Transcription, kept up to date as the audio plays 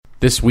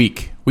This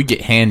week, we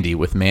get handy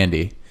with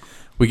Mandy.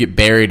 We get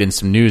buried in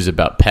some news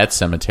about Pet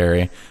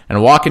Sematary.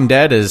 And Walking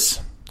Dead is,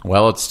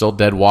 well, it's still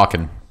dead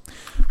walking.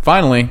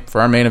 Finally,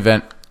 for our main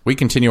event, we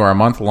continue our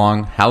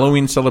month-long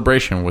Halloween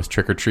celebration with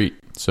Trick or Treat.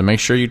 So make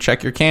sure you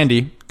check your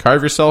candy,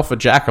 carve yourself a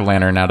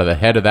jack-o'-lantern out of the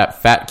head of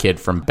that fat kid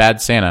from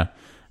Bad Santa,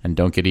 and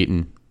don't get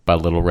eaten by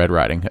Little Red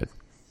Riding Hood.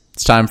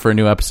 It's time for a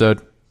new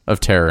episode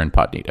of Terror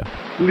Incognito.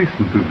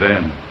 Listen to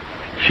them,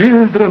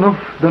 children of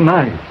the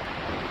night.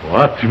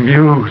 What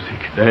music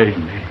they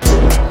make.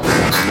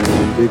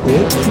 They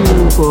get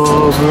you,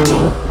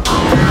 Barbara.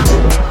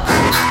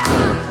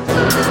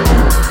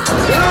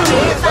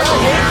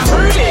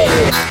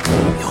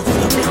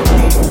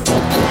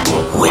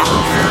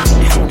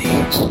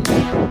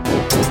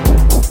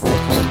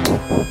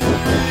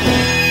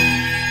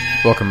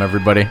 Welcome,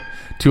 everybody,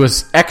 to an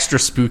extra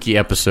spooky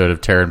episode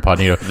of Terror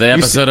Incognito. The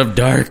episode of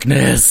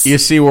darkness. You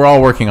see, we're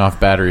all working off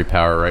battery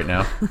power right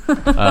now.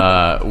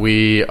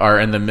 We are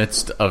in the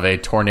midst of a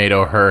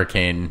tornado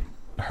hurricane.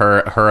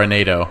 A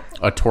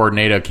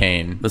tornado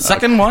cane. The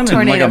second one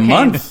in like a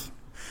month.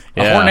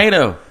 Yeah.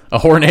 A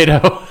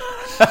hornado.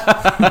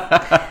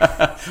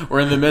 We're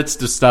in the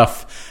midst of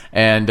stuff.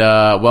 And,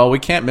 well, we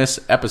can't miss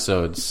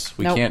episodes.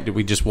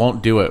 We just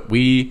won't do it.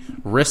 We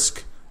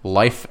risk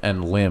life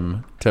and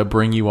limb to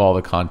bring you all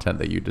the content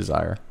that you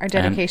desire. Our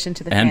dedication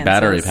to the fans. And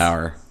battery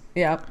power.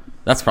 Yep.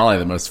 That's probably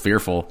the most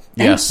fearful.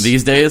 Yes.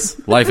 These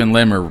days, life and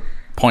limb are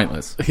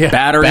pointless. Yeah,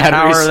 Batteries.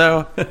 Power,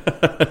 though,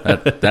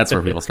 that's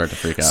where people start to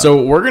freak out.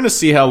 So we're going to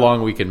see how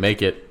long we can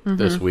make it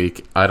this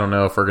week. I don't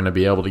know if we're going to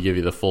be able to give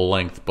you the full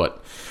length,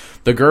 but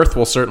the girth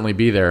will certainly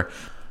be there.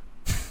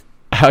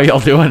 How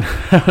y'all doing?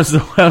 How's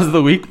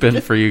the week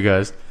been for you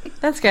guys?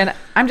 That's good.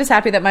 I'm just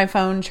happy that my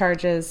phone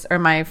charges, or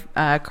my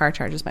car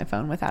charges my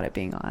phone without it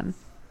being on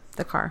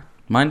the car.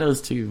 Mine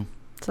does too.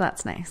 So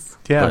that's nice.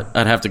 Yeah. But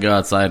I'd have to go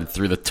outside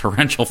through the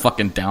torrential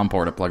fucking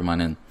downpour to plug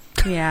mine in.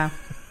 Yeah.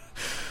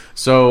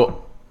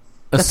 So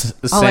That's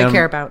all I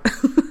care about.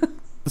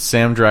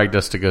 Sam dragged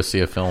us to go see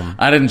a film.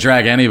 I didn't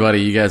drag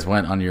anybody. You guys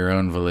went on your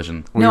own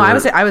volition.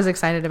 I was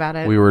excited about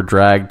it. We were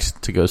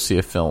dragged to go see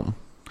a film.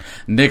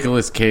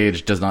 Nicolas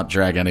Cage does not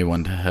drag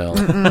anyone to hell.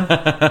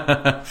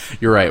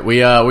 You're right.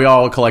 We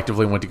all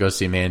collectively went to go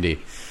see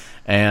Mandy.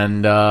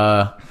 And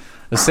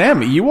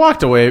Sam, you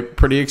walked away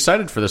pretty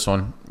excited for this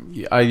one.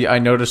 I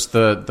noticed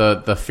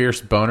the fierce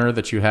boner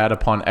that you had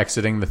upon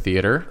exiting the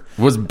theater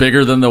Was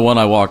bigger than the one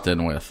I walked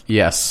in with.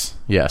 Yes.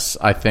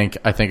 I think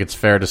it's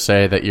fair to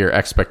say that your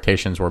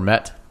expectations were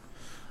met.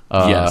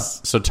 Yes.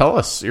 So tell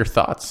us your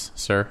thoughts,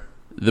 sir.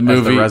 The movie,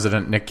 as the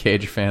resident Nick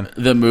Cage fan.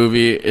 The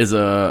movie is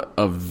a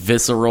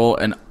visceral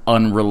and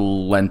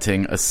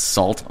unrelenting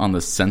assault on the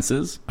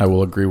senses. I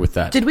will agree with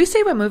that. Did we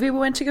say what movie we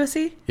went to go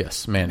see?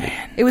 Yes, Mandy.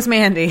 It was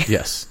Mandy.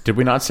 Yes. Did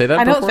we not say that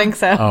I before? don't think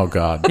so. Oh,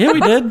 God. Yeah, we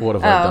did. What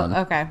have I done?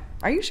 Okay.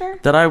 Are you sure?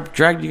 That I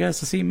dragged you guys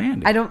to see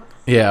Mandy. I don't...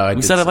 Yeah,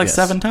 We said it like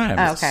 7 times.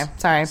 Oh, okay.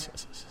 Sorry.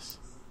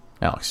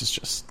 Alex is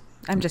just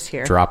I'm just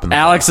here. dropping the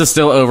Alex is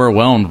still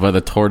overwhelmed by the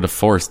tour de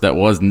force that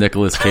was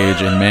Nicolas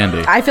Cage and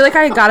Mandy. I feel like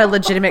I got a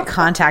legitimate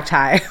contact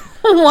high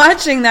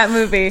watching that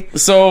movie.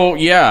 So,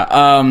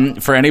 yeah,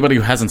 for anybody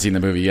who hasn't seen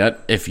the movie yet,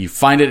 if you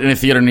find it in a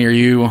theater near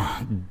you,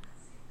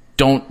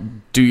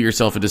 don't do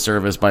yourself a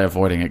disservice by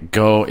avoiding it.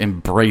 Go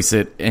embrace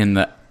it in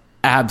the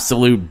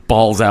absolute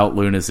balls-out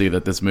lunacy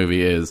that this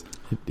movie is.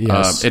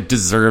 Yes. It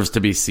deserves to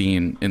be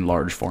seen in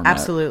large format.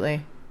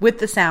 Absolutely. With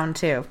the sound,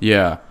 too.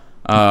 Yeah.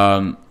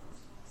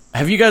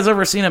 Have you guys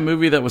ever seen a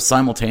movie that was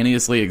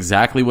simultaneously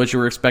exactly what you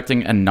were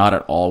expecting and not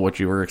at all what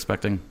you were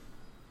expecting?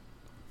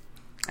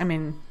 I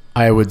mean...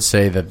 I would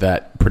say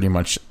that pretty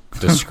much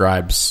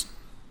describes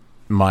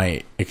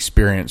my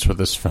experience with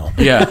this film.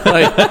 Yeah,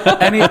 like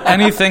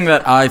anything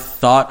that I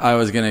thought I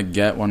was gonna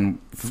get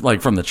when,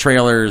 like, from the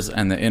trailers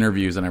and the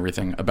interviews and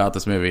everything about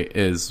this movie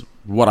is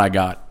what I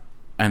got,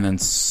 and then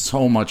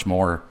so much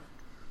more.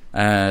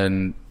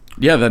 And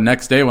yeah, the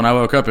next day when I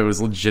woke up, it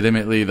was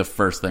legitimately the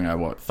first thing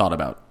I thought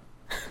about.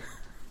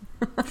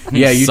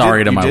 Yeah, you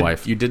sorry did, to my did,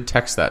 wife. You did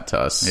text that to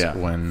us. Yeah.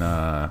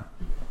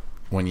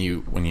 when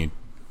you.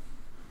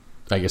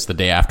 I guess the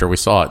day after we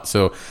saw it.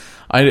 So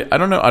I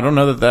don't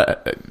know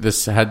that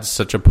this had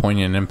such a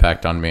poignant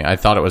impact on me. I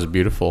thought it was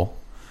beautiful.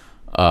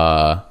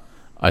 I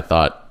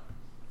thought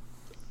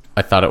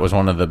it was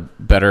one of the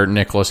better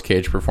Nicolas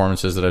Cage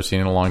performances that I've seen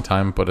in a long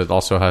time, but it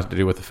also has to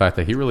do with the fact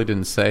that he really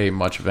didn't say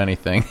much of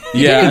anything.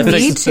 Yeah, didn't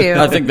need to.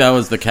 I think that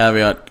was the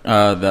caveat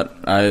that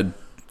I had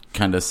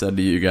kind of said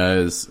to you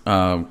guys,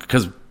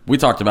 because we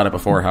talked about it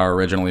before, how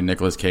originally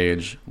Nicolas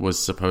Cage was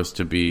supposed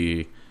to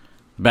be the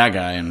bad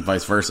guy and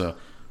vice versa.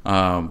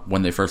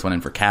 When they first went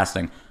in for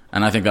casting,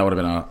 and I think that would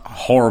have been a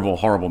horrible,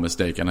 horrible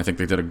mistake. And I think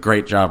they did a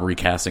great job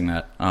recasting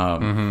that.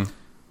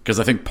 Because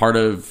I think part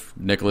of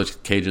Nicolas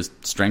Cage's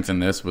strength in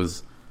this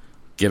was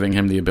giving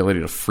him the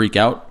ability to freak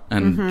out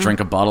and drink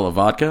a bottle of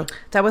vodka.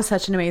 That was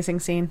such an amazing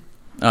scene.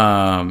 He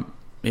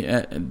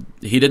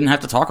didn't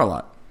have to talk a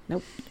lot.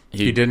 Nope.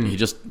 He didn't. He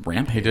just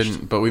rampaged. He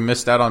didn't. But we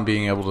missed out on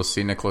being able to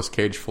see Nicolas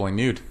Cage fully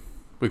nude.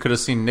 We could have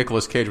seen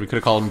Nicolas Cage. We could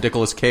have called him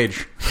Nicolas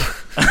Cage.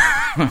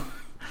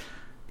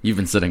 You've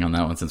been sitting on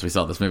that one since we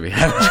saw this movie,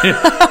 haven't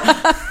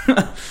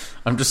you?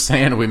 I'm just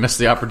saying we missed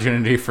the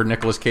opportunity for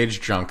Nicolas Cage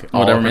junk.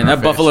 Whatever, man.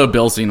 That Buffalo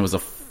Bill scene was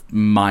a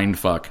mind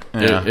fuck.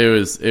 Yeah. It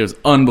was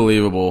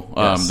unbelievable.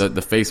 Yes.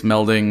 The face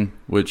melding,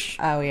 which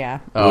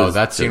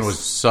That scene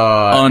was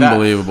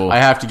unbelievable. I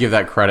have to give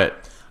that credit.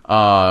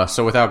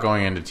 So without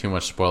going into too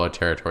much spoiler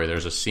territory,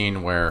 there's a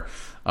scene where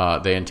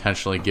they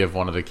intentionally give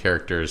one of the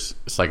characters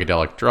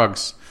psychedelic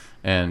drugs,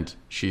 and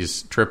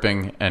she's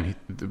tripping, and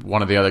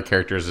one of the other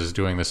characters is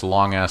doing this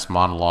long ass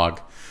monologue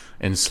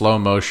in slow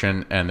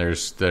motion, and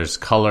there's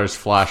colors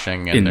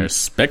flashing, and there's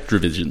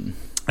Spectrovision,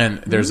 and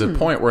there's a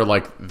point where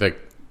like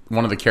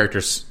one of the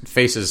characters'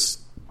 faces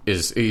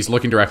he's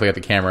looking directly at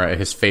the camera.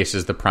 His face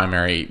is the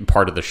primary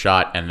part of the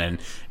shot, and then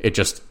it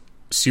just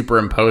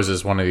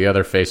superimposes one of the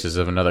other faces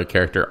of another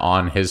character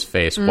on his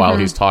face while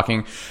he's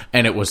talking,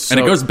 and it was and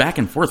it goes back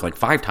and forth like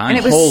 5 times. And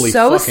it was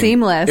so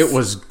seamless. It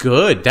was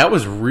good. That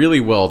was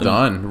really well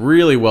done.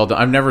 Really well done.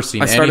 I've never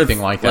seen anything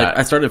like that.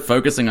 I started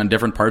focusing on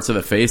different parts of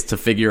the face to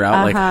figure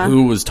out like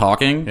who was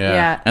talking.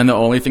 Yeah. And the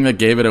only thing that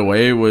gave it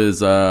away was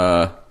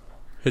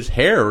his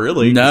hair.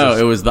 Really? No,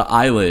 it was the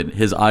eyelid.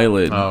 His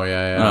eyelid. Oh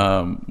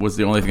yeah. Was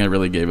the only thing that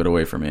really gave it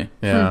away for me.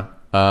 Yeah.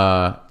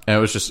 And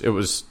it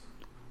was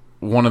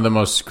one of the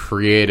most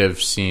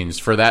creative scenes.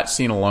 For that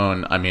scene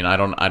alone, I mean, I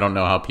don't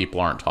know how people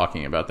aren't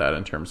talking about that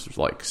in terms of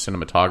like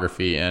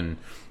cinematography and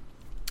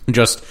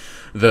just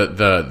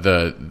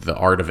the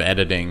art of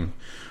editing.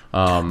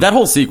 That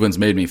whole sequence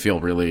made me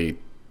feel really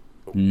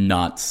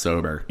not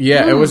sober.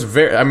 Yeah, it was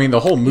very. I mean, the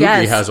whole movie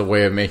Yes. has a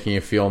way of making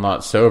you feel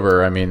not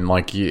sober. I mean,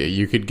 like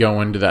you could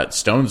go into that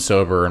stone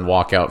sober and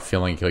walk out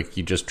feeling like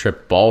you just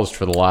tripped balls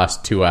for the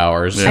last 2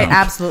 hours. I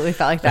absolutely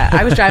felt like that.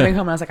 I was driving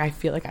home and I was like, I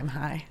feel like I'm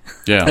high.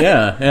 Yeah.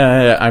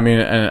 Yeah. I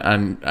mean,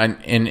 and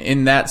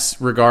in that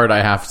regard,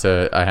 I have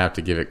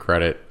to give it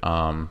credit.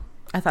 I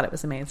thought it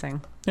was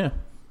amazing. Yeah.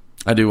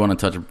 I do want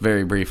to touch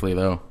very briefly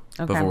though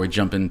Okay. before we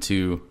jump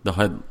into the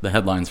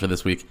headlines for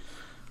this week.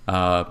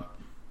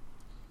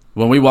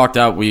 When we walked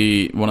out,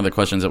 one of the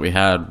questions that we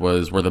had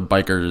was, were the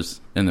bikers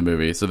in the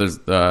movie? So there's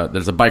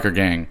a biker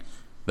gang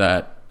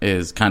that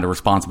is kind of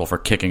responsible for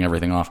kicking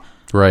everything off.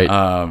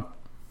 Right.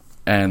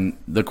 And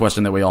the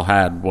question that we all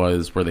had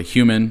was, were they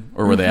human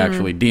or were they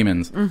actually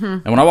demons?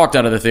 And when I walked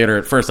out of the theater,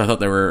 at first I thought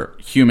they were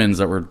humans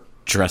that were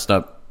dressed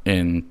up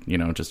in,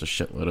 just a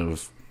shitload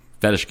of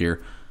fetish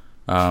gear.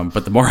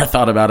 But the more I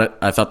thought about it,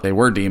 I thought they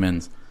were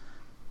demons.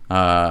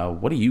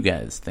 What do you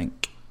guys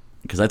think?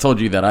 Because I told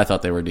you that I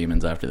thought they were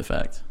demons after the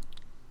fact.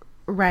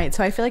 Right.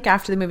 So I feel like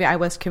after the movie, I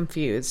was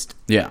confused.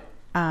 Yeah.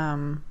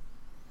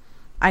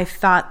 I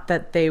thought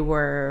that they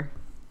were...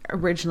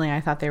 Originally,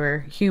 I thought they were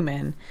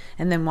human.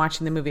 And then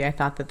watching the movie, I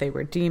thought that they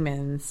were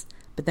demons.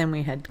 But then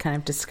we had kind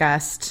of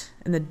discussed,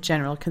 and the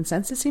general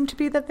consensus seemed to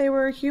be that they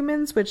were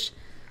humans, which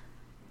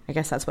I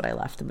guess that's what I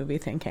left the movie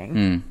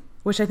thinking.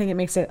 Which I think it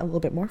makes it a little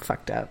bit more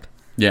fucked up.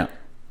 Yeah.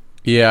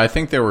 Yeah, I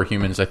think they were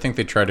humans. I think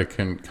they tried to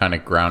kind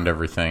of ground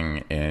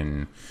everything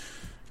in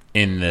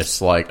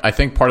this. Like, I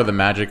think part of the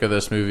magic of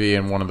this movie,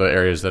 and one of the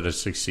areas that it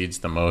succeeds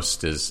the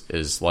most,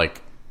 is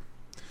like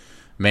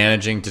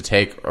managing to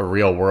take a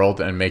real world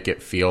and make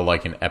it feel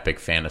like an epic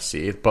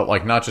fantasy, but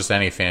like not just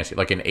any fantasy,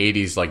 like an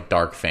 80s like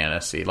dark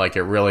fantasy. Like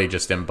it really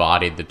just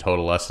embodied the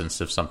total essence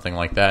of something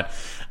like that.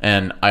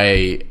 And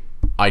I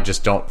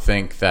just don't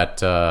think that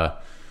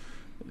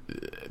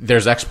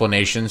there's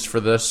explanations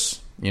for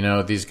this.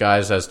 These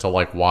guys as to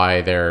like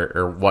why they're,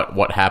 or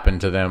what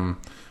happened to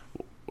them.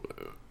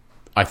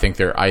 I think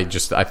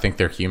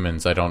they're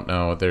humans. I don't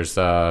know. There's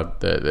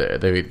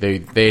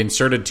they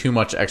inserted too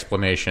much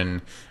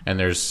explanation, and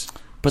there's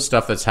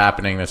stuff that's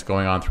happening that's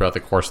going on throughout the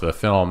course of the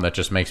film that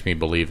just makes me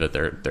believe that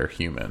they're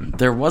human.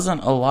 There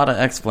wasn't a lot of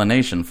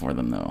explanation for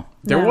them, though.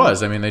 There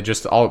was. I mean,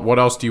 what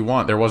else do you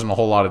want? There wasn't a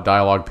whole lot of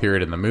dialogue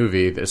period in the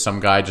movie. Some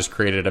guy just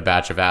created a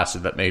batch of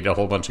acid that made a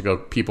whole bunch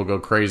of people go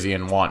crazy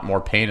and want more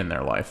pain in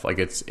their life. Like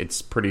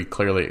it's pretty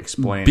clearly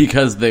explained.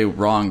 Because they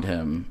wronged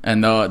him.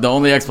 And the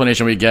only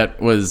explanation we get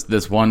was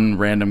this one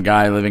random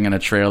guy living in a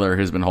trailer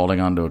who's been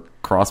holding onto a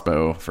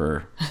crossbow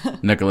for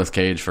Nicolas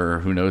Cage for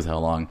who knows how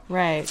long.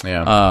 Right.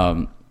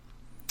 Yeah.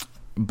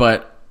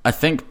 But I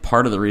think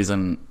part of the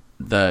reason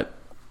that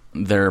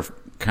they're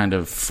kind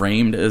of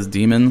framed as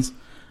demons,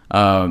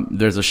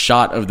 there's a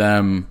shot of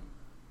them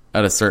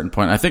at a certain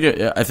point. I think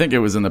it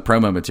was in the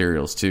promo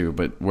materials too,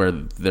 but where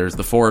there's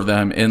the 4 of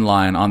them in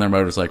line on their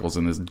motorcycles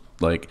in this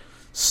like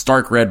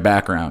stark red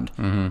background.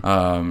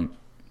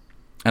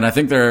 And I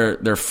think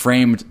they're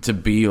framed to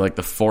be like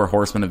the 4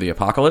 horsemen of the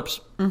apocalypse.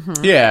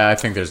 Yeah, I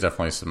think there's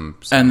definitely some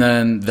And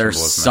then they're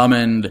symbolism.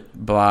 summoned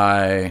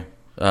by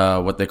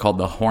what they called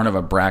the Horn of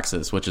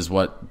Abraxas, which is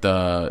what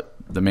the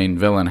main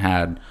villain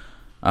had,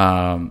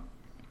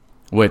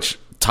 which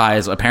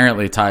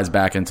apparently ties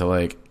back into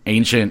like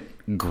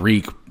ancient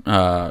Greek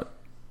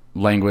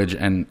language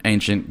and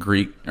ancient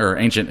Greek or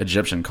ancient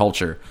Egyptian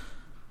culture,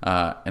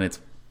 and it's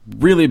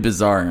really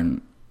bizarre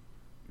and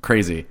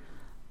crazy.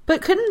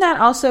 But couldn't that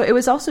also... It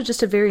was also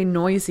just a very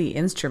noisy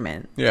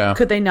instrument. Yeah.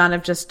 Could they not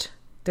have just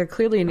They're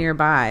clearly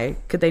nearby.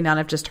 Could they not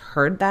have just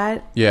heard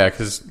that? Yeah,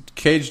 because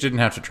Cage didn't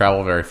have to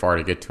travel very far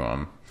to get to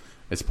him.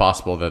 It's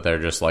possible that they're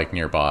just like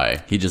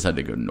nearby. He just had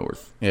to go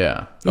north.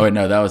 Yeah. Oh wait,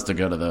 no, that was to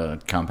go to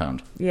the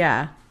compound.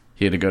 Yeah.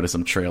 He had to go to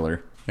some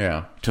trailer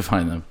Yeah. to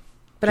find them.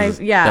 But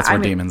that's where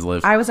demons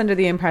live. I was under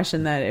the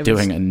impression that it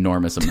Doing was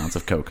enormous amounts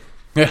of coke.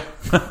 Yeah.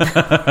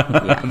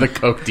 The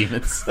coke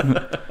demons.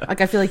 like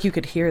I feel like you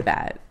could hear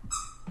that.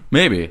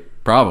 Maybe,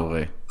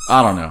 probably.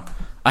 I don't know.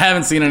 I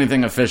haven't seen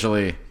anything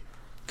officially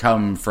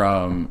come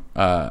from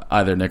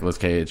either Nicolas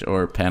Cage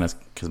or Panos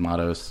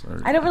Cosmatos.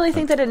 I don't really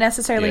think that it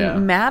necessarily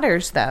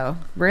matters, though.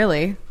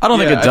 Really, I don't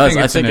think it does. I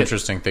think it's an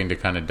interesting thing to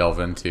kind of delve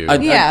into.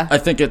 I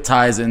think it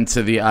ties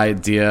into the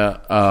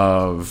idea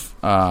of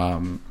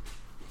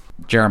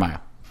Jeremiah.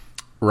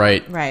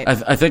 Right.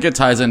 I think it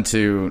ties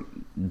into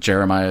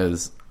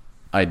Jeremiah's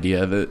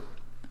idea that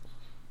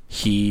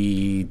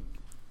he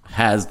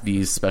has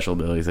these special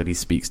abilities, that he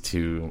speaks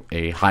to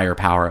a higher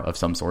power of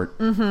some sort,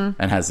 and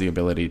has the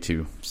ability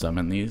to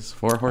summon these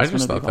four horsemen. I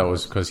just thought that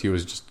was because he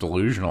was just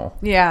delusional.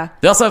 Yeah.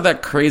 They also have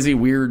that crazy,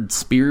 weird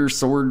spear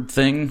sword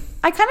thing.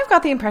 I kind of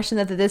got the impression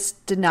that this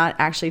did not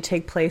actually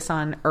take place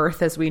on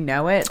Earth as we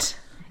know it.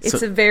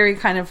 It's a very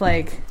kind of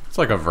like... It's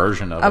like a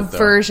version of a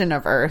version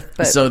of Earth.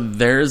 But so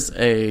there's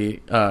a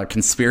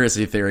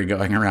conspiracy theory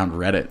going around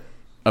Reddit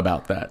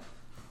about that.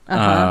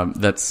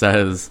 That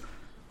says,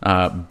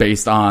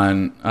 based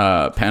on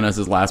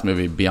Panos' last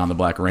movie, Beyond the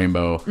Black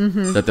Rainbow,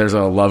 that there's a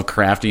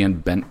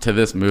Lovecraftian bent to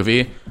this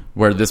movie,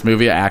 where this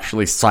movie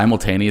actually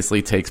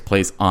simultaneously takes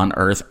place on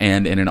Earth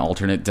and in an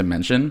alternate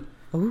dimension,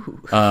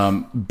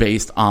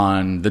 based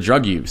on the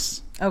drug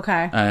use.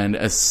 Okay. And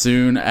as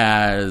soon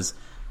as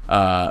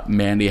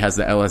Mandy has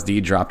the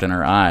LSD dropped in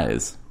her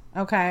eyes,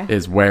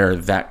 is where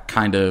that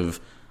kind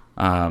of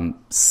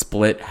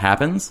split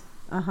happens.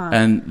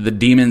 And the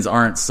demons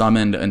aren't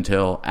summoned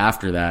until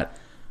after that.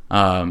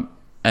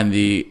 And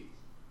the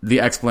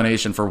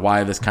explanation for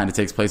why this kind of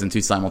takes place in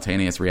two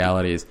simultaneous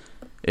realities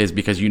is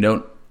because you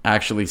don't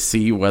actually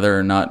see whether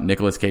or not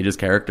Nicolas Cage's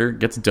character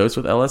gets dosed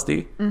with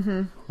LSD.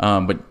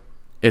 But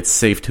it's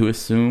safe to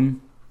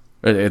assume,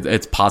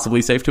 it's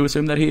possibly safe to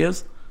assume that he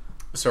is.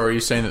 So are you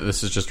saying that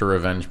this is just a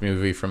revenge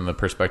movie from the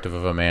perspective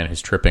of a man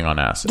who's tripping on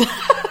acid?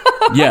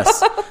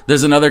 Yes.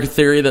 There's another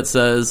theory that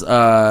says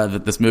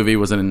that this movie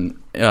was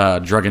an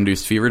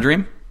drug-induced fever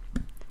dream.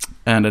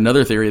 And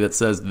another theory that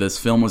says this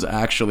film was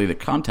actually the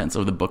contents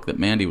of the book that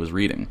Mandy was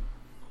reading.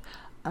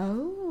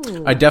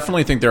 Oh. I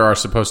definitely think there are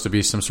supposed to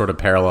be some sort of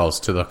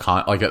parallels to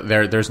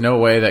the there's no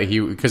way that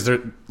because there,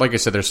 like I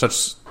said, there's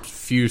such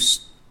few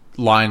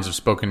lines of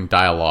spoken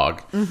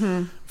dialogue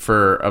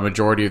for a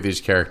majority of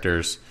these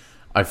characters.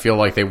 I feel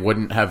like they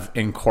wouldn't have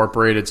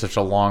incorporated such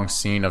a long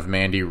scene of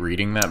Mandy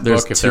reading that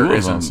book if there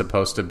isn't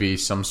supposed to be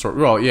some sort.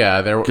 Well,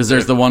 yeah, because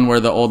there's the one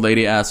where the old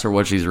lady asks her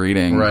what she's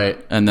reading,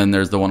 right? And then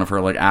there's the one of her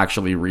like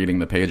actually reading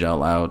the page out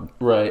loud,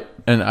 right?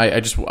 And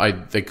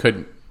they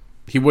couldn't.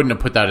 He wouldn't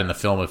have put that in the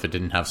film if it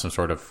didn't have some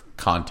sort of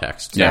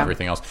context to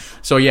everything else.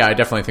 So yeah, I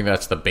definitely think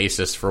that's the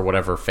basis for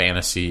whatever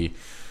fantasy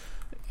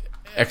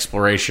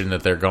exploration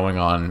that they're going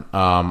on.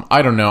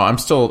 I don't know. I'm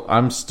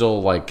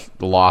still like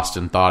lost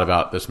in thought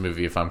about this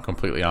movie, if I'm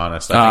completely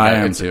honest. I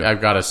am too.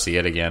 I've got to see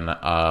it again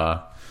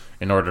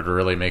in order to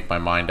really make my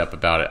mind up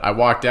about it. I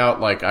walked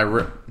out like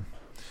I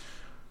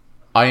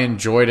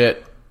enjoyed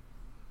it.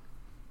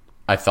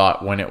 I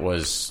thought when it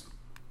was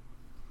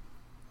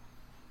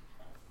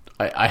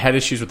I had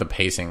issues with the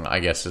pacing, I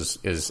guess,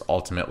 is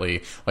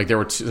ultimately like there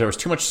was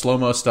too much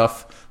slow-mo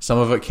stuff. Some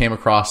of it came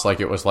across like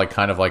it was like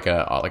kind of like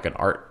an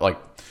art like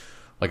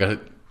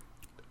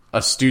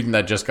a student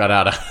that just got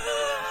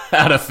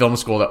out of film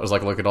school that was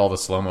like, look at all the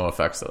slow-mo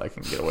effects that I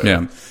can get away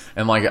with.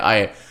 And like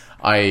I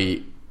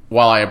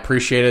while I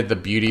appreciated the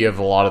beauty of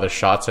a lot of the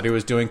shots that he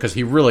was doing, because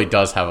he really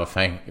does have a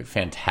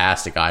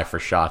fantastic eye for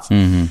shots,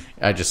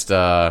 I just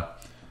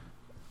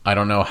I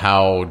don't know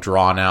how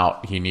drawn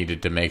out he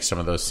needed to make some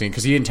of those scenes,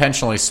 because he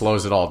intentionally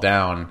slows it all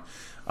down.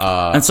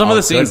 And some of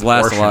the scenes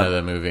last a lot. Of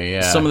the movie, yeah.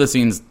 Some of the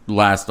scenes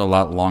last a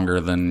lot longer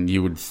than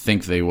you would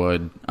think they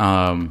would.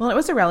 Well, it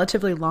was a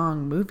relatively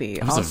long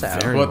movie. Also,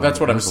 well,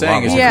 that's what I'm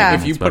saying. Is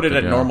if you put it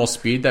at normal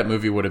speed, that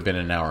movie would have been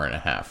an hour and a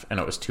half,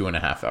 and it was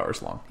 2.5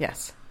 hours long.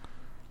 Yes,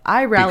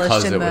 I relished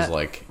because in it was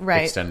like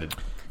extended.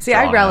 See,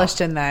 I relished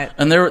in that,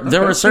 and there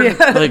were certain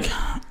like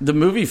the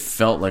movie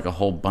felt like a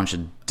whole bunch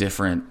of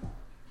different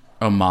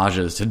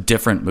homages to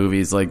different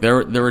movies. Like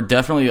there were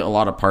definitely a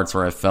lot of parts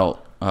where I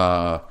felt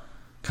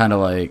kind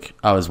of like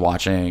I was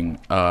watching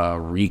a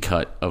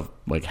recut of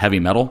like Heavy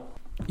Metal.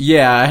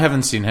 Yeah, I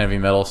haven't seen Heavy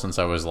Metal since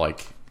I was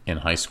like in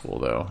high school,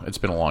 though. It's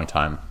been a long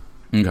time.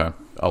 Okay.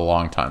 A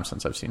long time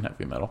since I've seen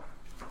Heavy Metal.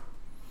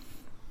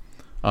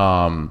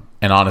 And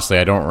honestly,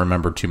 I don't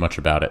remember too much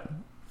about it.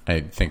 I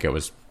think I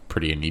was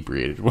pretty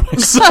inebriated when I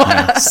saw it.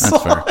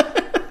 That's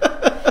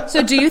fair.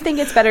 So do you think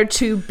it's better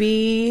to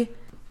be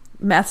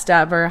messed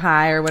up or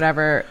high or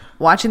whatever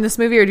watching this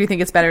movie, or do you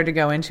think it's better to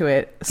go into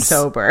it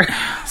sober?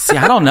 See,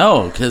 I don't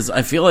know, because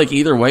I feel like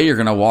either way you're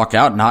going to walk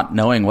out not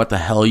knowing what the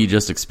hell you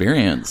just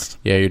experienced.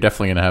 Yeah, you're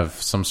definitely going to have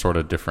some sort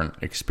of different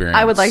experience.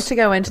 I would like to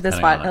go into this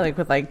depending on it. like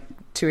with like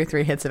 2 or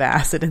 3 hits of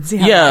acid and see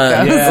how Yeah,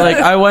 that goes. like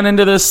I went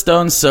into this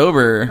stone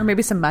sober. Or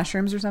maybe some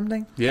mushrooms or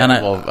something. Yeah,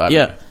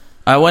 And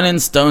I went in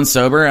stone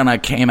sober and I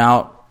came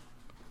out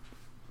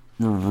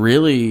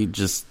really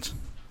just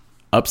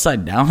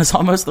upside down is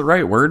almost the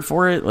right word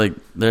for it. Like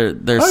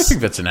there's I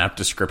think that's an apt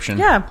description.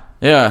 Yeah.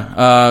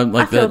 yeah,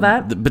 like I feel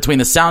that. between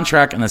the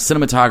soundtrack and the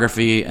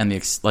cinematography and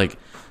like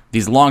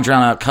these long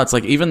drawn out cuts,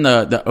 like even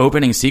the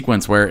opening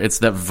sequence where it's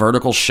that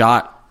vertical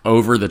shot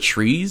over the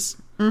trees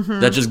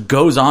that just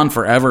goes on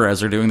forever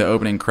as they're doing the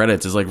opening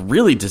credits is like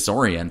really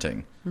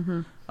disorienting.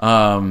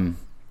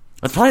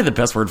 That's probably the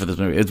best word for this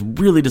movie. It's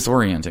really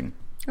disorienting.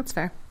 That's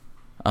fair.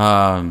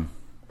 Um,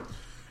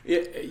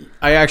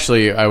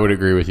 I would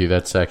agree with you.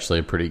 That's actually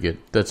a pretty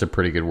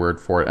good word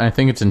for it. And I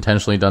think it's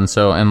intentionally done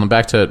so. And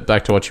back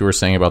to what you were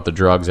saying about the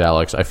drugs,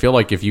 Alex. I feel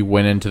like if you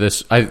went into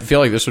this, I feel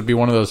like this would be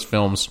one of those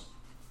films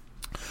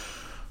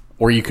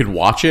where you could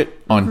watch it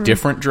on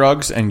different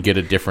drugs and get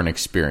a different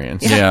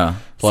experience. yeah.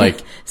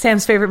 Like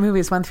Sam's favorite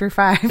movies 1 through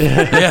 5.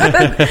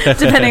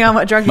 Depending on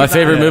what drug My he's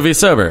favorite on. movie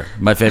sober.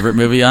 My favorite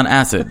movie on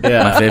acid.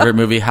 Yeah. My favorite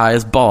movie high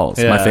as balls.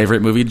 Yeah. My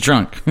favorite movie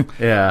drunk.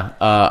 yeah,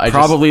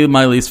 Probably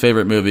my least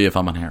favorite movie if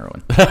I'm on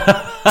heroin.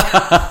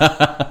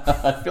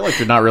 I feel like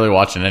you're not really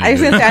watching I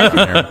was anything.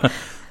 gonna say,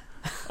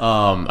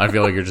 I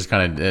feel like you're just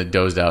kind of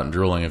dozed out and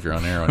drooling if you're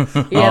on heroin.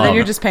 then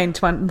you're just paying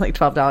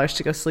 $12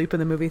 to go sleep in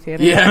the movie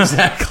theater. Yeah,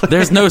 exactly.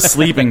 There's no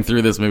sleeping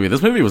through this movie.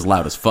 This movie was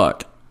loud as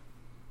fuck.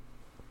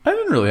 I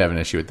didn't really have an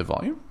issue with the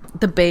volume.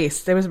 The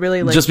bass. There was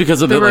really like Just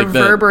because of the the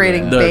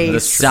reverberating the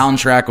bass.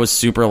 soundtrack was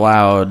super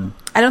loud.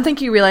 I don't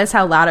think you realize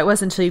how loud it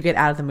was until you get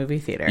out of the movie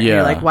theater. And Yeah.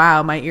 you're like,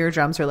 wow, my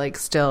eardrums are like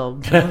still.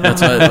 That's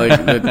why,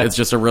 like, it's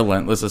just a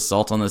relentless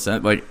assault on the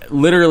set. Like,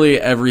 literally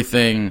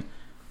everything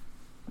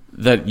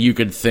that you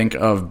could think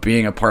of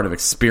being a part of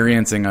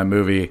experiencing a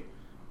movie,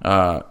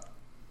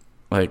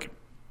 like,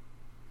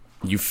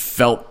 you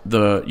felt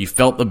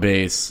the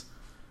bass.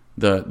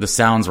 The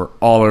sounds were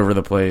all over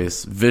the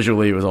place.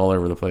 Visually, it was all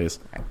over the place.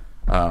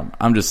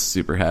 I'm just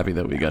super happy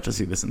that we got to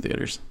see this in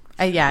theaters.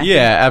 Yeah.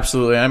 Yeah,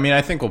 absolutely. I mean,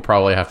 I think we'll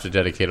probably have to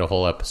dedicate a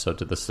whole episode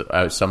to this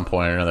at some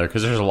point or another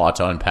because there's a lot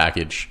to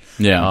unpackage.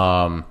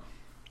 Yeah.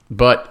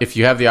 But if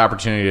you have the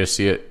opportunity to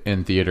see it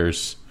in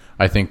theaters,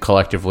 I think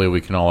collectively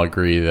we can all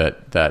agree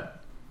that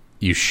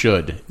you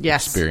should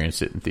Yes.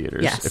 experience it in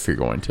theaters Yes. if you're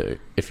going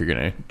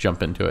to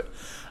jump into it.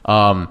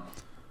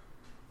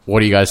 What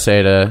do you guys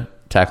say to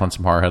tackling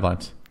some horror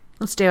headlines?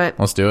 Let's do it.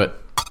 Let's do it.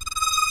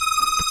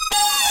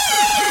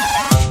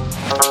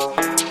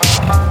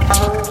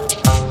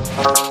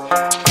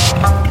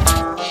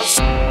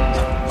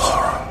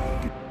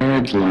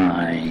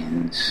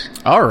 Headlines.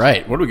 All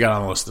right, what do we got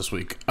on the list this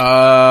week?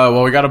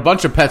 Well, we got a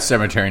bunch of Pet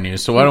Sematary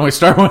news, so why don't we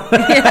start with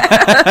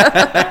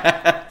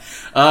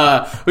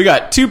we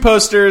got 2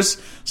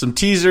 posters, some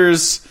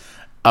teasers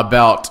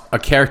about a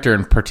character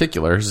in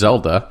particular,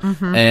 Zelda,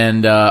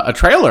 and a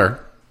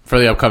trailer for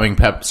the upcoming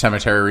Pet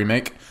Sematary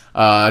remake.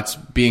 It's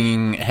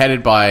being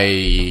headed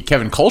by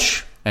Kevin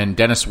Kolsch and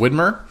Dennis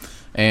Widmer,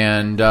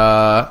 and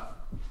I'm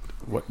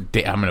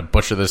going to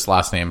butcher this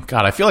last name.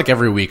 God, I feel like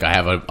every week I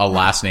have a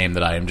last name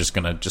that I am just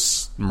going to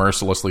just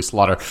mercilessly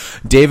slaughter.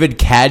 David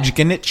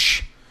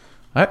Kajganich.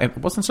 It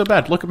wasn't so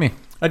bad. Look at me.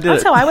 I did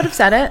That's it. how I would have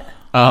said it.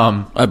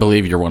 I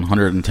believe you're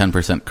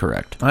 110%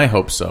 correct. I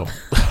hope so.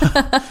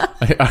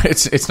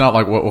 It's not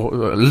like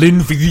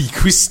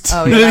Lindqvist.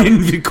 Oh, yeah.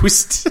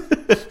 Lindqvist.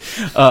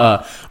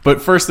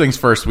 But first things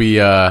first, we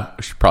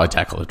should probably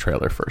tackle the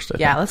trailer first. I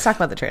Yeah, think. let's talk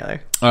about the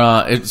trailer.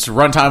 It's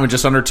runtime of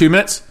just under 2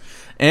 minutes,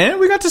 and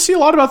we got to see a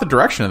lot about the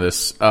direction of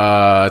this.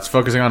 It's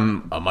focusing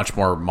on a much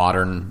more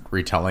modern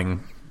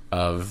retelling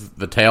of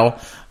the tale.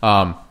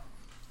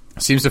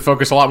 Seems to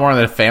focus a lot more on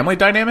the family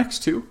dynamics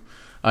too.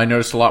 I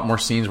noticed a lot more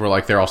scenes where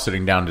like they're all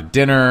sitting down to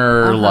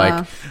dinner,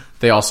 like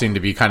they all seem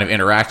to be kind of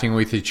interacting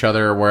with each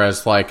other.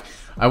 Whereas like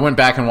I went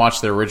back and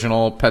watched the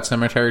original Pet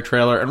Sematary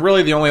trailer, and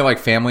really the only like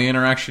family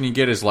interaction you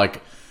get is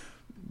like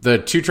the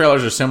 2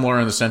 trailers are similar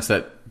in the sense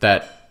that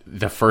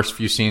the first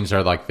few scenes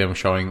are like them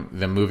showing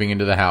them moving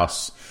into the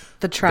house,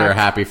 The truck. their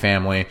happy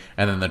family,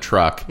 and then the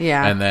truck.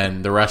 Yeah. And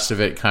then the rest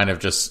of it kind of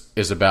just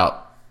is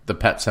about the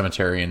Pet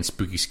Cemetery and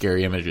spooky,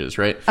 scary images,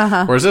 right?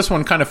 Whereas this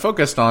one kind of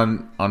focused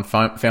on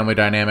family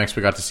dynamics.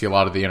 We got to see a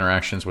lot of the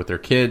interactions with their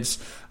kids.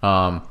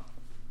 And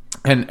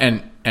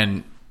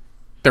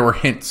there were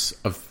hints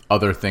of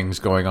other things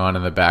going on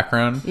in the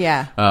background.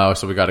 Yeah.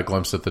 So we got a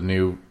glimpse at the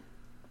new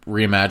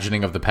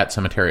reimagining of the Pet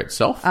Cemetery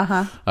itself.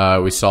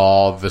 We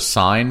saw the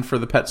sign for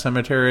the Pet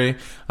Cemetery.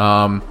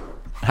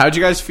 How'd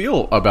you guys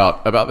feel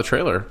about the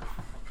trailer?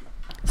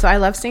 So I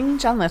love seeing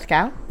John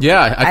Lithgow.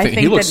 Yeah, I think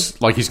he think looks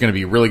that- like he's going to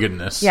be really good in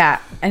this. Yeah,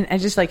 and I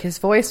just like his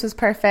voice was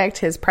perfect,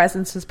 his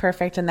presence was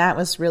perfect, and that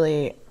was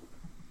really,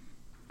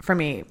 for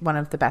me, one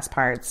of the best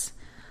parts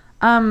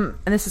And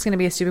this is going to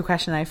be a stupid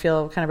question. I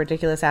feel kind of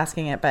ridiculous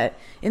asking it, but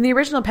in the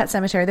original Pet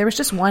Sematary, there was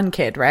just one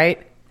kid,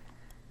 right?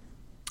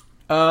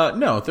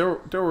 No,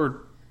 there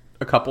were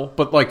a couple,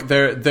 but like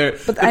the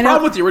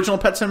problem with the original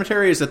Pet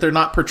Sematary is that they're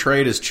not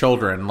portrayed as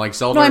children. Like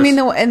Zelda. No, I mean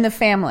in the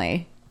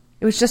family,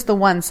 it was just the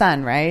one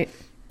son, right?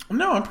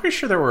 No, I'm pretty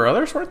sure there were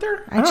others, weren't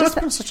there? I don't know, it's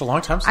been such a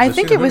long time since I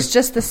think it was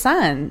just the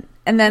son,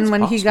 and then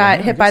when he got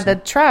hit by the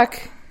truck,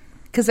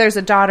 because there's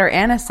a daughter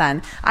and a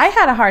son. I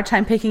had a hard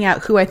time picking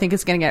out who I think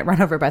is going to get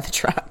run over by the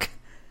truck.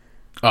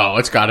 Oh,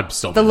 it's got to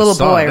still be the little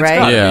boy,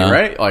 right? Yeah,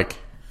 right. Like,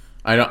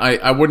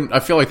 I wouldn't.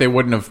 I feel like they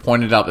wouldn't have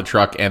pointed out the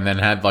truck and then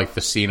had like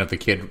the scene of the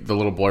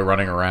little boy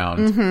running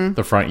around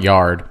the front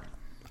yard.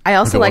 I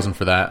also if it wasn't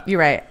for that. You're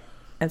right.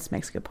 This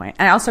makes a good point.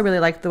 And I also really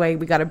liked the way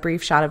we got a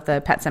brief shot of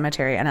the Pet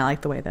Sematary, and I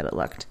liked the way that it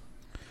looked.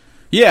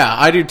 Yeah,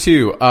 I do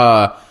too.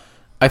 I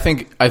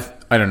think I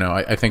don't know.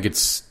 I think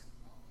it's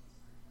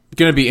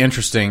going to be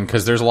interesting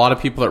because there's a lot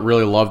of people that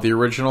really love the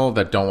original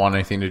that don't want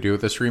anything to do with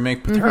this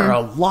remake, but there are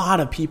a lot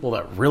of people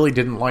that really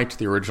didn't like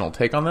the original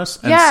take on this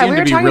and seem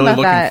to be really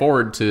looking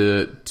forward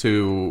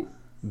to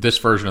this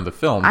version of the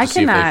film.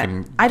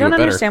 I don't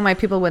understand why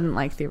people wouldn't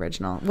like the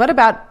original. What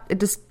about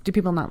it? Do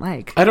people not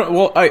like? I don't.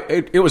 Well,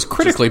 it was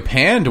critically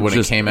panned when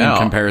it came out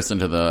in comparison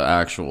to the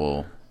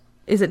actual.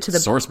 Is it to the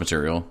source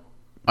material?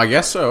 I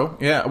guess so.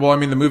 Yeah. Well, I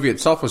mean, the movie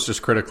itself was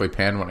just critically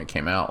panned when it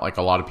came out. Like,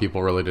 a lot of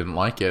people really didn't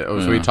like it.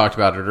 We talked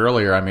about it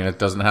earlier. I mean, it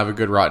doesn't have a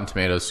good Rotten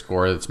Tomatoes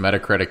score. Its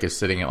Metacritic is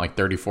sitting at like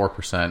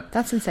 34%.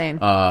 That's insane.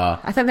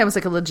 I thought that was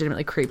like a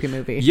legitimately creepy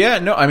movie. Yeah.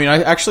 No, I mean,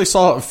 I actually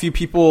saw a few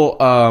people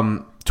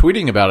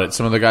tweeting about it.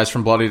 Some of the guys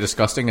from Bloody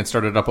Disgusting had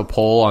started up a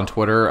poll on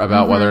Twitter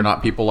about whether or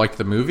not people liked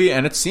the movie,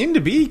 and it seemed to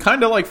be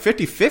kind of like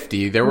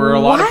 50-50. There were a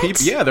lot of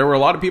people. Yeah, there were a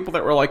lot of people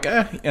that were like,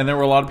 eh, and there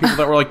were a lot of people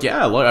that were like,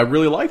 yeah, look, I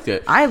really liked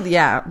it. I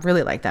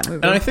really liked that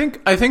movie. And I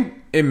think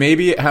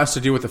it has to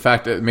do with the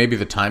fact that maybe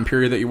the time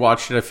period that you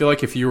watched it. I feel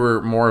like if you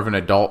were more of an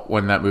adult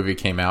when that movie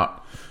came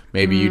out,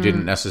 maybe you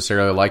didn't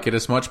necessarily like it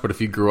as much. But if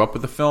you grew up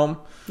with the film,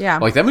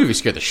 like, that movie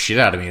scared the shit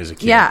out of me as a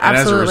kid. Yeah, and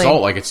absolutely. as a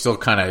result, like, it still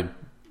kind of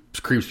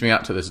creeps me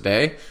out to this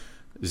day.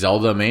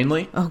 Zelda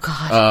mainly. Oh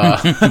God.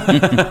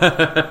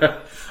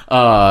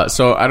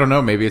 So I don't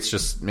know. Maybe it's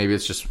just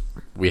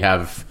we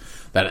have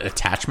that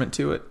attachment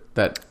to it.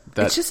 That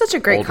it's just such a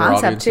great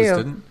concept too.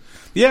 Didn't.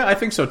 Yeah, I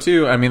think so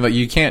too. I mean, like,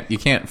 you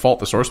can't fault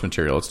the source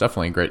material. It's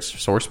definitely a great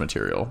source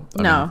material.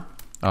 I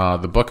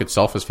mean, the book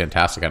itself is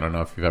fantastic. I don't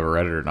know if you've ever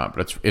read it or not,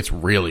 but it's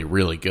really,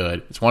 really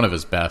good. It's one of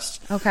his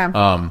best. Okay.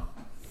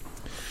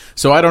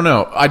 So I don't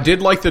know. I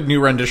did like the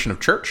new rendition of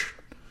Church.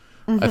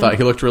 I thought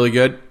he looked really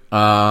good.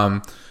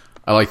 I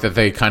like that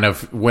they kind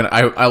of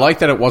I like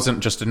that it wasn't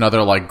just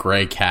another like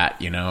gray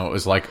cat, you know. It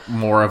was like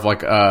more of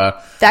like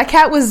that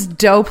cat was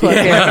dope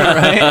looking.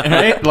 Yeah,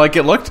 right? Like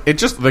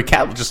the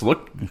cat just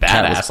looked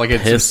badass. Like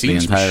it's seen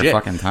the entire shit.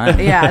 Fucking time.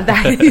 Yeah,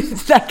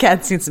 that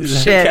cat's seen some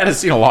shit. That cat has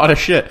seen a lot of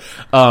shit.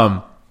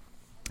 And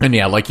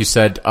yeah, like you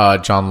said,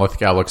 John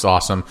Lithgow looks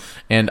awesome,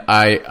 and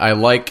I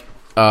like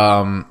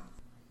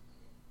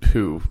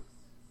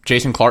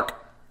Jason Clarke.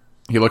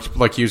 He looked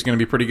like he was going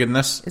to be pretty good in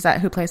this. Is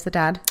that who plays the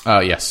dad?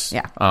 Yes.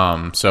 Yeah.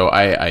 So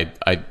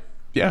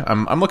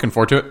I'm looking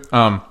forward to it.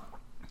 I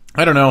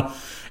don't know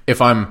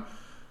if I'm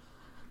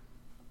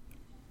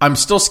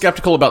still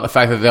skeptical about the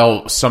fact that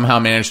they'll somehow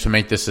manage to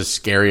make this as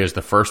scary as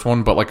the first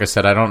one. But like I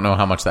said, I don't know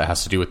how much that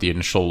has to do with the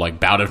initial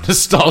like bout of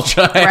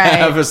nostalgia I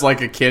have as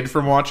like a kid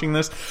from watching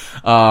this.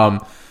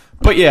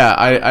 But yeah,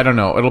 I don't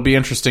know. It'll be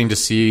interesting to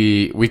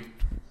see.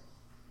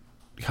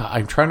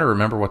 I'm trying to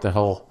remember what the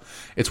hell.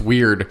 It's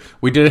weird.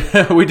 We did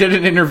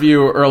an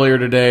interview earlier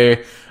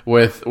today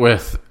with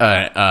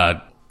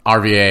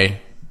RVA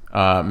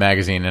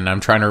magazine, and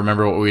I'm trying to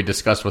remember what we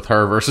discussed with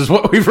her versus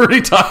what we've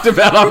already talked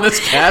about on this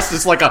cast.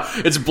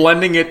 It's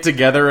blending it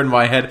together in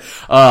my head.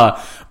 But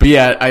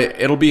yeah,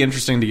 it'll be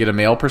interesting to get a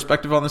male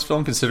perspective on this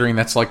film, considering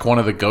that's like one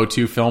of the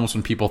go-to films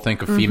when people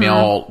think of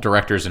female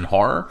directors in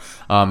horror.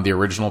 The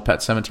original Pet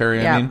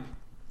Sematary, I mean.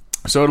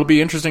 So it'll be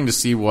interesting to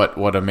see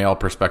what a male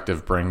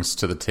perspective brings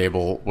to the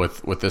table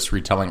with this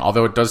retelling.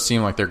 Although it does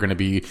seem like they're going to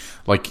be,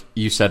 like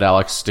you said,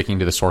 Alex, sticking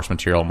to the source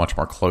material much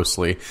more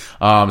closely.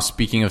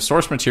 Speaking of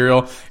source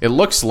material, it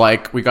looks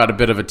like we got a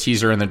bit of a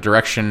teaser in the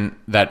direction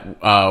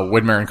that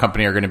Widmer and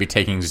company are going to be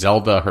taking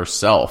Zelda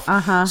herself.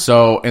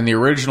 So in the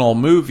original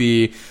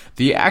movie,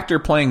 the actor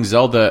playing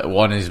Zelda,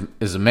 one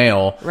is a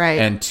male, right,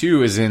 and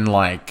two is in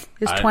like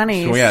his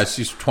 20s. Yeah,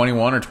 she's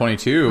 21 or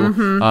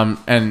 22.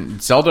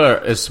 And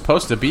Zelda is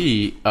supposed to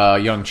be a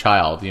young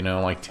child, you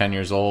know, like 10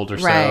 years old or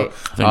right.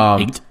 so. I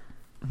think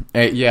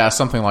 8. Yeah,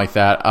 something like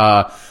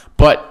that.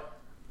 But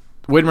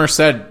Widmer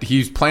said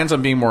he plans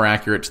on being more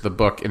accurate to the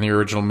book. In the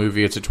original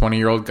movie, it's a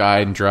 20-year-old guy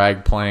in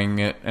drag playing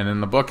it, and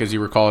in the book, as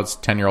you recall, it's a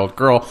 10-year-old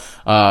girl.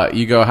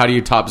 You go, how do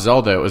you top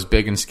Zelda? It was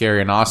big and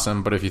scary and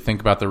awesome, but if you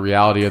think about the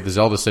reality of the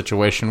Zelda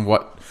situation,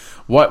 what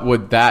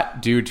would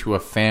that do to a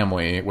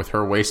family with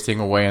her wasting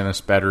away in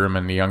this bedroom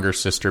and the younger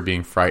sister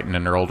being frightened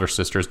and her older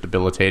sister's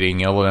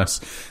debilitating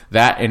illness?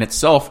 That in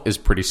itself is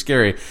pretty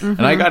scary.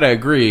 And I gotta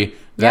agree,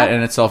 that Yeah.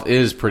 in itself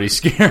is pretty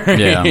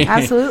scary. Yeah.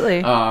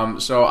 Absolutely.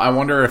 So I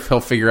wonder if he'll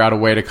figure out a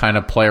way to kind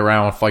of play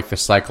around with like the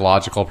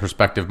psychological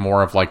perspective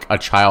more of like a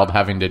child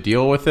having to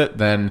deal with it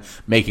than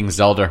making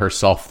Zelda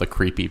herself the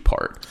creepy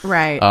part.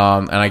 Right.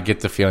 And I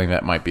get the feeling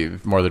that might be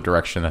more the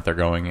direction that they're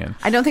going in.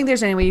 I don't think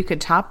there's any way you could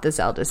top the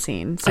Zelda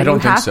scene. So I don't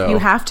you think have, so. You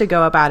have to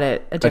go about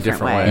it a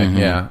different way.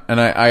 Yeah. And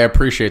I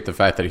appreciate the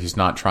fact that he's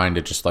not trying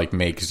to just like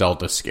make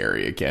Zelda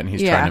scary again.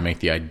 He's Yeah. trying to make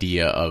the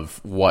idea of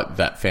what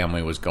that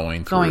family was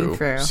going through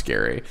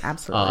scary.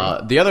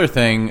 Absolutely. The other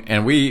thing,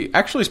 and we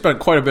actually spent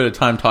quite a bit of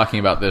time talking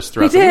about this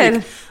throughout We the did.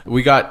 week.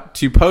 We got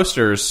 2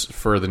 posters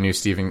for the new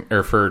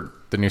for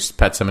the new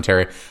Pet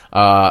Cemetery,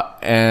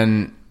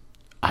 and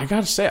I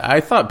gotta say,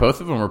 I thought both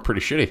of them were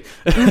pretty shitty.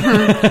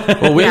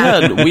 Well,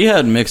 we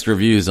had mixed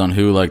reviews on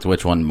who liked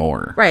which one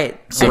more. Right.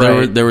 So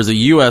Right. there was a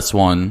U.S.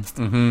 one,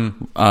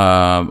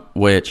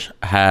 which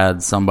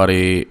had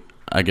somebody,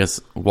 I guess,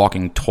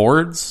 walking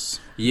towards.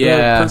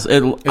 Yeah.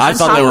 I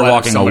thought they were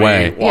walking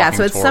away. Yeah,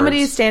 so it's somebody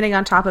towards- standing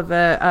on top of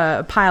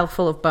a pile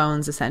full of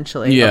bones,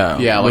 essentially. Yeah,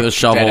 Yeah, with like a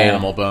shovel, dead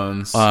animal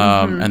bones.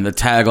 and the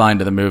tagline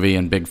to the movie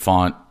in big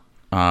font,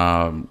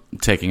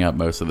 taking up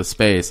most of the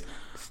space.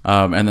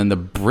 And then the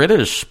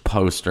British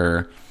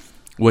poster,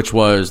 which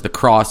was the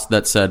cross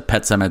that said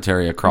Pet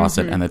Cemetery across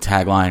it, and the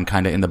tagline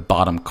kind of in the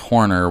bottom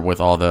corner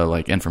with all the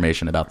like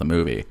information about the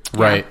movie.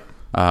 Right.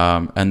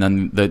 And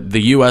then the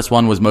U.S.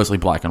 one was mostly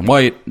black and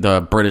white.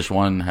 The British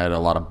one had a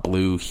lot of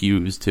blue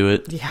hues to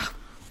it. Yeah.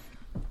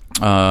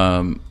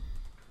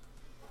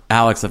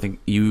 Alex, I think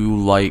you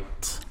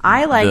liked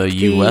I liked the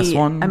U.S.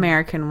 one.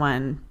 American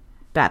one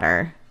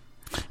better.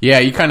 Yeah,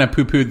 you kind of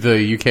poo-pooed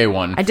the UK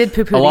one. I did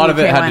poo-poo A lot the of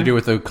it UK had to one. do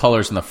with the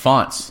colors and the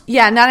fonts.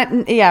 Yeah,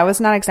 it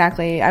was not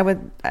exactly.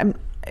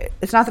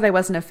 It's not that I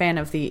wasn't a fan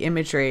of the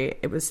imagery.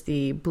 It was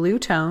the blue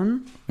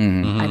tone.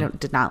 I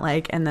did not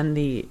like, and then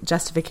the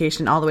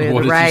justification all the way to What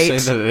the did right. you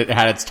say, that it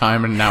had its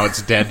time and now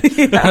it's dead?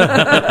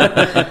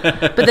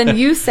 But then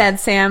you said,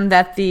 Sam,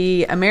 that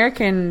the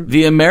American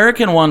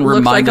one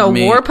looked like reminded a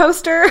me. war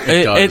poster.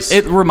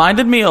 It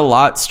reminded me a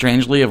lot,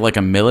 strangely, of like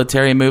a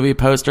military movie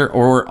poster,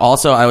 or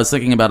also I was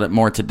thinking about it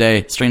more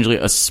today. Strangely,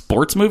 a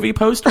sports movie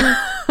poster.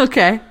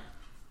 Okay,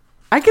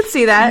 I could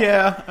see that.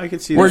 Yeah, I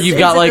could see Where that. you've Is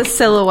got it like the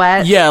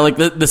silhouette. Yeah, like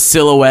the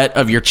silhouette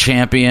of your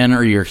champion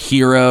or your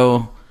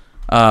hero,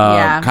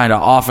 Yeah. kind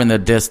of off in the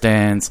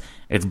distance.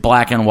 It's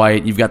black and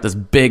white. You've got this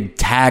big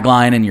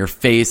tagline in your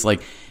face.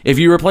 Like, if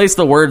you replace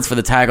the words for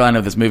the tagline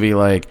of this movie,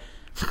 like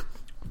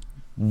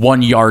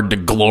 1 yard to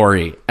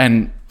glory,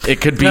 and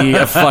it could be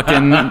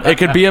it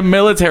could be a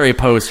military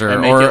poster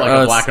And make or it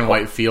like a black and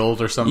white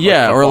field or something.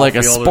 yeah, or football like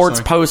a field or sports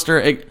something.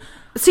 poster.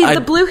 See, I-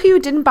 the blue hue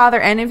didn't bother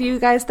any of you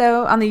guys,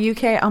 though, on the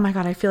UK. Oh, my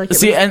God, I feel like it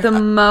See, was and- the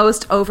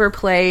most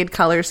overplayed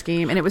color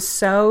scheme, and it was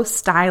so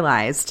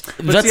stylized.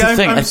 But That's see, the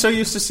thing. I'm so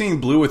used to seeing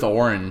blue with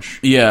orange.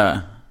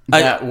 Yeah.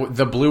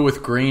 The blue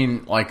with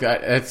green, like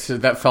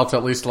that felt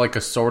at least like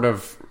a sort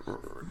of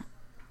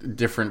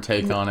different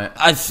take on it.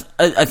 I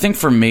think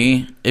for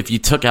me, if you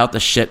took out the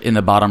shit in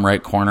the bottom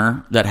right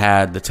corner that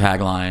had the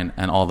tagline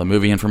and all the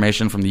movie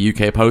information from the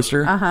UK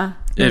poster,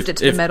 Moved it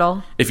to the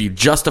middle. If you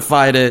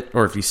justified it,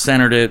 or if you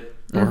centered it,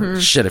 or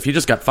shit, if you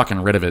just got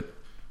fucking rid of it,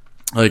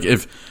 like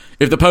if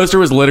the poster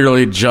was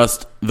literally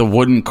just the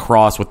wooden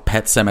cross with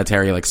Pet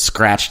Cemetery like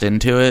scratched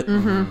into it,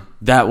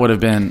 that would have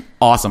been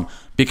awesome.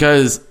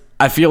 Because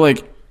I feel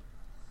like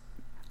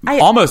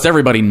almost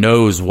everybody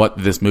knows what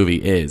this movie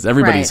is.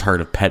 Everybody's Right.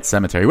 heard of Pet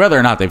Cemetery, whether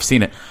or not they've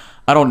seen it.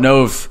 I don't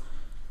know if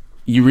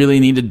you really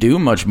need to do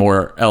much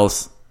more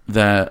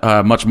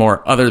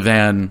other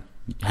than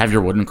have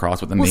your wooden cross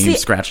with the name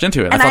scratched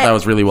into it. I thought that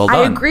was really well done.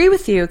 I agree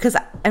with you,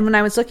 and when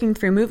I was looking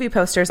through movie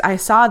posters, I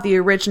saw the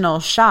original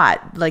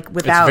shot, like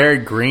without. It's very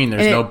green.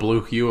 There's and no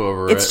blue hue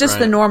over it. It's just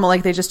the right? normal,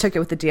 like they just took it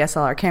with the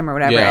DSLR camera or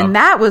whatever. Yeah. And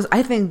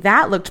I think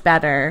that looked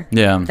better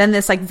Yeah. than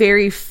this like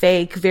very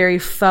fake, very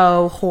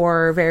faux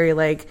horror, very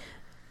like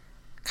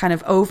kind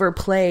of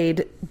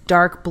overplayed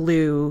dark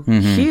blue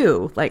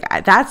hue. Like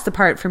that's the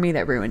part for me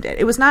that ruined it.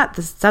 It was not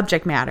the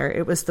subject matter.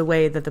 It was the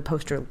way that the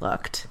poster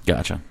looked.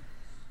 Gotcha.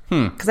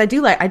 Because I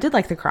did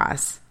like the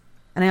cross.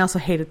 And I also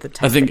hated the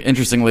text. I think,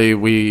 interestingly,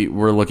 we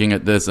were looking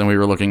at this and we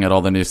were looking at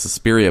all the new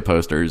Suspiria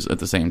posters at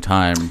the same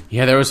time.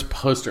 Yeah, there was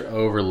poster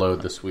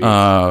overload this week.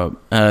 And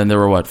there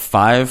were,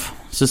 5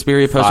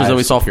 Suspiria posters 5 that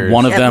we saw? Suspirias.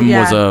 One of them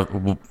Yeah.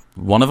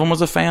 one of them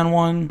was a fan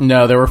one.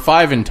 No, there were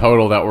 5 in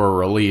total that were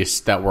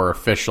released that were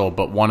official,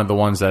 but one of the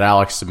ones that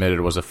Alex submitted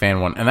was a fan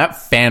one, and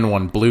that fan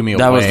one blew me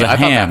away. That was the I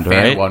hand, thought that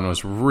fan right? one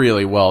was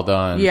really well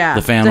done. Yeah.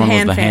 The fan one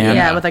was the hand.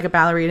 Yeah, with like a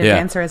ballerina Yeah.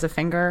 dancer as a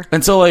finger.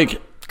 And so,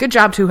 Good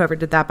job to whoever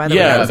did that, by the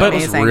way. Yeah, That was that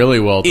was amazing. really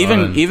well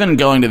done. even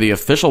going to the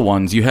official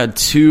ones, you had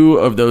 2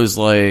 of those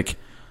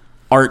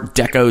Art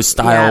Deco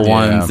style Yeah.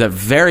 ones Yeah. that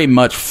very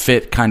much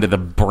fit kind of the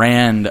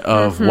brand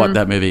of what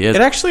that movie is.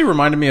 It actually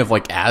reminded me of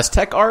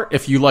Aztec art.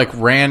 If you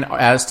ran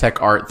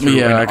Aztec art through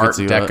Yeah, I an could Art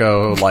see that.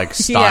 Deco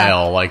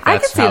style, I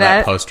that's could see how that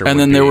that. poster. And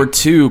would then there be. were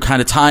 2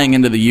 kind of tying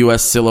into the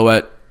U.S.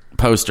 silhouette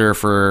poster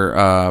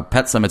for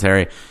Pet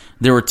Cemetery.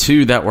 There were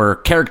 2 that were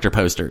character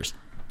posters.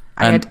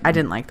 I And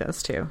didn't like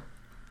those two.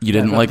 You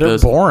didn't like they're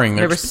those? boring.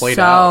 They're They were just played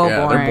so out.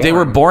 Yeah, boring. They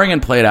were boring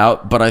and played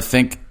out, but I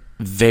think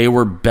they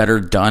were better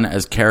done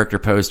as character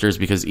posters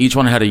because each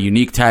one had a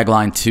unique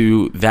tagline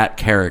to that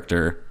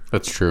character.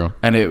 That's true.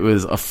 And it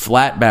was a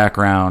flat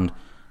background.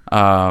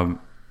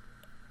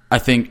 I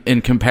think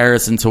in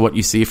comparison to what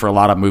you see for a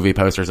lot of movie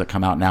posters that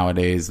come out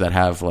nowadays that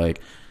have like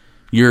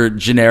your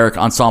generic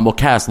ensemble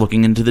cast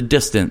looking into the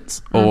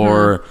distance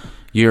or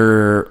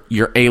your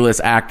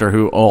A-list actor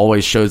who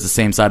always shows the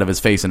same side of his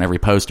face in every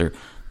poster.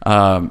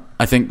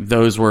 I think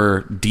those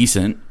were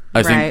decent.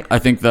 I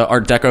think the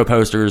Art Deco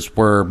posters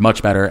were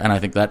much better, and I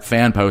think that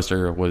fan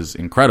poster was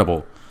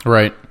incredible.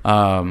 Right.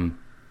 I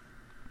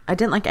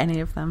didn't like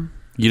any of them.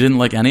 You didn't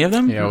like any of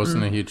them? Yeah, I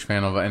wasn't a huge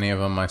fan of any of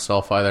them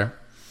myself either.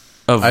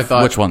 Of I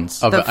thought which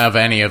ones? of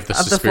any of the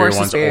Suspiria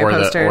ones Suspiria or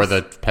posters.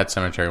 the Pet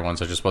Sematary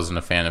ones. I just wasn't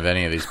a fan of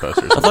any of these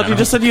posters. I thought you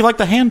just said you liked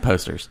the hand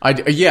posters.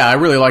 I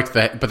really liked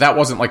that, but that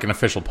wasn't like an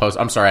official post.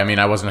 I'm sorry, I mean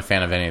I wasn't a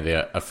fan of any of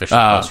the official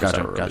posters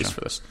that were released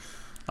for this.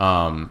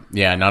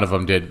 Yeah, none of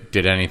them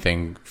did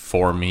anything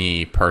for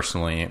me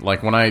personally.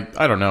 Like when I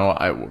don't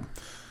know,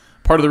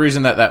 part of the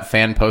reason that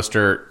fan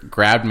poster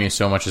grabbed me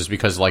so much is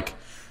because like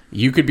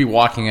you could be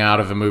walking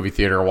out of a movie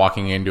theater or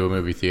walking into a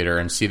movie theater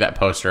and see that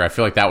poster. I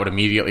feel like that would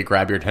immediately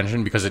grab your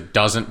attention because it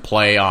doesn't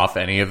play off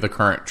any of the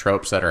current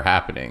tropes that are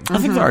happening. I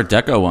think the Art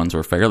Deco ones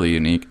were fairly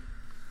unique.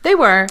 They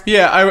were.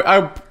 Yeah, I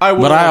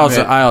will. But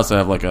admit, I also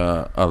have like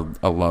a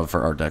love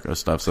for Art Deco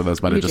stuff, so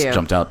those might have just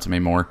jumped out to me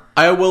more.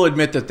 I will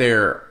admit that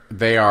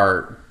they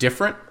are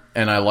different,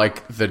 and I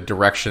like the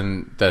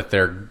direction that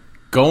they're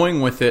going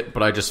with it.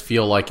 But I just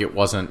feel like it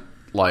wasn't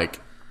like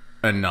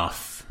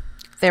enough.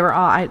 They were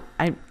all. I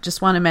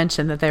just want to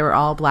mention that they were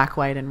all black,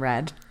 white, and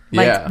red.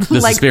 Like, Yeah.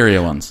 The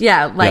Suspiria ones.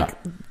 Yeah,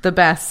 the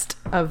best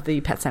of the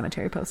Pet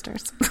Sematary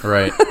posters.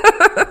 Right.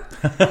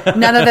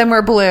 None of them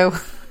were blue.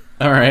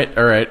 All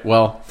right.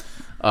 Well,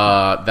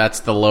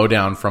 that's the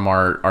lowdown from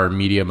our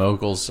media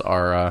moguls,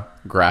 our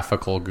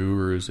graphical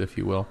gurus, if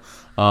you will.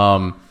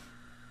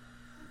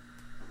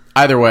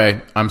 Either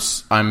way, I'm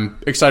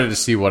excited to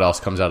see what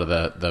else comes out of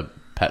the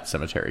Pet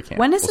Sematary camp.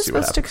 When is We'll it see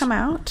what supposed to happens. come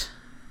out?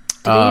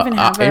 Do they even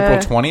have April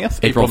 20th?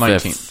 April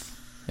 19th.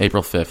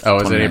 April 5th.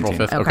 Oh, is it April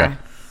 5th? 2019.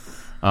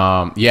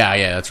 Okay.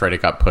 Yeah, that's right.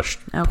 It got pushed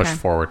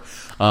forward.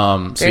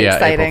 So Very yeah,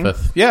 exciting. April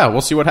 5th. Yeah,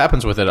 we'll see what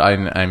happens with it.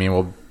 I mean,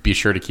 we'll be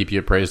sure to keep you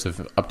appraised of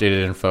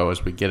updated info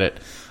as we get it.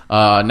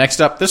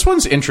 Next up, this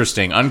one's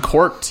interesting.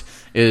 Uncorked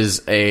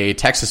is a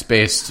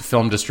Texas-based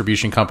film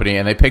distribution company,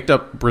 and they picked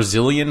up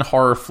Brazilian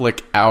horror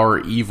flick Our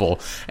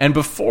Evil. And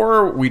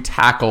before we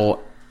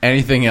tackle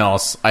anything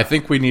else, I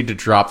think we need to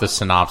drop the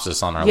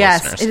synopsis on our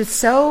listeners. Yes, it is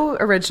so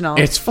original.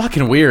 It's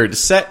fucking weird.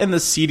 Set in the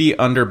seedy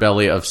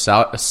underbelly of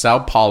Sao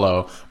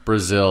Paulo,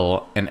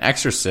 Brazil, an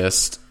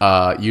exorcist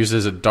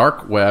uses the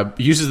dark web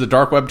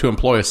to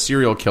employ a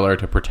serial killer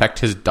to protect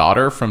his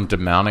daughter from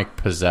demonic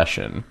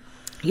possession.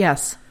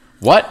 Yes.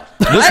 What?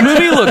 This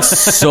movie looks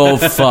so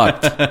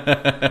fucked.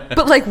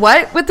 But like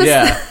what? With the,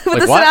 with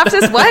Like the what?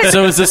 synopsis? What?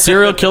 So is the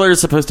serial killer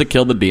supposed to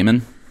kill the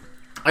demon?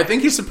 I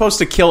think he's supposed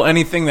to kill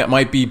anything that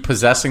might be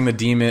possessing the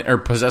demon or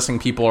possessing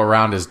people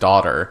around his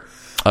daughter.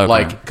 Okay.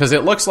 Like, because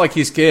it looks like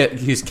he's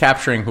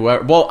capturing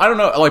whoever. Well, I don't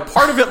know. Like,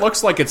 part of it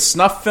looks like it's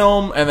snuff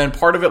film, and then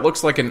part of it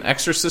looks like an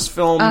exorcist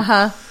film.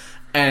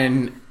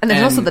 And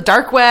there's also the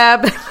dark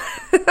web.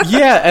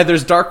 Yeah, and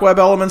there's dark web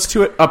elements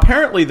to it.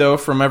 Apparently, though,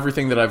 from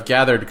everything that I've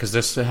gathered, because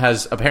this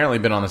has apparently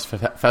been on this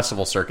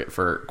festival circuit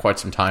for quite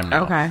some time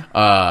now.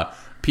 Okay.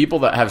 People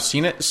that have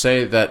seen it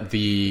say that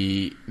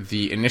the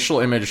initial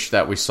image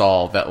that we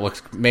saw that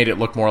made it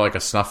look more like a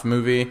snuff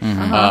movie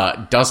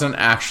doesn't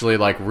actually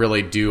like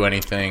really do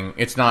anything.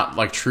 It's not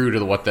like true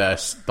to what the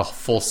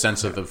full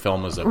sense of the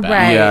film is about.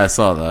 Right. Yeah, I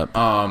saw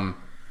that.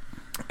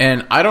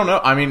 And I don't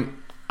know. I mean,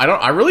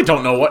 I really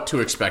don't know what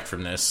to expect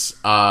from this.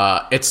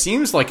 It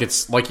seems like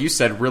it's, like you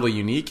said, really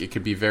unique. It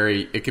could be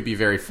very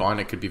fun.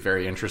 It could be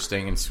very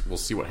interesting, and we'll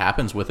see what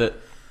happens with it.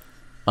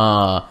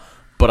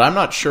 But I'm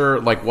not sure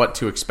like what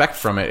to expect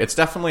from it. It's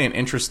definitely an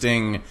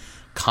interesting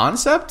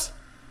concept.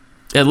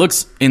 It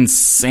looks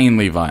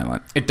insanely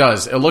violent. It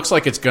does. It looks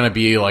like it's going to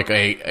be like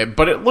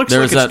but it looks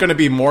like it's going to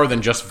be more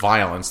than just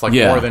violence, like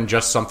more than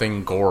just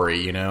something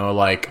gory, you know?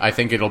 Like, I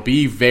think it'll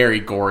be very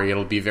gory,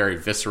 it'll be very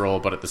visceral,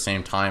 but at the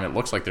same time, it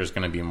looks like there's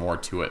going to be more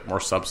to it, more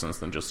substance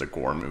than just a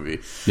gore movie.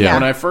 Yeah.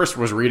 When I first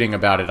was reading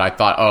about it, I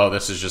thought, oh,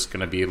 this is just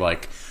going to be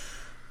like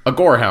a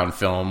gorehound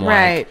film.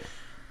 Right.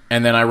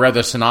 And then I read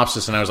the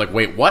synopsis and I was like,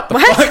 wait, what the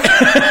What?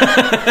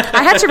 fuck?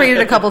 I had to read it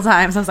a couple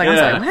times. I was like,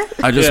 Yeah. I'm sorry,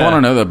 what? I just want to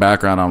know the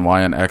background on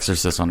why an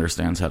exorcist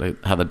understands how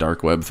the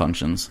dark web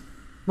functions.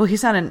 Well,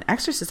 he's not an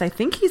exorcist. I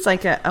think he's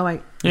like Yeah,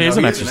 he's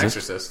No, an he's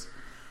exorcist.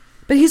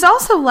 but he's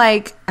also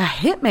like a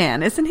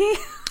hitman, isn't he?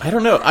 I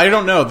don't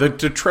know.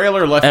 The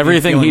trailer left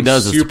Everything me he feeling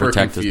does is to super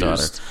protect confused.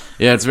 his daughter.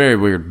 Yeah, it's very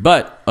weird.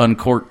 But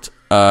Uncorked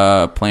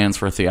plans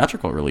for a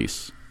theatrical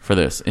release for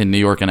this in New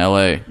York and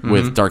LA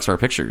with Dark Star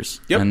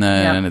Pictures. Yep. And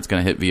then Yep. it's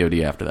going to hit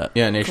VOD after that.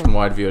 Yeah,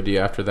 nationwide VOD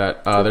after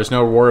that. There's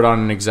no word on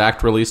an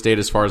exact release date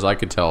as far as I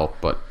could tell,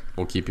 but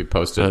we'll keep you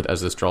posted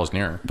as this draws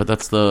nearer. But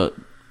that's the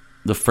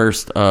the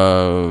first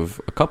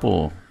of a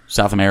couple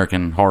South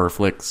American horror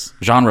flicks,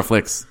 genre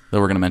flicks that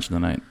we're going to mention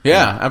tonight.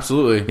 Yeah,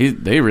 absolutely.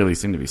 They really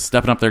seem to be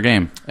stepping up their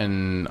game.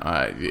 And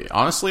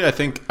honestly, I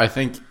think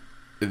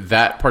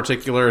that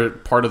particular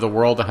part of the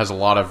world has a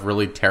lot of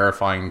really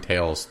terrifying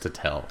tales to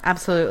tell.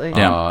 Absolutely.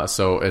 Yeah.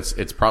 So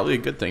it's probably a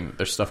good thing that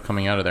there's stuff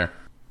coming out of there.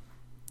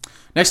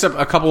 Next up,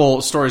 a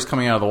couple stories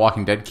coming out of the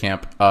Walking Dead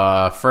camp.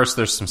 First,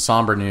 there's some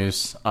somber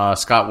news.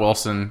 Scott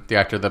Wilson, the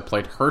actor that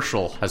played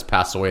Herschel, has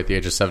passed away at the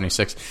age of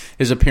 76.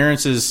 His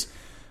appearances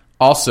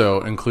also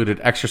included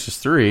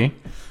Exorcist 3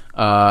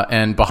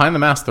 and Behind the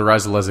Mask, The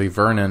Rise of Leslie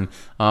Vernon.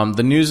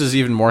 The news is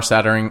even more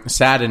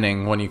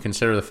saddening when you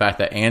consider the fact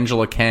that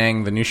Angela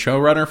Kang, the new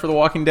showrunner for The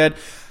Walking Dead,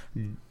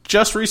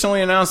 just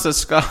recently announced that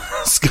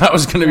Scott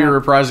was going to be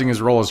reprising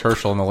his role as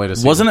Herschel in the latest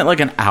season. Wasn't it like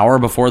an hour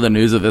before the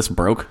news of this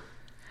broke?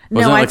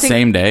 Wasn't it like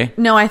same day?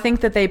 No, I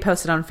think that they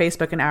posted on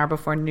Facebook an hour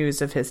before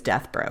news of his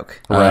death broke.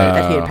 Right.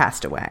 That he had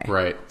passed away.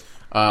 Right.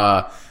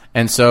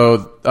 And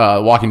so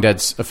Walking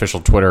Dead's official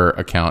Twitter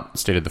account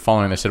stated the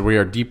following. They said, "We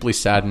are deeply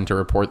saddened to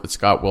report that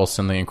Scott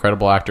Wilson, the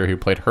incredible actor who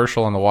played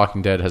Herschel in The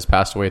Walking Dead, has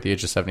passed away at the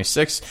age of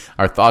 76.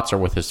 Our thoughts are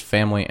with his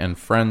family and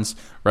friends.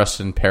 Rest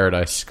in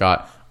paradise,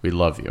 Scott. We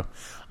love you."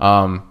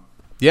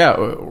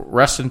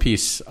 Rest in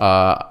peace.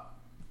 I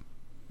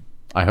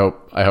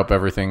hope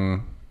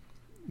everything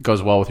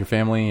goes well with your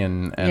family,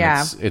 and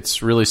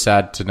it's really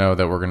sad to know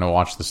that we're going to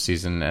watch this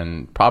season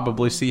and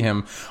probably see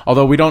him.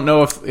 Although we don't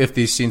know if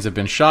these scenes have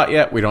been shot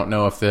yet. We don't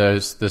know if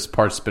this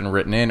part's been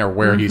written in or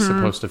where he's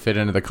supposed to fit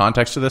into the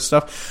context of this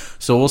stuff.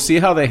 So we'll see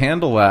how they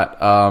handle that.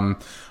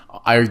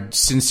 I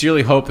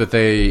sincerely hope that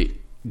they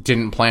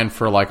didn't plan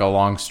for like a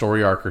long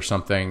story arc or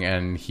something,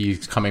 and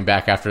he's coming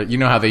back after. You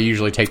know how they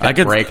usually take that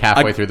break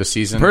halfway through the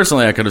season?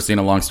 Personally, I could have seen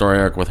a long story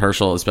arc with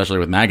Herschel, especially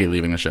with Maggie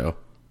leaving the show.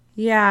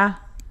 Yeah.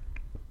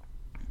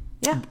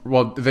 Yeah.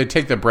 Well, they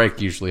take the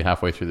break usually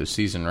halfway through the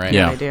season, right?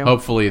 Yeah, they do.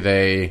 Hopefully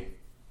they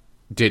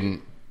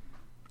didn't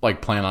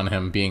plan on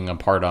him being a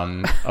part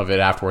of it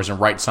afterwards and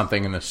write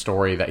something in the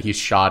story that he's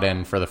shot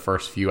in for the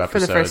first few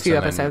episodes. For the first few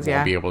and episodes, then yeah.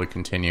 We'll be able to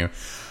continue.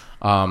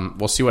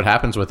 We'll see what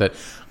happens with it.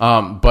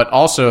 But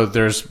also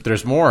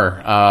there's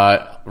more.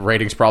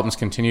 Ratings problems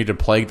continue to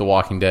plague The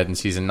Walking Dead in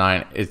Season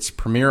 9. Its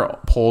premiere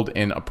pulled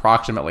in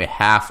approximately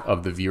half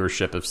of the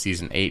viewership of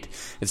Season 8.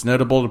 It's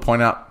notable to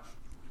point out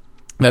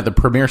that the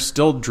premiere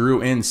still drew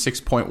in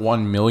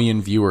 6.1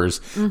 million viewers,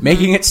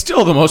 making it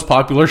still the most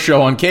popular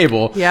show on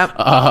cable. Yep.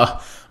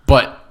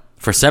 But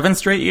For 7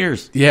 straight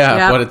years.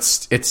 yeah, Yep. but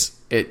it's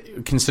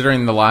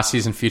considering the last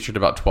season featured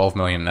about 12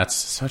 million, that's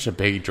such a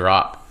big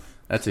drop.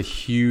 That's a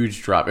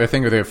huge drop. I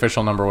think the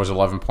official number was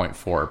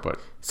 11.4, but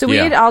So we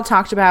had all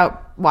talked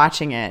about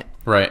watching it.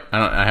 right.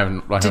 I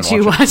haven't Did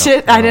you watch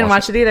it? I didn't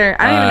watch it either.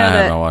 I don't even know I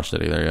that. haven't watched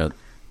it either yet.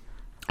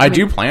 I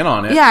do plan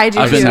on it. Yeah, I do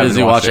I've too. been haven't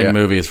busy watched it watching yet.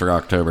 movies for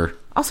October.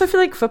 Also, I feel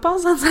like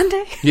football's on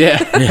Sunday. Yeah.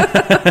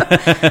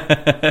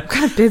 I'm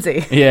kind of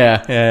busy.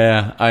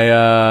 Yeah.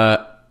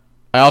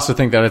 I also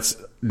think that it's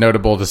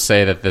notable to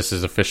say that this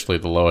is officially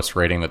the lowest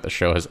rating that the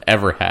show has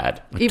ever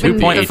had. Even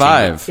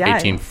 2.5. Yeah.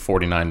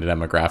 1849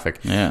 demographic.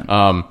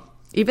 Yeah.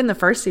 Even the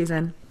first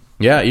season.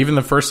 Yeah, even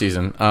the first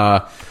season.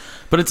 But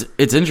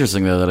it's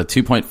interesting, though, that a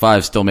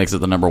 2.5 still makes it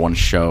the number one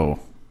show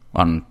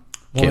on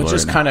Well, cable it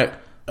just right now. kind of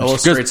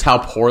illustrates how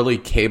poorly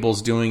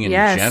cable's doing in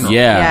Yes. general.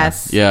 Yeah.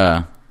 Yes.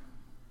 Yeah.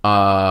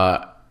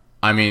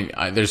 I mean,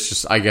 there's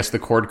just, I guess the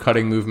cord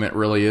cutting movement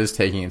really is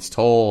taking its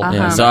toll. Yeah,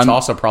 And so that's I'm-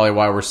 also probably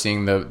why we're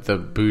seeing the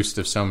boost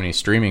of so many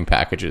streaming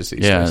packages these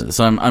days. Yeah.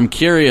 So I'm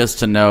curious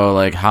to know,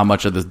 like, how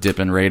much of this dip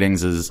in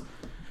ratings is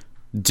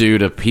due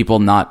to people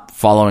not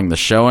following the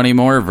show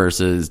anymore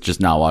versus just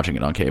not watching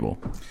it on cable.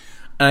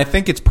 And I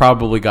think it's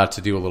probably got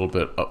to do a little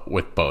bit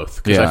with both.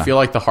 Because Yeah. I feel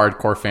like the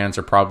hardcore fans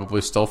are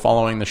probably still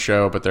following the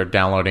show, but they're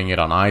downloading it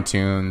on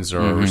iTunes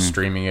or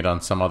streaming it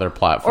on some other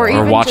platform. Or Or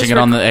even watching just it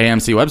on the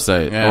AMC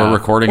website. Yeah. Or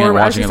recording it Or and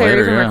I was watching it gonna say, or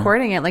later. even Yeah.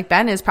 recording it. Like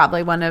Ben is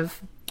probably one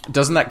of.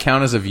 Doesn't that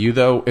count as a view,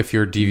 though, if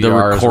your DVR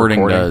The is recording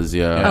recording? does,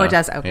 yeah. Oh, it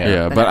does. Okay.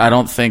 Yeah, Then but I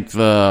don't think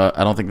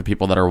the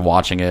people that are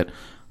watching it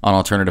on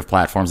alternative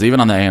platforms, even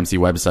on the AMC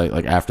website,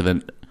 like after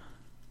the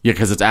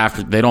because it's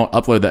after they don't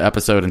upload the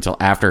episode until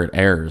after it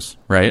airs,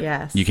 right?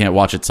 Yes. You can't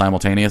watch it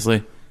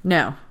simultaneously.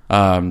 No.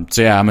 So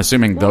yeah, I'm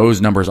assuming those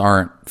numbers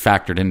aren't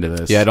factored into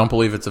this. Yeah, I don't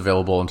believe it's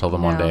available until the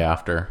Monday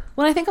after.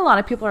 Well, I think a lot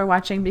of people are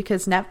watching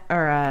because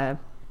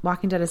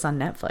Walking Dead is on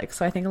Netflix,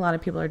 so I think a lot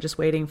of people are just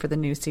waiting for the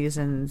new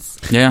seasons.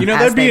 Yeah. You know, As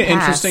that'd be they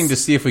pass. interesting to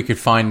see if we could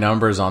find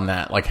numbers on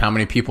that. Like, how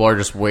many people are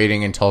just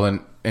waiting until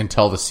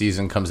the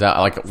season comes out?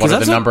 Like, what are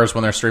that's the what- numbers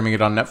when they're streaming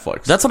it on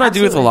Netflix? That's what I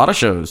do with a lot of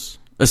shows,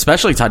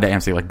 especially tied to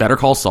AMC, like Better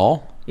Call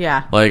Saul.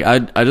 Yeah. Like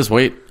I just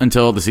wait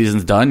until the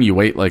season's done. You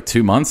wait like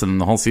 2 months, and then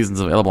the whole season's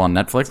available on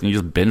Netflix, and you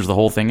just binge the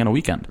whole thing in a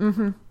weekend.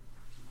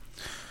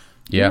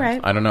 Yeah,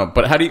 Right. I don't know.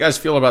 But how do you guys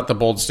feel about the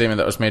bold statement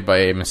that was made by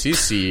AMC's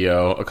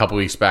CEO a couple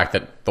weeks back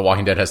that The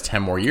Walking Dead has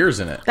 10 more years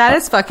in it? That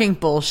is fucking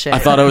bullshit. I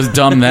thought it was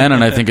dumb then,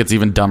 and I think it's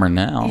even dumber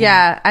now.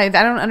 Yeah, I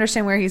don't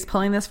understand where he's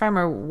pulling this from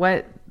or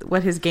what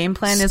his game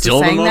plan is Still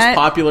with the saying most that.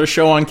 popular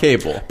show on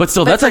cable. But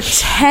still, But that's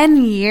for 10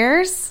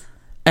 years?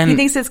 And He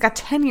thinks it's got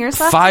 10 years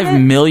left. 5 of it?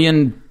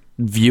 million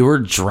viewer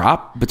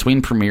drop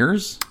between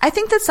premieres. I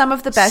think that some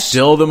of the best.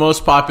 Still the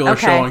most popular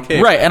Okay. show on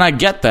cable. Right, and I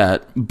get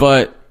that,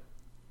 but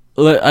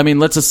I mean,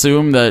 let's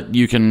assume that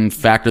you can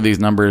factor these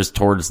numbers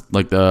towards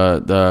like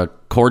the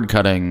cord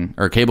cutting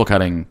or cable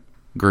cutting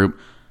group.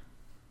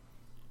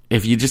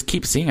 If you just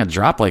keep seeing a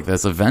drop like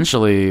this,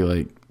 eventually,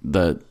 like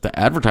the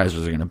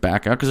advertisers are going to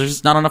back out because there's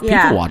just not enough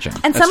people watching.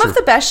 And some of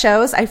the best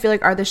shows, I feel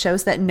like, are the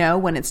shows that know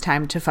when it's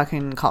time to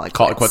fucking call it quits.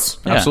 Call it quits.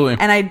 Yeah. Absolutely.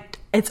 And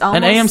it's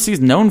almost... And AMC's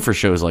known for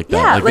shows like that.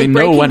 Yeah, Like they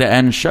know when to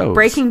end shows.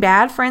 Breaking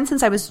Bad, for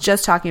instance, I was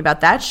just talking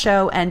about that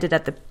show ended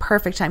at the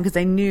perfect time because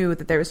they knew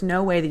that there was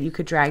no way that you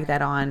could drag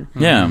that on.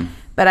 Yeah.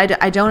 But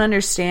I don't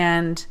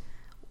understand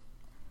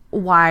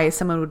why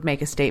someone would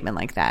make a statement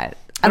like that.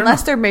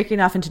 Unless they're making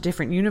off into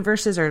different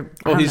universes or...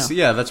 Well, I don't know.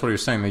 yeah, that's what he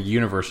was saying. The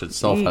universe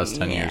itself has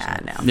 10 years. Yeah,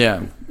 no.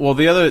 Yeah. Well,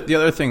 the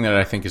other thing that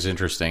I think is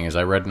interesting is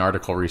I read an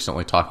article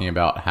recently talking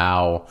about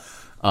how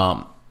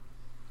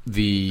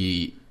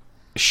the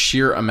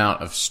sheer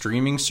amount of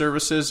streaming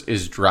services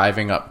is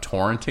driving up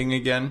torrenting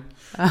again.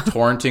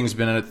 Torrenting's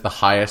been at the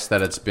highest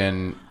that it's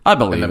been I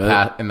believe in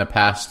the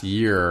past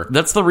year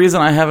That's the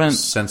reason I haven't...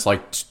 since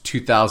like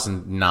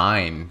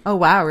 2009. Oh,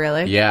 wow,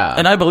 really? Yeah.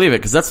 And I believe it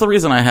because that's the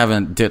reason I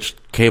haven't ditched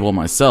cable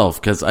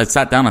myself. Because I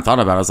sat down and thought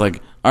about it. I was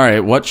like, all right,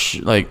 what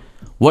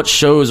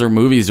shows or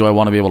movies do I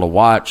want to be able to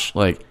watch?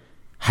 Like,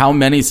 how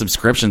many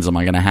subscriptions am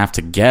I going to have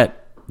to get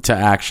to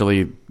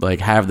actually like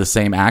have the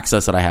same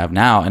access that I have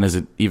now? And is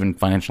it even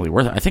financially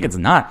worth it? I think it's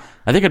not.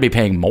 I think I'd be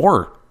paying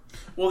more.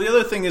 Well, the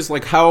other thing is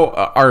like how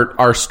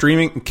our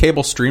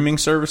cable streaming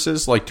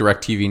services like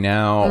DirecTV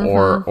Now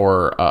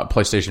or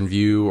PlayStation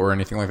View or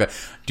anything like that,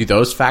 do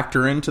those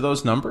factor into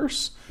those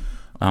numbers?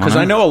 Because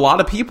I know a lot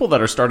of people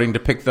that are starting to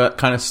pick that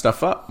kind of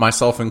stuff up,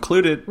 myself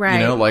included. Right.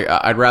 You know, like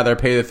I'd rather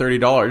pay the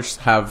 $30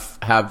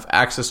 have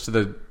access to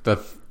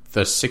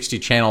the 60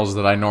 channels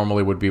that I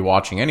normally would be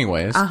watching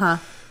anyways.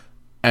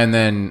 And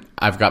then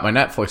I've got my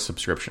Netflix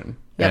subscription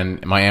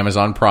and my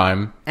Amazon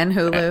Prime And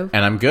Hulu.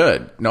 and I'm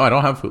good. No, I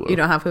don't have Hulu. You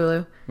don't have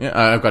Hulu? Yeah,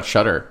 I've got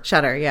Shudder.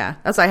 Shudder, yeah.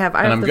 That's what I have.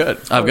 I'm good.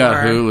 I've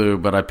got Fuller.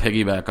 Hulu, but I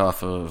piggyback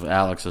off of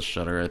Alex's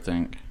Shudder, I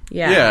think.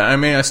 Yeah. I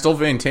mean, I still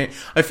maintain.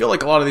 I feel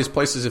like a lot of these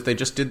places, if they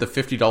just did the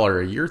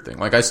 $50 a year thing,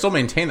 like I still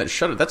maintain that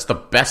Shudder. That's the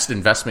best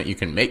investment you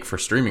can make for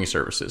streaming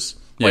services.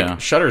 Like Yeah.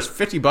 Shudder's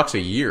 $50 a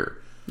year.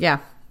 Yeah.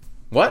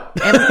 What?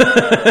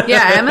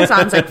 Yeah,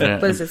 Amazon's like,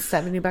 what is it,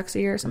 $70 a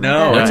year or something?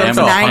 No, like it's that? up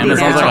to Amazon's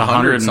 90 like now.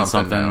 100 and 100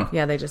 something. now.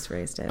 Yeah, they just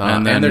raised it.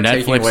 And then they're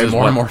taking Netflix away is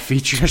more what? and more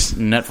features.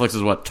 Netflix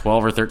is what,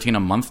 12 or 13 a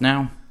month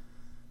now?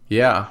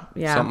 Yeah,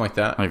 Yeah. something like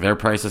that. Like their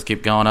prices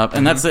keep going up,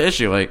 and that's the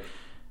issue. Like,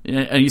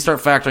 and you start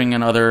factoring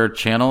in other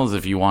channels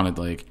if you wanted.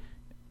 Like,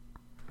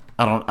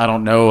 I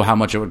don't know how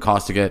much it would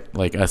cost to get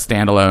like a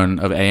standalone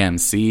of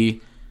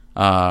AMC,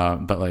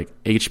 but like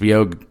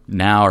HBO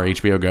Now or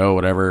HBO Go,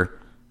 whatever,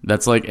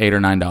 that's like $8 or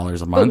 $9 a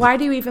But month. why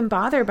do you even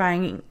bother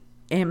buying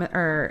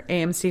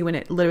AMC when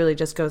it literally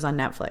just goes on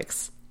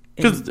Netflix?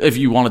 Because if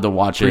you wanted to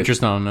watch Preacher's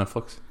it, not on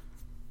Netflix.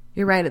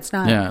 You're right, it's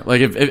not. yeah,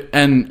 like if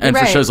and for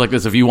right. shows like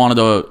this, if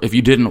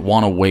you didn't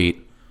want to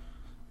wait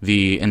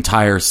the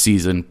entire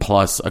season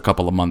plus a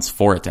couple of months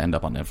for it to end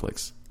up on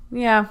Netflix.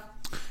 Yeah.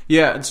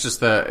 Yeah, it's just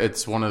that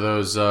it's one of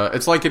those.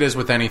 It's like it is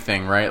with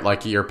anything, right?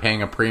 Like you're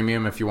paying a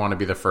premium if you want to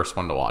be the first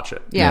one to watch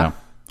it. Yeah.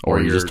 Or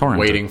you you're just torrent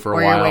waiting it. for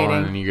Or a you're while waiting.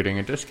 and then you're getting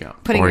a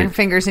discount. Putting Or your you-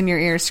 fingers in your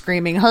ears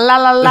screaming, la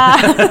la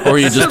la. Or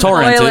you just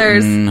torrent it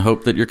Spoilers. and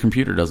hope that your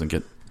computer doesn't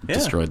get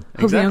destroyed.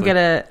 Hope you don't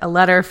get a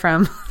letter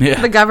from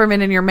Yeah. the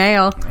government in your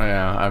mail.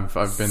 Yeah, I've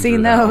been Seen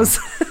through that those.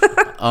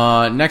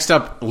 one. Next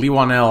up, Lee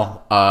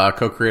Wanell,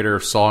 co-creator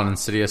of Saw and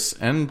Insidious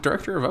and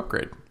director of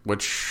Upgrade,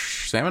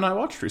 which Sam and I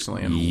watched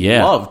recently and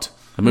Yeah. loved.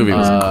 The movie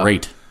was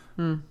great.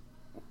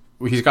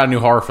 He's got a new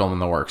horror film in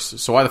the works.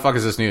 So why the fuck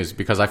is this news?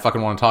 Because I fucking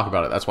want to talk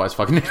about it. That's why it's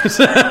fucking news.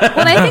 Well,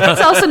 I think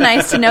it's also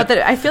nice to note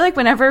that I feel like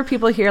whenever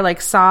people hear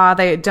like Saw,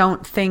 they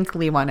don't think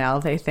Lee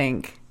Wanell, they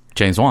think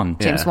James Wan.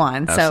 James Yeah,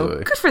 Wan. So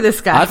absolutely. good for this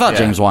guy. I thought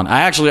James Wan.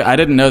 I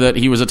didn't know that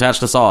he was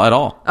attached to Saw at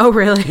all. Oh,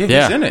 really?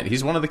 Yeah. He's in it.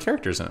 He's one of the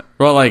characters in it.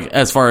 Well, like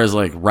as far as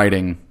like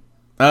writing.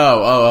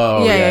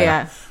 Oh,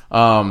 Yeah.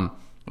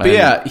 But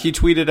yeah, he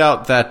tweeted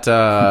out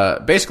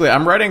that basically,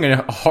 I'm writing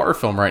a horror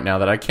film right now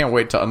that I can't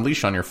wait to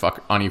unleash on you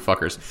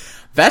fuckers.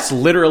 That's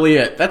literally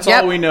it. That's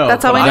Yep, all we know.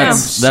 that's all But we I know. am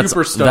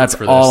super stoked That's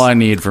for all this. I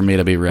need for me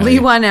to be ready. Lee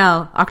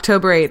Wanell,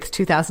 October 8th,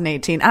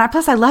 2018. And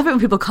plus, I love it when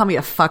people call me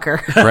a fucker.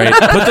 Right?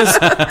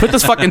 Put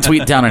this fucking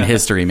tweet down in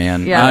history,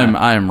 man. Yeah.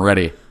 I'm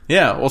ready.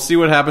 Yeah, we'll see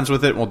what happens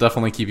with it. We'll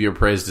definitely keep you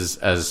appraised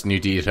as new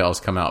details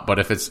come out. But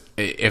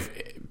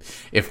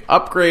if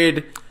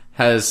Upgrade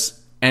has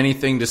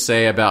anything to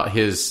say about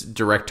his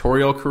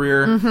directorial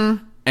career,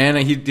 and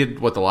he did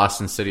The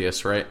Last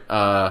Insidious, right?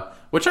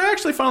 Which I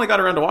actually finally got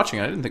around to watching.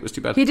 I didn't think it was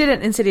too bad. He did it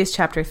in Insidious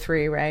Chapter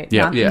 3, right?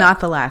 Yeah. Not, Yeah. not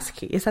The Last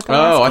Key. Is that The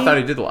Last Oh, Key? I thought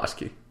he did The Last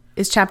Key.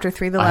 Is Chapter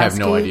 3 The Last I have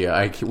no Key?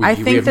 idea. We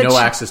think have that no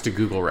access to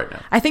Google right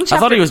now. I think I Chapter...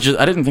 thought he was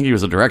I didn't think he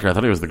was a director. I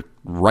thought he was the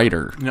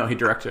writer. No, he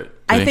directed it.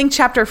 I think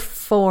Chapter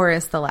 4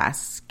 is The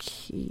Last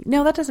Key.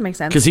 No, that doesn't make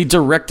sense. Because he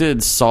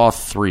directed Saw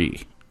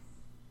 3.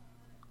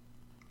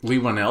 Lee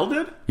Whannell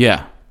did?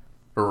 Yeah.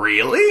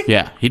 Really?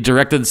 Yeah. He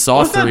directed Saw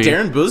Was that 3.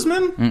 Darren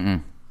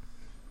Boozman?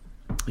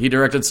 He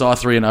directed Saw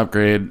 3 and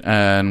Upgrade,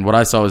 and what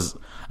I saw was...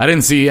 I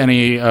didn't see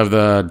any of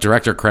the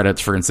director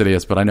credits for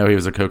Insidious, but I know he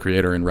was a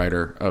co-creator and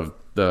writer of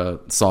the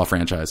Saw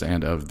franchise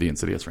and of the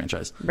Insidious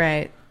franchise.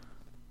 Right.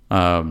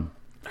 All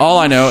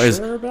I know is...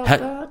 about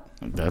that?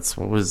 That's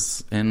what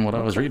was in what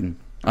I was reading.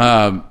 All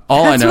I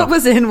That's know... what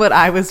was in what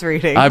I was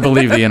reading. I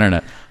believe the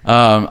internet.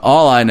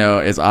 All I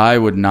know is I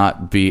would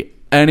not be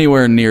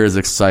anywhere near as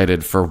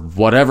excited for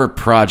whatever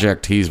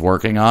project he's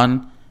working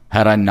on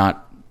had I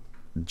not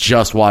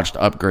just watched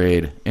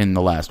Upgrade in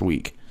the last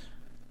week.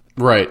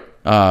 Right.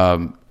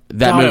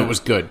 That God, movie it was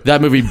good.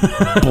 That movie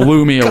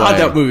blew me away. God,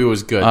 that movie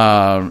was good.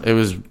 It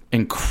was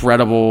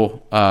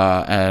incredible,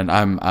 and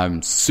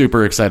I'm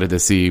super excited to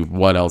see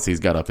what else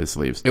he's got up his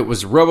sleeves. It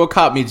was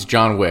RoboCop meets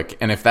John Wick,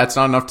 and if that's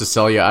not enough to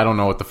sell you, I don't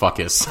know what the fuck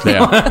is. Yeah.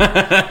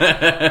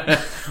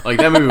 Like,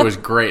 that movie was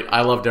great.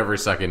 I loved every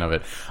second of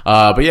it.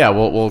 But yeah,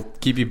 we'll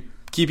keep you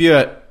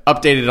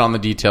updated on the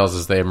details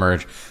as they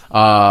emerge.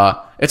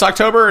 It's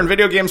October, and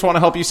video games want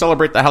to help you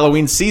celebrate the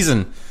Halloween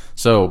season.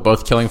 So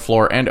both Killing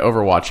Floor and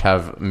Overwatch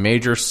have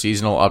major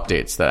seasonal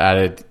updates that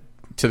added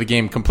to the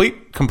game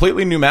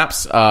completely new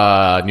maps,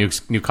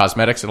 new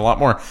cosmetics, and a lot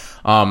more.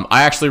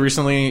 I actually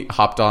recently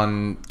hopped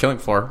on Killing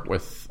Floor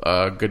with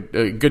a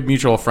good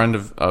mutual friend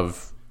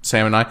of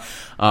Sam and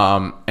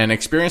I, and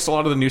experienced a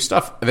lot of the new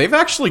stuff. They've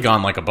actually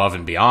gone like above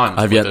and beyond.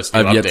 I've yet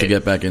to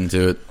get back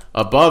into it.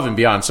 Above and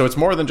beyond. So it's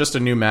more than just a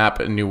new map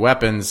and new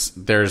weapons.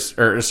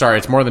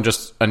 It's more than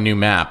just a new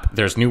map.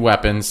 There's new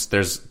weapons.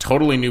 There's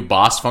totally new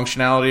boss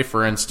functionality.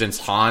 For instance,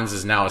 Hans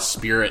is now a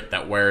spirit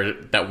that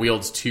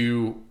wields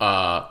two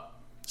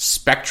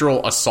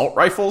spectral assault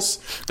rifles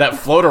that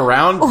float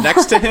around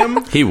next to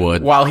him. He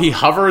would. While he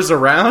hovers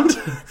around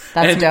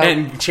That's dope.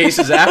 and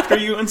chases after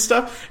you and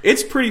stuff.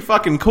 It's pretty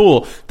fucking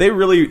cool. They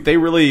really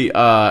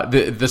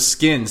the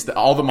skins,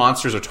 all the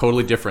monsters are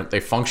totally different.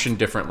 They function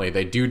differently.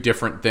 They do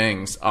different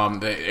things.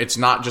 It's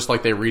not just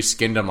like they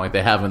reskinned them like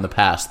they have in the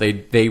past.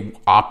 They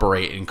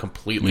operate in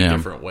completely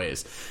different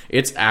ways.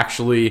 It's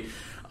actually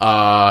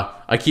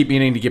I keep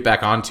meaning to get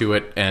back onto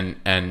it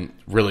and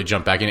really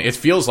jump back in. It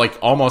feels like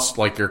almost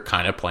like you're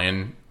kind of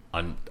playing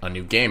a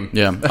new game.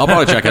 Yeah, I'll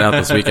probably check it out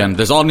this weekend.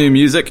 There's all new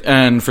music,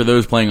 and for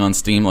those playing on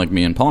Steam like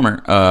me and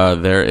Palmer,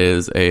 there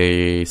is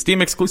a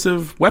Steam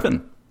exclusive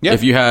weapon. Yeah.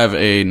 If you have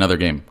another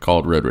game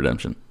called Road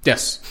Redemption.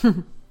 Yes.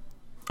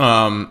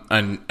 But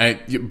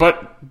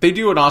they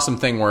do an awesome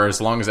thing where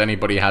as long as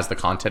anybody has the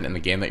content in the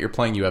game that you're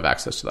playing, you have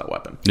access to that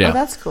weapon. Yeah. Oh,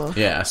 that's cool.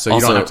 Yeah, so you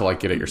Also, don't have to like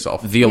get it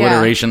yourself. The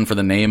alliteration for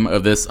the name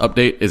of this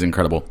update is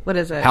incredible. What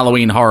is it?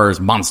 Halloween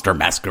Horrors Monster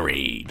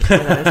Masquerade.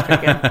 That is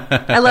pretty good.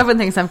 I love when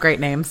things have great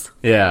names.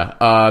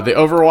 Yeah, the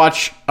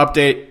Overwatch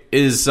update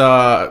is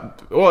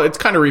it's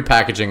kind of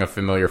repackaging a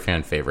familiar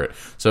fan favorite.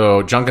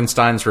 So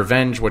Junkenstein's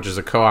Revenge, which is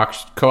a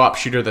co-op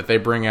shooter that they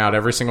bring out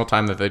every single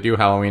time that they do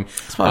Halloween.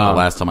 That's probably the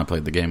last time I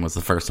played the game was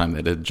the first time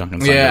they did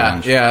Junkenstein's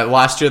Revenge. Yeah.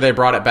 Last year they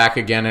brought it back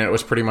again, and it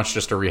was pretty much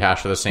just a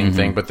rehash of the same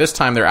thing. But this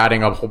time they're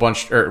adding a whole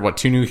bunch,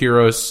 two new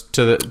heroes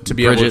to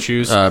be able to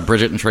choose.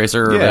 Bridget and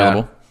Tracer are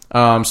available.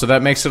 So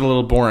that makes it a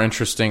little more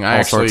interesting.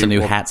 All sorts of new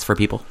hats for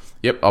people.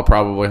 Yep, I'll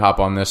probably hop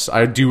on this.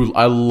 I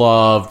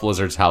love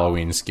Blizzard's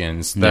Halloween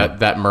skins.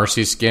 That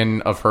Mercy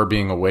skin of her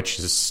being a witch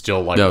is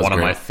still like one of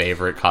my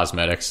favorite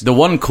cosmetics. The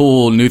one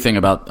cool new thing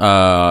about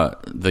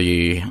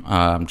the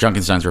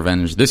Junkenstein's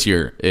Revenge this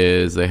year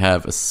is they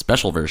have a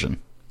special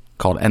version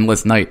called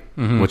Endless Night,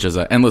 which is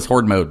an endless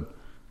horde mode.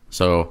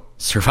 So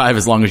survive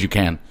as long as you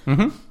can.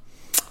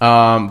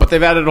 But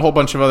they've added a whole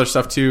bunch of other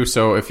stuff too.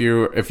 So if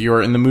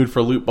you're in the mood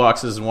for loot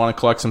boxes and want to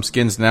collect some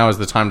skins, now is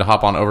the time to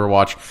hop on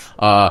Overwatch.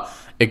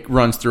 It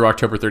runs through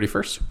October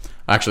 31st.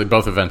 Actually,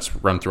 both events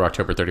run through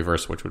October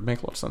 31st, which would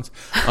make a lot of sense.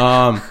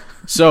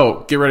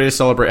 So get ready to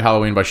celebrate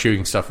Halloween by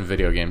shooting stuff in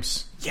video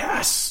games.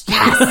 Yes.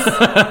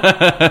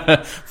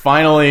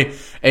 Finally,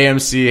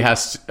 AMC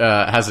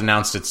has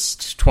announced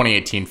its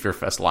 2018 Fear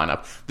Fest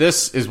lineup.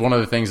 This is one of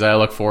the things that I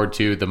look forward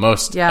to the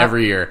most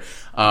every year.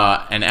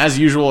 And as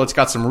usual, it's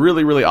got some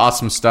really, really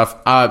awesome stuff.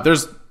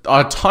 There's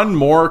a ton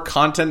more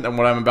content than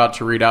what I'm about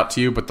to read out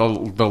to you, but the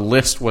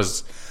list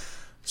was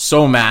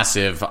so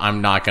massive, I'm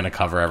not going to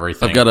cover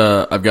everything.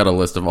 I've got a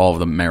list of all of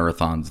the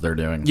marathons they're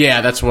doing. Yeah,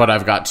 that's what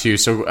I've got too.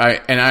 So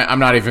I'm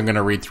not even going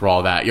to read through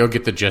all that. You'll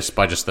get the gist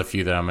by just the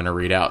few that I'm going to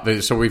read out.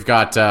 So we've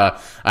got a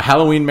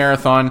Halloween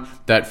marathon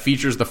that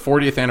features the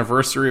 40th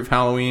anniversary of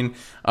Halloween.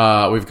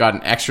 We've got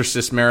an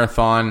Exorcist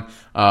marathon,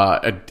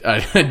 a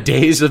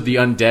Days of the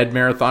Undead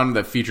marathon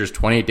that features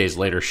 28 Days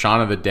Later,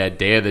 Shaun of the Dead,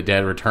 Day of the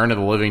Dead, Return of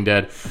the Living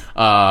Dead,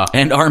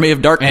 and Army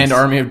of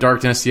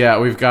Darkness. Yeah,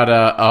 we've got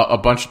a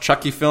bunch of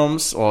Chucky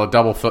films, well, a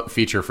double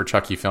feature for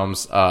Chucky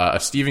films, a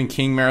Stephen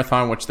King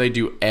marathon, which they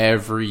do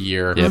every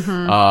year.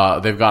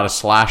 Yep. They've got a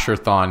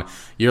slasher-thon.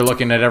 You're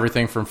looking at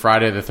everything from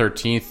Friday the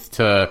 13th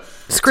to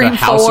Scream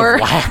House 4.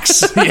 of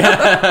Wax.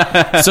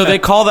 Yeah. So they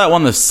call that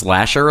one the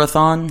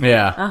Slasher-a-thon?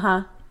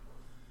 Yeah.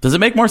 Does it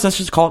make more sense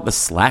just to call it the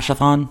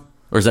Slash-a-thon?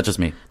 Or is that just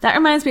me? That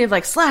reminds me of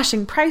like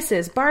slashing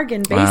prices,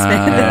 bargain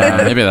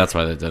basement. Maybe that's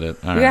why they did it.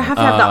 All You right. have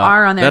to have the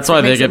R on there. That's so why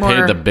it they makes get it more-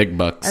 paid the big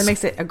bucks. That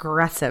makes it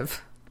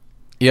aggressive.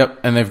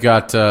 Yep, and they've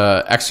got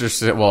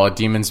Exorcist, well, a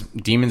Demons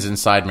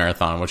Inside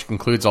marathon, which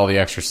includes all the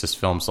Exorcist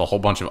films, a whole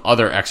bunch of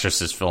other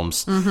Exorcist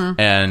films,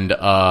 and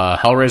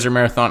Hellraiser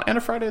marathon, and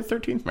a Friday the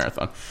 13th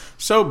marathon.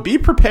 So be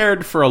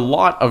prepared for a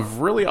lot of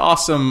really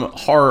awesome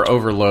horror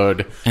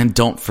overload. And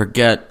don't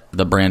forget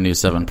the brand new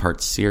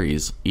 7-part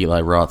series,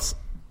 Eli Roth's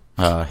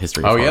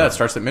History of Oh, Horror. yeah, it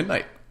starts at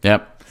midnight.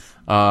 Yep.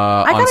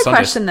 I got a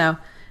question, though.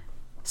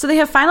 So they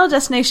have Final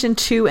Destination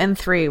 2 and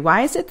 3.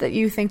 Why is it that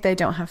you think they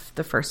don't have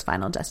the first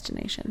Final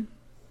Destination?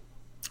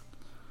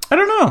 I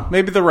don't know.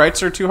 Maybe the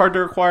rights are too hard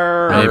to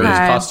acquire, or it Okay. just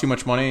costs too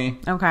much money.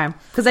 Okay.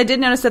 Because I did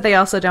notice that they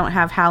also don't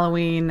have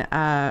Halloween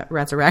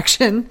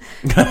Resurrection,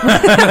 which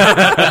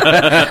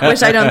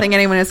I don't think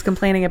anyone is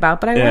complaining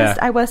about. But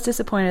I was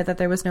disappointed that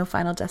there was no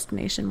Final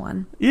Destination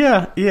 1.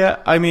 Yeah.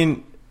 I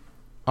mean,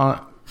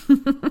 I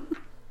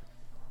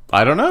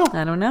don't know.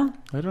 I don't know.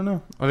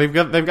 Well, they've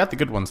got the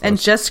good ones. And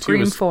though. just Two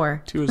Scream is-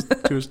 4. Two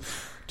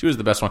is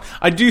the best one.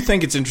 I do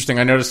think it's interesting.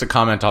 I noticed a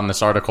comment on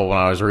this article when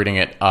I was reading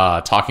it,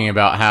 talking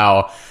about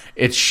how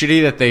it's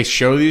shitty that they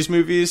show these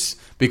movies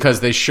because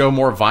they show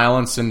more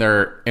violence in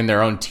their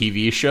own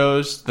TV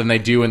shows than they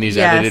do in these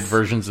Yes. edited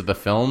versions of the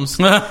films.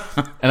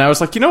 And I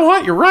was like, you know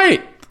what? You're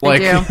right.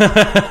 Like,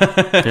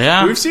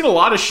 Yeah. we've seen a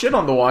lot of shit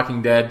on The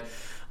Walking Dead.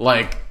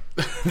 Like,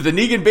 the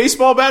Negan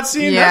baseball bat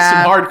scene, Yeah.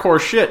 that's some hardcore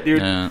shit,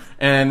 dude. Yeah.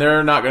 And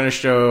they're not going to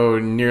show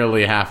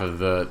nearly half of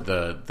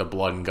the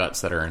blood and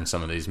guts that are in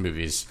some of these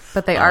movies.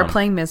 But they are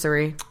playing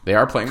Misery. They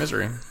are playing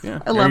Misery. Yeah,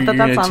 I love that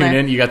you're that's gonna on tune there.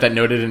 in. You got that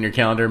noted in your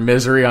calendar.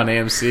 Misery on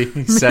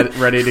AMC, set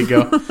ready to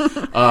go.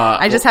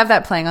 I just have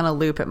that playing on a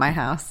loop at my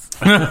house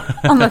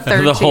on the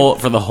 13th.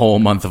 for the whole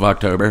month of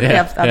October.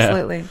 Yep,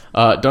 absolutely.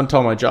 Don't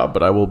tell my job,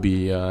 but I will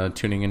be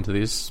tuning into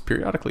these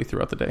periodically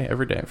throughout the day,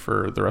 every day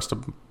for the rest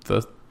of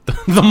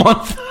the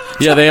month.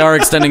 Yeah, they are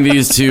extending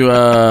these to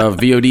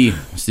VOD,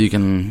 so you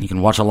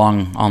can watch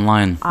along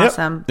online.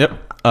 Awesome. Yep.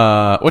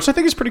 Which I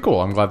think is pretty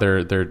cool. I'm glad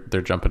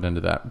they're jumping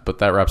into that. But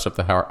that wraps up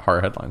the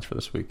horror headlines for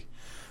this week.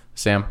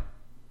 Sam,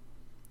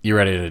 you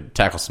ready to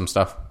tackle some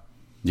stuff?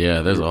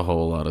 Yeah, there's a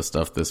whole lot of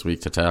stuff this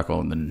week to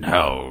tackle in the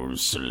No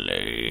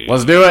Slay.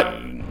 Let's do it.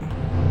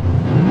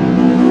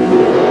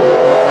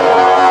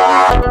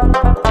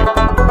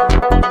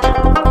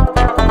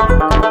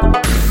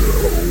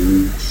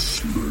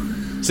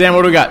 Sam,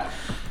 what do we got?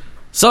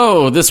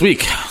 So, this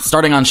week,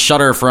 starting on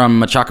Shudder from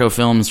Machaco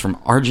Films from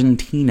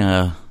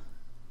Argentina,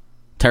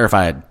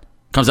 Terrified.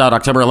 Comes out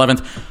October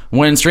 11th.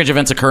 When strange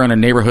events occur in a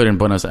neighborhood in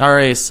Buenos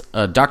Aires,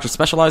 a doctor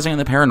specializing in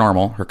the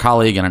paranormal, her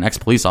colleague, and an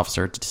ex-police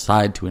officer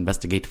decide to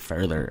investigate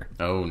further.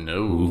 Oh,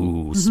 no.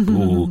 Ooh,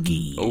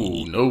 spooky.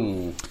 Oh,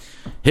 no.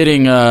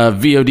 Hitting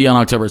VOD on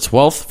October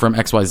 12th from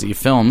XYZ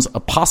Films,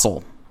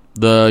 Apostle.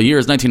 The year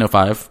is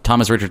 1905.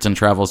 Thomas Richardson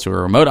travels to a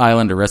remote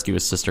island to rescue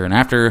his sister, and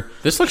after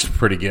This looks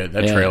pretty good.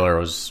 That trailer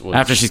was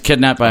after she's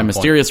kidnapped by a on point.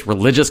 mysterious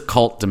religious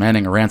cult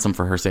demanding a ransom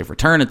for her safe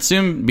return, it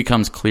soon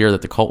becomes clear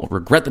that the cult will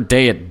regret the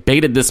day it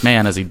baited this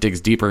man as he digs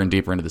deeper and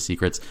deeper into the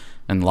secrets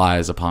and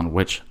lies upon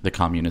which the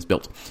commune is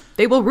built.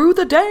 They will rue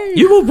the day.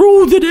 You will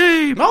rule the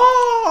day!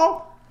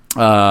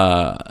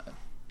 Oh!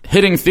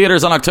 Hitting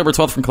theaters on October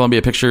 12th from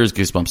Columbia Pictures,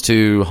 Goosebumps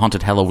 2,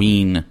 Haunted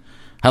Halloween.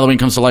 Halloween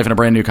comes to life in a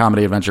brand new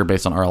comedy adventure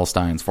based on R.L.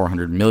 Stein's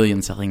 400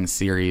 million selling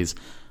series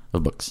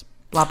of books.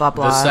 Blah, blah,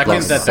 blah. The second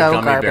that the so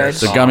gummy garbage. bears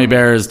The gummy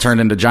bears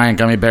turned into giant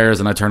gummy bears,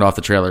 and I turned off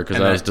the trailer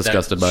because I was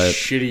disgusted by it.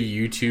 Shitty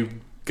YouTube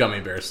gummy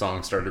bear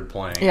song started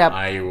playing. Yep.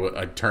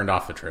 I turned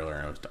off the trailer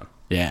and I was done.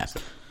 Yeah.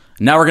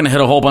 Now we're going to hit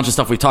a whole bunch of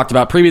stuff we talked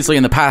about previously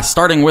in the past,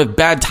 starting with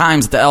Bad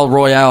Times at the El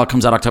Royale. It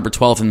comes out October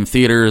 12th in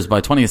theaters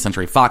by 20th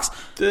Century Fox.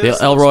 The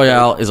El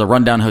Royale is a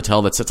rundown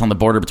hotel that sits on the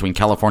border between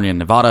California and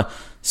Nevada,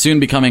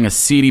 soon becoming a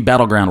seedy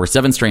battleground where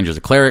 7 strangers,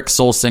 a cleric,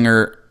 soul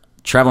singer,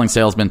 traveling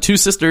salesman, 2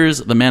 sisters,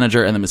 the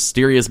manager, and the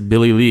mysterious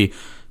Billy Lee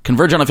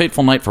converge on a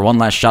fateful night for one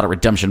last shot at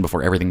redemption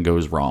before everything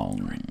goes wrong.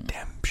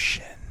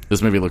 Redemption.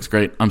 This movie looks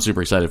great. I'm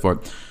super excited for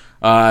it.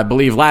 I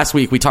believe last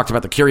week we talked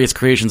about the curious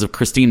creations of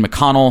Christine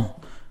McConnell.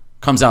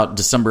 Comes out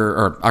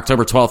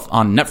October 12th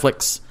on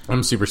Netflix.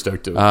 I'm super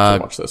stoked to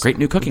watch this. Great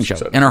new cooking show.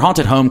 Excited. In her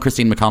haunted home,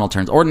 Christine McConnell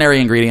turns ordinary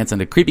ingredients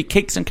into creepy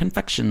cakes and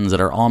confections that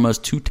are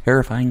almost too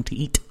terrifying to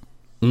eat.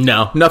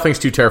 No, nothing's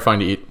too terrifying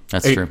to eat.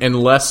 That's true.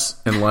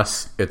 Unless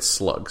it's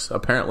slugs.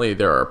 Apparently,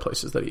 there are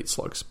places that eat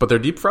slugs, but they're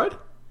deep fried.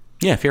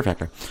 Yeah, Fear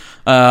Factor.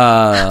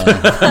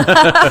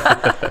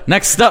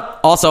 Next up,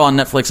 also on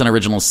Netflix, an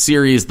original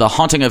series, The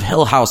Haunting of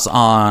Hill House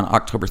on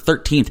October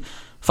 13th.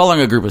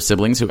 Following a group of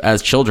siblings who,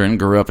 as children,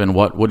 grew up in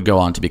what would go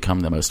on to become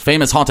the most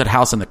famous haunted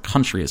house in the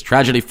country, as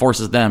tragedy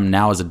forces them,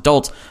 now as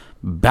adults,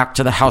 back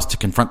to the house to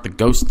confront the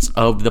ghosts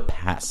of the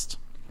past.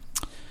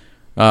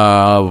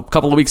 A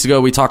couple of weeks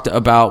ago, we talked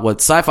about what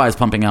Sci-Fi is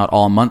pumping out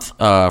all month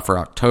for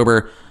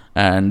October,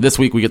 and this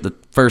week we get the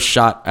first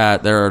shot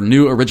at their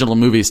new original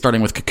movie,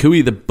 starting with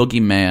Kukui the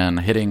Boogeyman,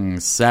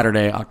 hitting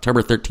Saturday,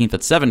 October 13th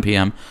at 7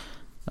 p.m.,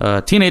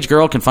 A teenage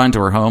girl confined to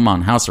her home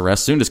on house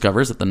arrest soon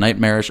discovers that the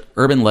nightmarish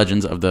urban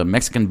legends of the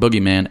Mexican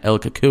boogeyman El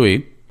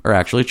Cucuy are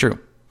actually true.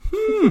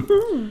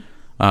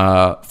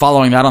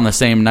 Following that, on the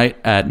same night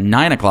at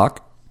 9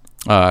 o'clock,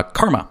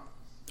 Karma.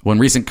 When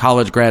recent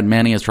college grad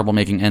Manny has trouble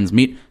making ends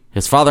meet,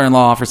 his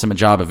father-in-law offers him a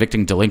job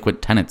evicting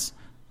delinquent tenants.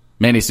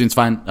 Manny soon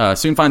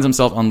finds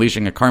himself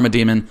unleashing a karma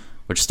demon,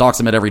 which stalks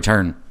him at every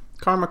turn.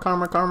 Karma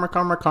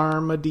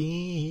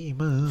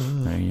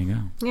demon. There you go.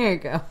 There you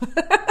go.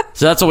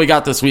 So that's what we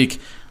got this week.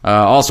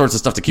 All sorts of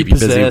stuff to keep you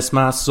busy. Possess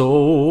my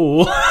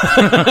soul.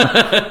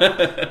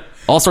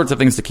 All sorts of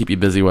things to keep you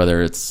busy,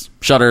 whether it's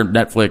Shudder,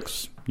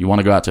 Netflix, you want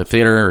to go out to a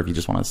theater, or if you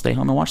just want to stay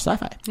home and watch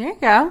sci-fi. There you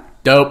go.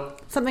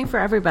 Dope. Something for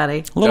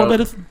everybody. A little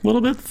bit of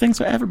things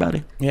for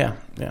everybody. Yeah.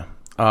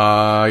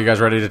 You guys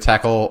ready to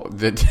tackle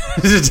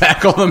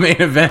the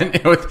main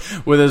event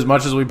with as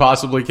much as we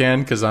possibly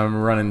can? Because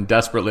I'm running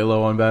desperately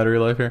low on battery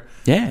life here.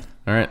 Yeah.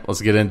 All right,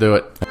 let's get into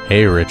it.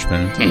 Hey,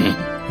 Richmond.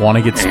 Want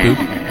to get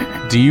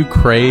spooked? Do you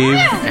crave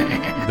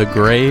the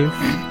grave?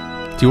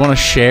 Do you want to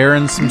share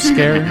in some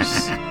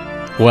scares?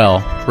 Well,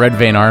 Red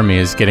Vein Army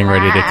is getting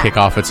ready to kick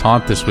off its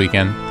haunt this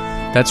weekend.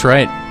 That's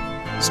right.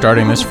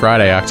 Starting this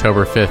Friday,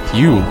 October 5th,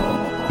 you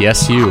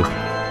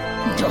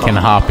can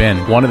hop in.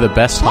 One of the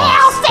best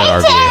haunts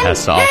that RVA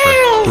has to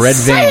offer. Red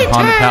Vein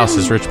Haunted House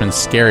is Richmond's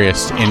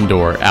scariest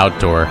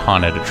indoor-outdoor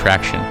haunted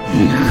attraction.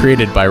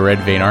 Created by Red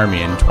Vein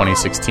Army in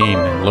 2016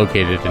 and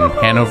located in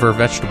Hanover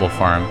Vegetable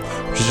Farm,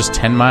 which is just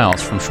 10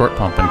 miles from Short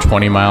Pump and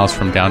 20 miles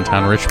from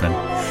downtown Richmond.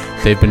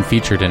 They've been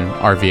featured in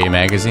RVA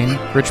Magazine,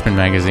 Richmond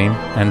Magazine,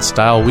 and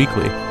Style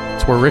Weekly.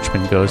 It's where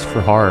Richmond goes for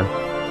horror.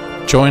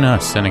 Join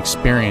us and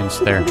experience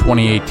their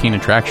 2018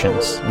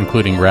 attractions,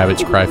 including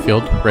Rabbit's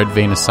Cryfield, Red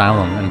Vein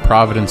Asylum, and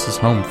Providence's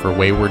Home for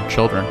Wayward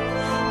Children.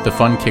 The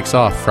fun kicks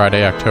off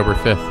Friday, October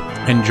 5th.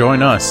 And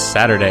join us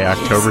Saturday,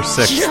 October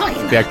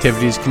 6th. The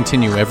activities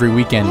continue every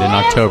weekend in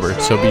October,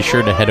 so be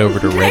sure to head over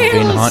to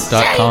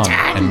redveinhaunt.com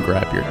and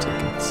grab your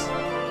tickets.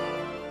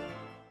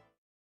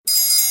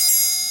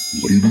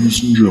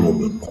 Ladies and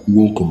gentlemen,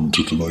 welcome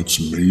to tonight's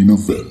main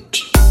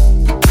event.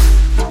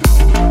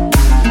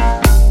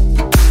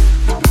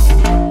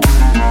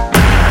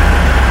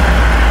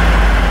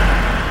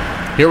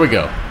 Here we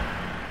go.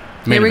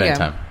 Main Here we event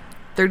go. time.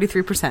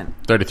 33%.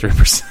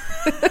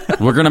 33%.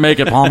 We're going to make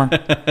it, Palmer.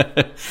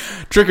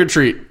 Trick or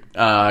Treat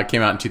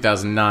came out in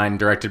 2009,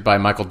 directed by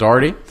Michael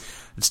Dougherty.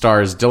 It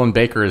stars Dylan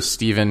Baker as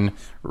Stephen,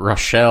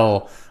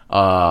 Rochelle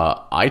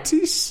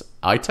Aites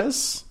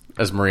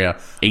as Maria.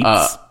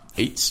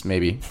 Aites,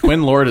 maybe.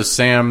 Quinn Lord as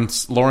Sam,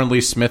 Lauren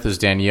Lee Smith as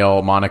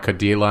Danielle, Monica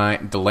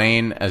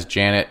Delane as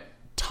Janet,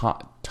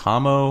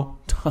 Tomo,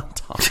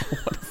 what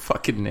a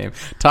fucking name.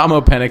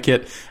 Tomo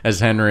Pennicott as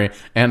Henry,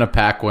 Anna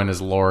Paquin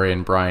as Lori,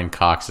 and Brian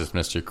Cox as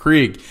Mr.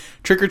 Krieg.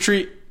 Trick or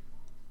Treat,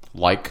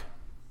 like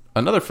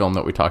another film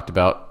that we talked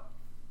about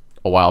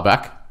a while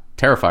back,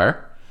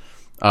 Terrifier,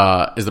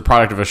 is the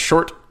product of a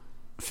short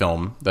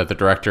film that the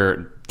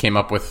director came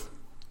up with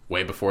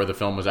way before the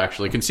film was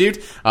actually conceived.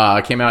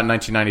 It came out in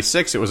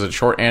 1996. It was a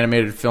short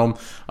animated film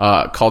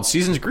called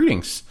Season's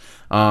Greetings.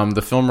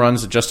 The film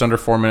runs just under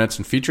 4 minutes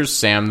and features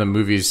Sam, the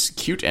movie's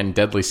cute and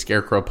deadly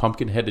scarecrow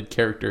pumpkin-headed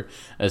character,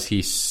 as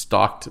he's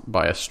stalked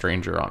by a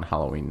stranger on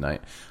Halloween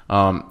night.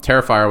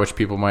 Terrifier, which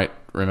people might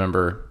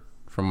remember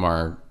from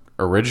our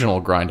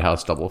original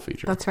Grindhouse double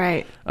feature. That's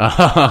right.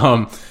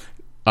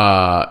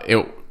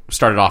 It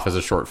started off as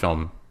a short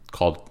film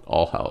called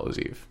All Hallows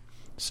Eve.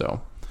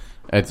 So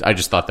I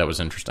just thought that was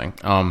interesting.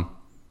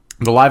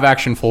 The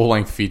live-action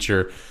full-length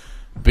feature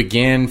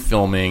began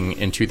filming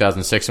in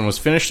 2006 and was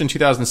finished in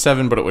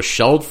 2007, but it was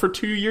shelved for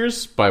 2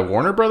 years by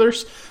Warner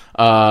Brothers.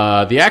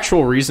 The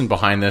actual reason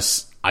behind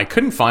this, I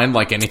couldn't find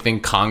like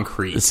anything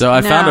concrete. So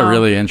I found a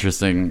really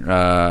interesting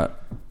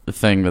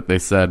thing that they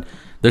said.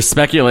 There's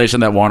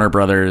speculation that Warner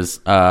Brothers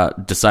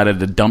decided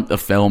to dump the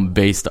film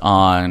based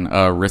on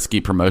a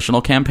risky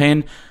promotional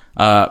campaign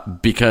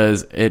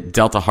because it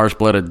dealt a harsh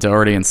blow to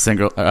Dougherty and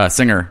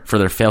Singer for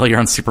their failure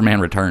on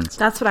Superman Returns.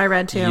 That's what I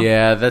read too.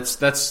 Yeah,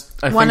 that's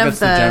I think that's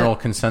the general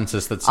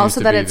consensus. That seems also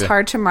to that be it's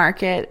hard to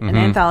market an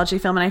anthology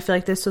film, and I feel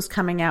like this was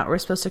coming out. We're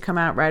supposed to come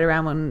out right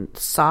around when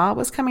Saw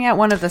was coming out.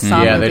 One of the Saw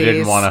movies. Yeah, they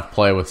didn't want to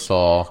play with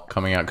Saw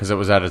coming out because it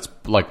was at its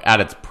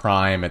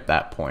prime at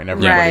that point.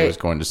 Everybody was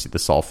going to see the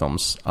Saw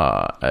films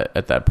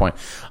at that point.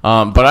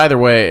 But either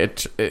way, I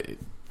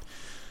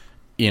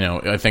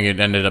think it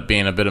ended up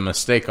being a bit of a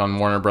mistake on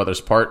Warner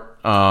Brothers' part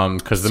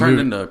because the turned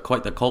movie into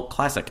quite the cult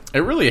classic.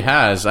 It really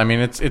has. I mean,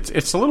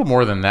 it's a little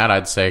more than that,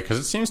 I'd say, because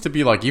it seems to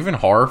be like even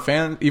horror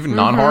fans, even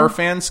non-horror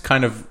fans,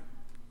 kind of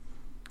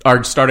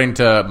are starting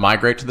to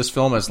migrate to this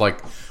film as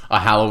like a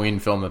Halloween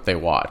film that they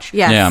watch.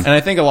 Yes. Yeah, and I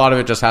think a lot of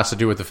it just has to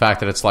do with the fact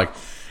that it's like.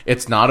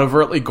 It's not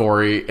overtly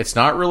gory. It's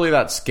not really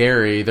that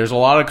scary. There's a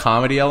lot of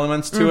comedy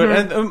elements to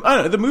it, and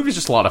the movie's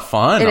just a lot of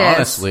fun.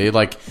 Honestly,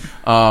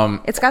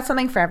 it's got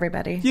something for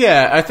everybody.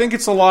 Yeah, I think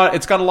it's a lot.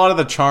 It's got a lot of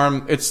the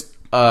charm. It's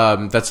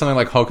that something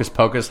like Hocus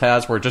Pocus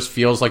has, where it just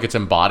feels like it's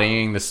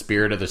embodying the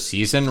spirit of the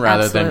season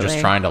rather than just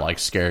Absolutely. trying to like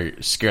scare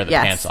the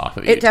Yes. pants off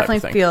of you. It type definitely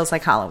of thing. feels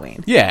like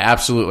Halloween. Yeah,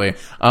 absolutely.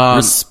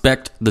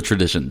 Respect the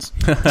traditions.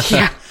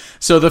 Yeah.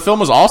 So the film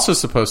was also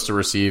supposed to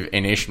receive a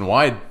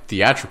nationwide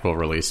theatrical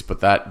release, but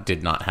that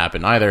did not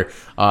happen either.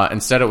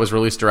 Instead, it was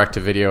released direct to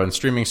video and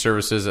streaming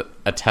services,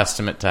 a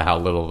testament to how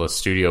little the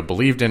studio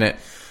believed in it.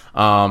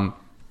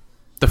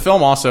 The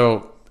film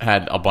also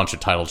had a bunch of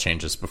title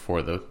changes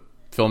before the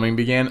filming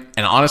began,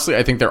 and honestly,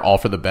 I think they're all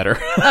for the better.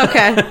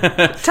 Okay.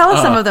 Tell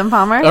us some of them,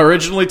 Palmer.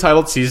 Originally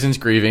titled Season's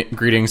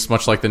Greetings,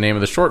 much like the name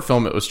of the short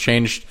film, it was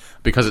changed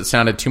because it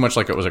sounded too much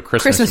like it was a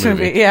Christmas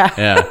movie. Yeah.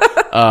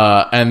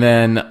 Yeah. And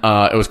then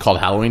it was called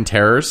Halloween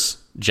Terrors,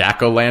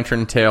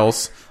 Jack-O-Lantern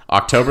Tales,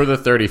 October the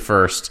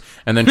 31st,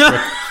 and then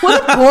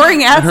What a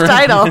boring ass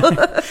title.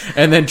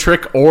 and then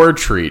Trick or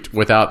Treat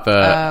without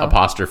the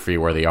apostrophe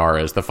where the R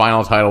is. The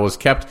final title was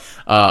kept,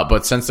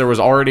 but since there was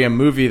already a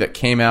movie that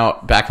came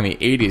out back in the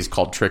 80s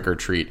called Trick or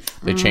Treat,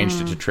 they changed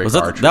it to Trick Was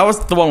or that, Treat. that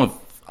was the one with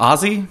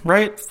Ozzy,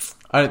 right?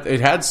 It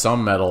had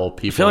some metal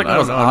people. feel like I it don't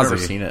was know. I've never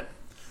Ozzy. seen it.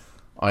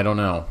 I don't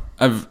know.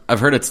 I've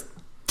heard it's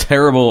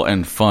terrible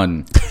and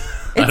fun.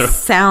 It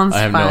sounds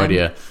I have fun. no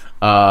idea.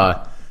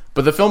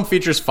 But the film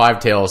features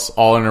 5 tales,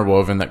 all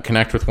interwoven, that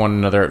connect with one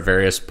another at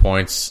various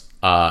points.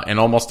 In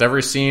almost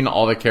every scene,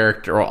 all the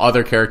character or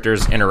other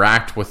characters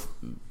interact with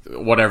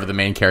whatever the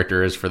main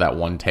character is for that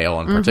one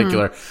tale in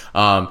particular.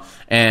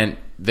 And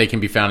they can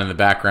be found in the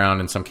background.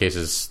 In some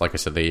cases, like I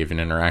said, they even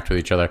interact with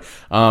each other.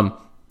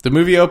 The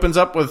movie opens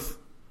up with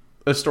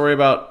a story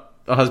about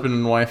a husband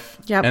and wife.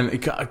 Yep.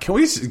 And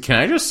can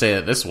I just say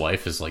that this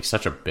wife is like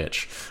such a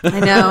bitch? I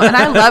know. And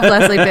I love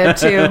Leslie Bibb,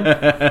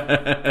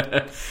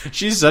 too.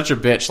 She's such a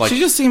bitch. Like, She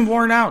just seemed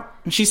worn out.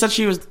 She said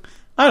she was...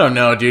 I don't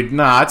know, dude.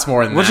 Nah, it's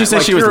more than What'd that. she say?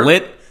 Like, She was you're-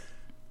 lit?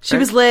 She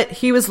was lit.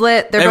 He was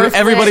lit. They're both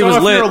everybody lit. was So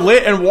if lit. you're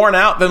lit and worn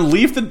out, then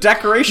leave the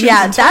decorations.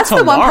 Yeah, until that's the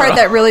one tomorrow. part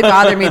that really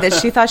bothered me, that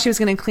she thought she was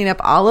going to clean up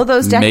all of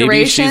those decorations.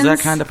 Maybe she's that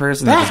kind of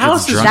person That that, just house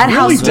gets is drunk. That and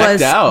really house goes- decked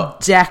was out.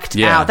 decked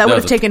Yeah, out. That that would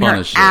was have a taken ton her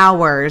of shit.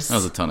 hours. That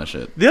was a ton of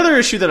shit. The other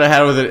issue that I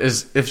had with it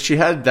is if she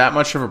had that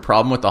much of a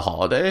problem with the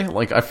holiday,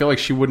 like I feel like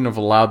she wouldn't have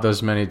allowed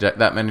that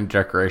many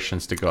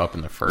decorations to go up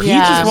in the first.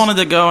 Yeah. He just wanted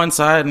to go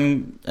inside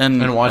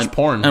and watch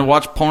porn. and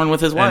watch porn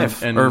with his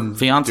wife and or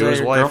fiance do his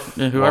or wife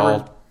girl, whoever.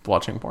 while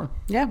watching porn.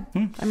 Yeah.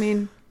 I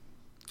mean,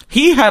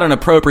 He had an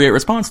appropriate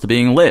response to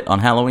being lit on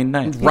Halloween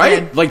night.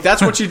 Right? Like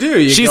that's what you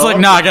do. You She's go like,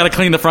 up- "No, I got to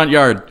clean the front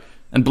yard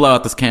and blow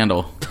out this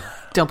candle."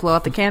 don't blow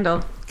out the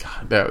candle.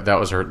 That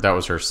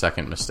was her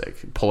second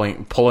mistake.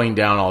 Pulling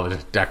down all the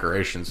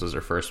decorations was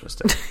her first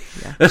mistake.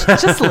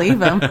 Just leave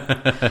them.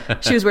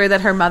 She was worried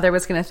that her mother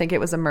was going to think it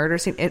was a murder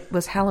scene. It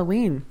was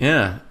Halloween.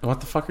 Yeah. What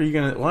the fuck are you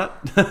gonna? What?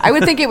 I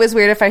would think it was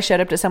weird if I showed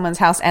up to someone's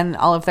house and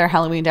all of their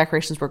Halloween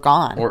decorations were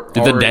gone.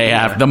 The day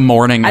after, the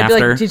morning I'd be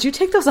after, like, did you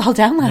take those all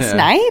down last Yeah.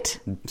 night?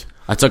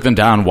 I took them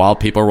down while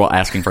people were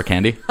asking for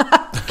candy.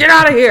 Get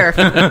out of here.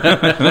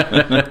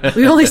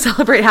 We only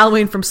celebrate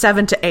Halloween from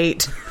 7 to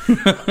 8.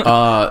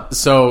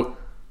 So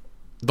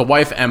the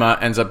wife Emma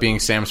ends up being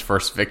Sam's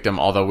first victim,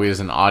 although we as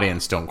an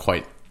audience don't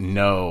quite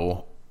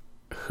know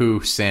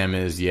who Sam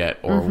is yet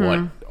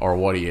or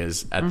what he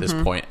is at this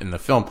point in the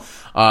film.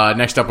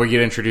 Next up, we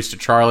get introduced to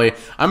Charlie.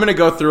 I'm going to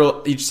go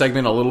through each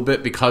segment a little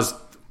bit because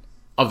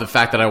of the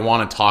fact that I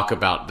want to talk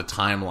about the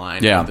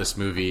timeline of this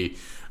movie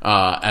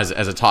as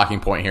a talking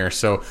point here.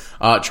 So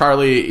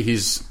Charlie, he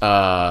is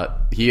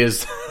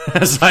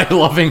as I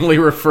lovingly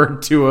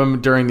referred to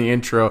him during the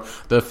intro,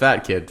 the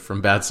fat kid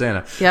from Bad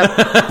Santa. Yep.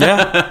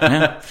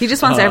 Yeah. He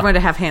just wants everyone to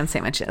have ham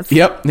sandwiches.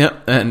 Yep,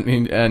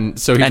 and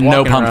so he's And no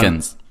walking around-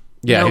 pumpkins.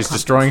 Yeah, No he's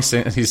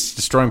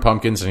destroying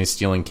pumpkins and he's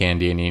stealing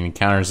candy, and he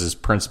encounters his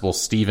principal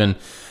Steven.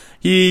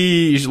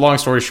 He, long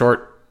story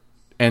short,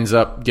 ends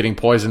up getting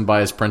poisoned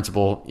by his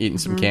principal, eating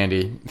some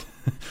candy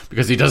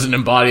because he doesn't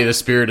embody the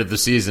spirit of the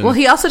season. Well,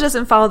 he also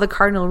doesn't follow the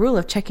cardinal rule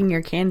of checking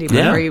your candy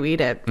before you eat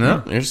it.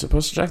 No, you're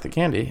supposed to check the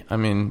candy. I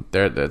mean,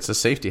 that's a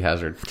safety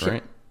hazard,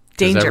 right? 'Cause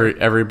Danger.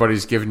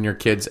 Everybody's giving your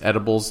kids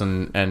edibles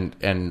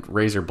and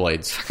razor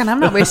blades. And I'm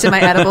not wasting my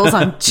edibles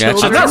on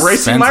children. I'm not It's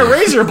racing my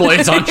expensive. razor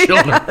blades on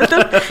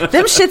children.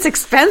 Them shit's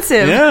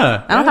expensive.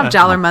 Yeah, I don't have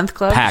Dollar Month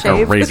Club. Pack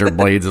shave. of razor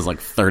blades is like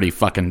 $30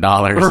 fucking.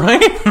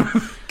 Right?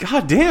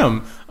 God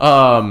damn.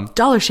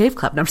 Dollar Shave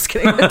Club. No, I'm just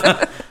kidding.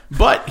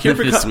 But here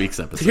This week's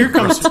episode.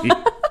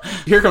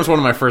 here comes one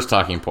of my first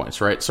talking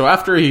points, right? So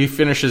after he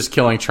finishes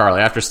killing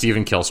Charlie, after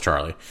Steven kills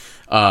Charlie,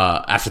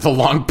 after the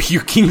long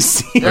puking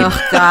scene,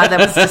 Oh, God, that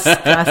was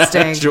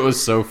disgusting. it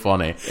was so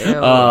funny.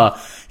 Ew.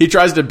 He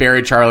tries to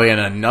bury Charlie and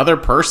another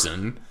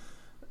person,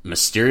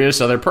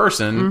 mysterious other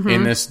person,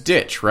 in this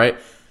ditch, right?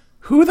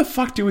 Who the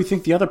fuck do we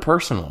think the other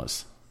person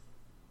was?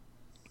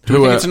 Do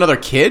we think it's another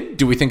kid?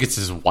 Do we think it's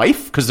his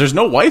wife? Because there's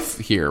no wife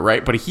here,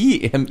 right? But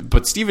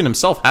but Steven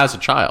himself has a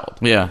child.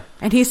 Yeah.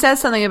 And he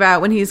says something about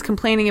when he's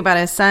complaining about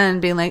his son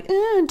being like,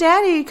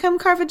 Daddy, come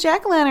carve a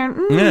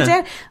jack-o'-lantern. Yeah.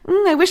 Dad,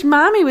 I wish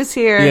Mommy was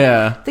here.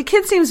 Yeah. The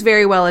kid seems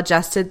very well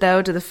adjusted,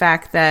 though, to the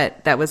fact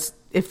that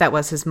if that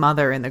was his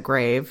mother in the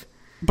grave.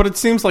 But it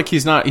seems like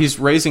he's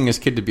raising his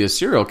kid to be a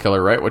serial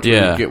killer, right?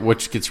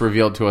 Which gets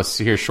revealed to us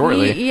here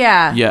shortly.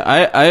 Yeah. Yeah,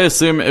 I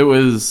assume it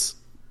was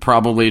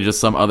probably just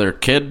some other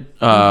kid,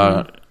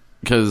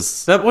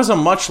 because That was a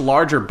much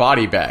larger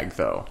body bag,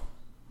 though.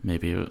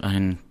 maybe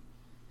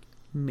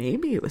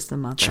Maybe it was the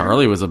mother.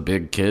 Charlie was a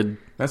big kid.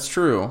 That's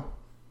true.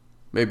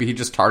 Maybe he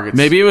just targets.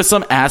 Maybe it was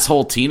some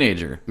asshole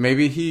teenager.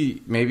 Maybe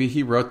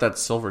he wrote that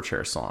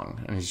Silverchair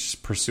song and he's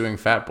just pursuing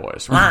fat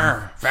boys.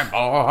 Fat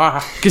boy.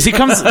 Because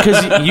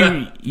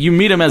you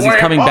meet him as he's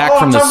coming back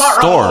from the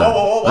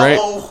store,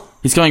 right?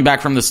 He's coming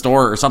back from the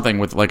store or something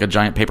with like a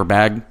giant paper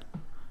bag.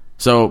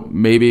 So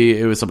maybe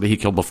it was somebody he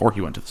killed before he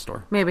went to the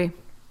store. Maybe.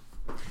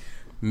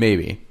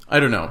 I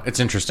don't know. It's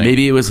interesting.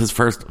 Maybe it was his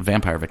first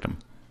vampire victim.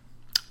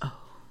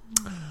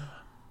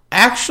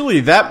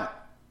 Actually, that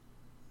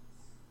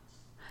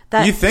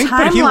you think,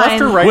 but he left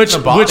her timeline- right Which in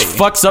the body. which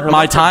fucks up Or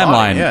my left her body,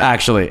 timeline. yeah.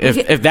 Actually,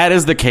 if that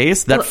is the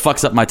case, that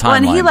fucks up my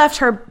timeline.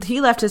 When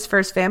he left his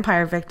first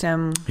vampire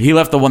victim, He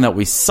left the one that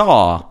we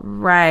saw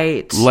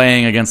right?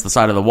 laying against the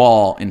side of the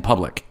wall in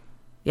public.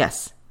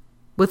 Yes.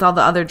 With all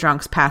the other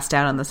drunks passed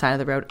out on the side of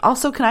the road.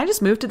 Also, can I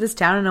just move to this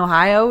town in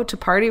Ohio to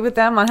party with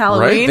them on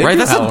Halloween? They Right? do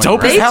That's the Halloween,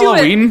 dopest right? They do it.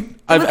 Halloween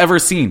I've ever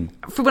seen.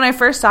 When I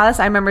first saw this,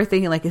 I remember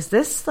thinking, like, is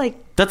this like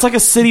That's like a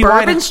citywide.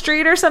 Bourbon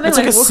Street or something? It's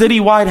like a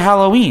citywide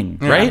Halloween,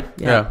 right?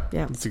 Yeah.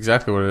 Yeah. That's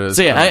exactly what it is.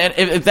 So yeah,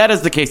 if that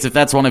is the case, if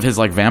that's one of his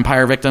like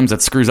vampire victims,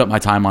 that screws up my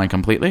timeline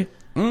completely.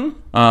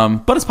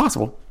 But it's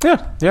possible.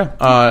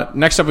 Yeah.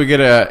 Next up, we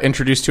get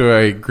introduced to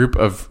a group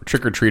of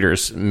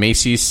trick-or-treaters,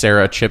 Macy,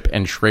 Sarah, Chip,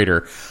 and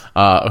Schrader,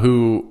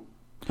 who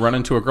run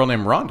into a girl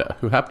named Rhonda,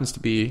 who happens to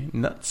be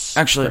nuts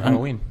Actually, for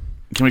Halloween.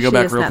 Can we go She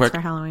back is real nuts quick? for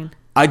Halloween.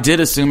 I did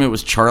assume it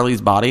was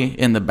Charlie's body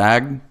in the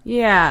bag.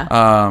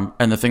 Yeah.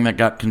 And the thing that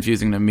got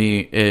confusing to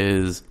me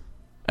is,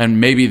 and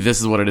maybe this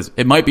is what it is,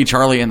 it might be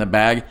Charlie in the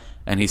bag,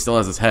 and he still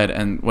has his head,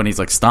 and when he's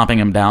like stomping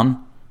him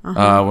down,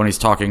 when he's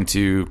talking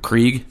to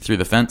Krieg through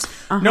the fence.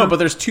 No, but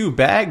there's two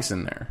bags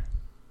in there.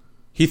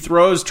 He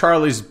throws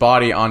Charlie's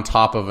body on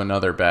top of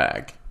another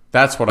bag.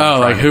 That's what I'm Oh,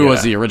 trying like to who get was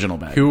at. the original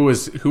bag? Who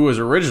was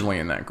originally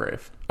in that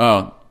grave?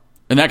 Oh,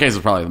 in that case,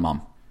 it's probably the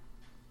mom.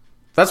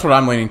 That's what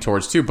I'm leaning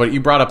towards too. But you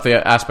brought up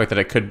the aspect that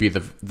it could be the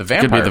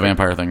vampire. Could be the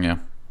vampire thing, yeah.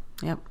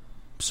 Yep.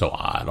 So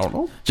I don't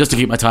know. Just to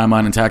keep my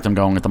timeline intact, I'm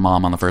going with the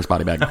mom on the first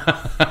body bag.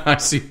 I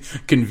see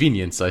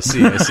convenience. I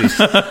see.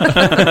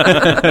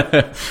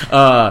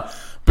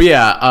 But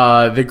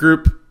yeah, the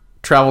group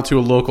travel to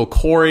a local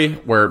quarry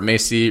where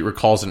Macy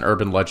recalls an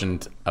urban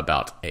legend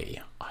about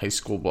a high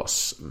school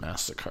bus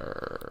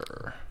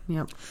massacre.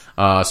 Yep.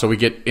 So we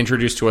get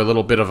introduced to a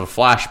little bit of a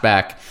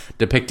flashback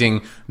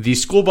depicting the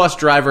school bus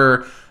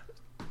driver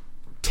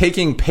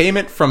taking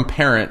payment from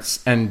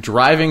parents and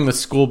driving the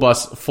school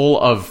bus full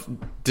of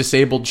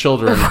disabled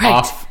children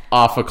Right.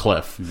 off a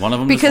cliff. One of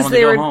them Because just wanted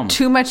they to go were home.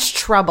 too much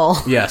trouble.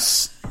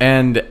 Yes,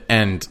 and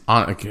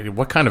okay,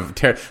 what kind of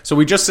so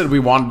we just said we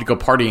wanted to go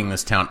partying in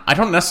this town. I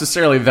don't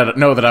necessarily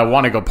know that I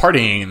want to go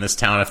partying in this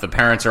town if the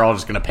parents are all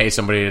just going to pay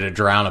somebody to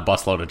drown a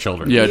busload of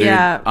children. Yeah, dude,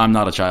 Yeah. I'm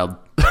not a child.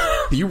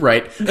 You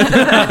right.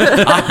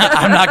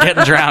 I'm not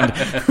getting drowned.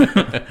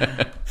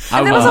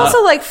 And that was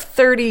also like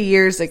 30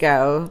 years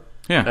ago.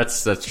 Yeah.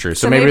 That's true.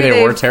 So So maybe maybe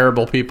they were they've-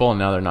 terrible people and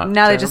now they're not.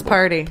 Now they just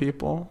terrible party.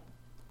 People.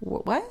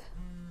 What?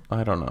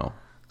 I don't know.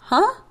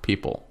 Huh?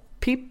 People.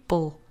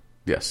 People.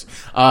 Yes.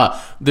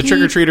 The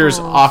trick-or-treaters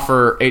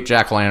offer 8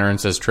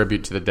 jack-o'-lanterns as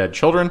tribute to the dead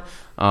children,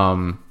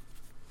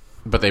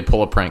 but they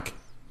pull a prank.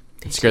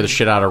 They scare the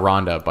shit out of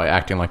Rhonda by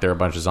acting like they're a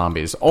bunch of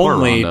zombies,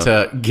 only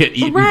Rhonda. to get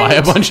eaten by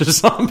a bunch of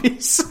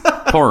zombies.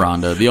 Poor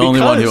Rhonda, the only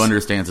one who Because-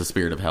 understands the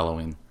spirit of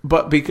Halloween.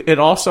 But it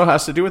also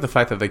has to do with the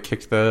fact that they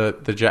kicked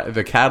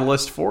the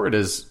catalyst for it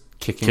is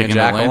kicking a Kicking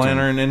that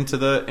jack-o'-lantern into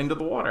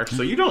the water.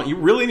 So you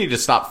really need to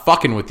stop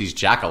fucking with these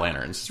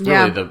jack-o'-lanterns. It's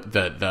really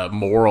Yeah. the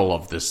moral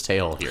of this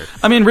tale here.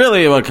 I mean,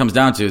 really, what it comes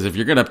down to is if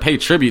you're going to pay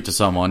tribute to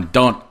someone,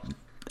 don't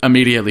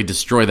immediately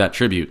destroy that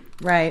tribute.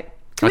 Right.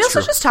 Can we That's also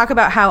true. just talk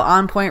about how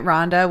on point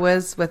Rhonda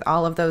was with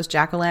all of those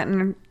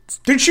jack-o'-lanterns?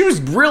 Dude, she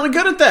was really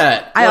good at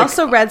that. I Like,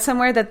 also read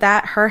somewhere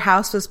that her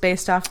house was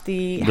based off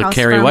the house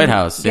Carrie from- White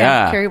house,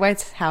 yeah. Carrie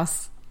White's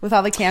house with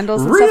all the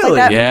candles and stuff like Really?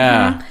 that.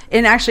 Yeah. Mhm.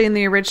 And actually in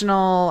the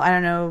original, I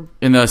don't know,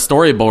 In the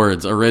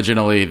storyboards,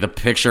 originally, the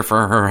picture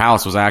for her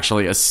house was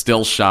actually a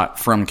still shot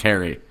from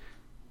Carrie.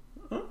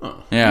 Oh,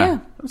 Yeah.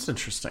 that's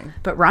interesting.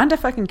 but Rhonda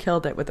fucking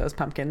killed it with those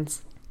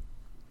pumpkins.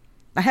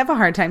 I have a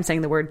hard time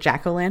saying the word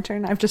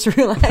jack-o'-lantern. I've just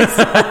realized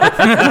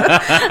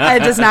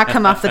it does not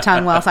come off the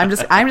tongue well. So I'm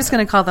just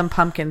going to call them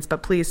pumpkins.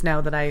 But please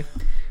know that I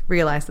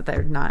realize that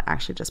they're not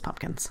actually just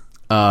pumpkins.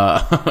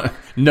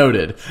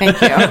 Noted.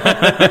 Thank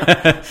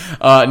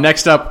you.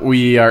 Next up,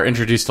 we are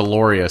introduced to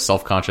Lori, a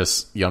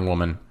self-conscious young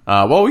woman.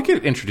 Well, we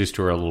get introduced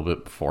to her a little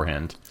bit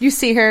beforehand. You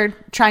see her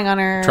trying on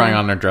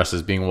her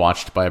Dresses, being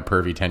watched by a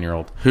pervy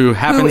 10-year-old. Who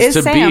happens is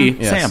to Sam. be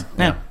Yes, Sam.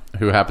 Yeah.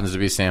 Who happens to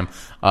be Sam.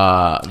 The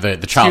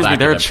child Excuse me, actor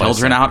there are that plays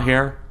children Sam. out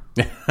here.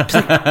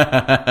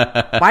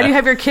 Why do you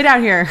have your kid out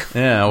here?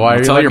 Yeah, why are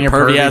you Tell letting your your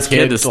pervy pervy ass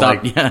kid to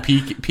stop- like, yeah.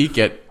 peek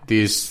at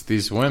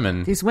these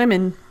women? These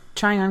women.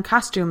 trying on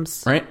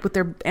costumes Right. with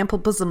their ample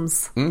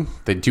bosoms.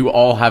 They do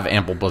all have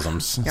ample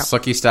bosoms. Yep.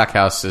 Sucky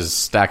Stackhouse is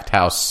stacked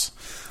house.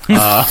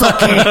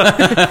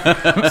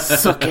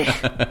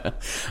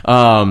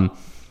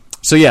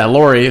 So yeah,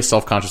 Lori, a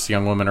self-conscious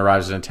young woman,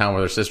 arrives in a town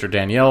with her sister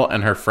Danielle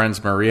and her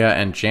friends Maria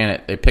and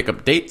Janet. They pick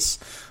up dates,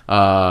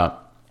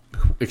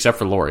 except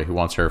for Lori, who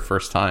wants her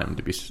first time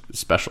to be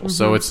special.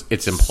 So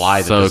it's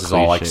implied So that this is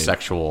all like cliched.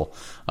 sexual,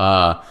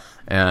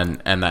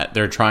 and that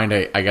they're trying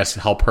to, I guess,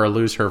 help her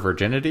lose her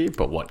virginity.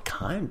 But what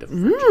kind of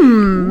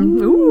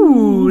virginity?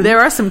 Ooh, there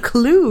are some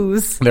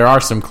clues. There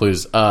are some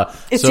clues.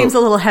 It seems a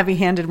little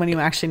heavy-handed when you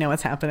actually know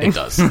what's happening. It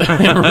does. It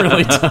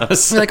really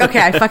does. You're like, okay,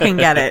 I fucking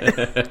get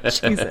it.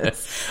 Jesus.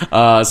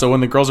 So when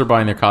the girls are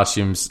buying their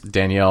costumes,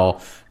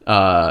 Danielle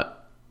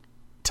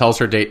tells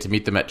her date to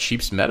meet them at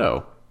Sheep's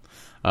Meadow,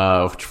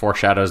 which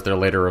foreshadows their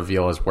later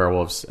reveal as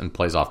werewolves and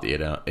plays off the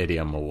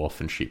idiom "a wolf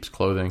in sheep's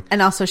clothing."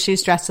 And also,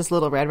 she's dressed as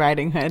Little Red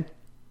Riding Hood.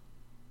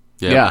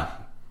 Yeah,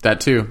 that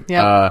too.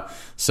 Yep.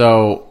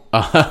 So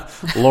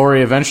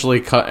Lori eventually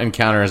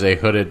encounters a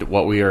hooded,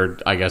 what we are,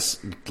 I guess,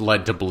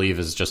 led to believe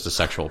is just a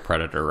sexual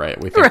predator, right?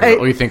 We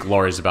think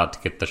Lori's about to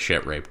get the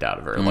shit raped out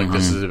of her. Like,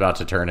 this is about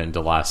to turn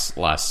into last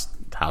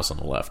house on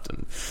the left,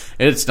 and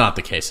it's not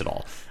the case at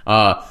all.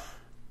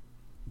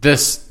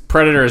 This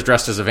predator is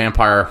dressed as a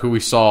vampire who we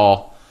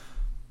saw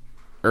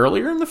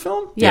earlier in the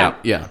film.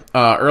 Yeah.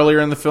 Earlier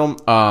in the film,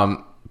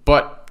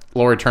 but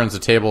Lori turns the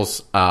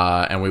tables,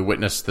 and we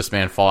witness this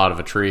man fall out of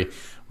a tree.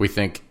 We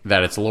think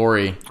that it's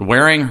Lori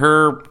Wearing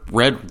her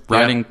red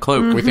riding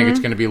cloak. We think it's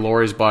going to be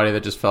Lori's body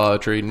that just fell out of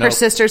the tree. No. Her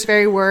sister's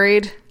very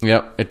worried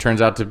Yep. It turns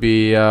out to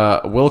be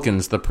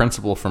Wilkins, the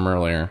principal from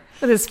earlier.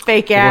 with his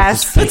fake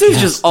ass. That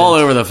dude's just all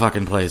over the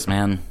fucking place,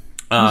 man.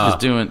 He's just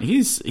doing.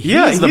 He's the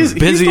busiest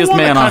he's the one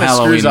man that on kinda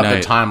Halloween screws up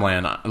night. the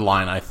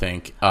timeline, I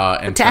think.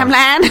 The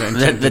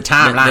timeline? The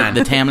timeline.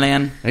 The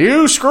Tamland.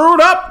 You screwed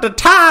up the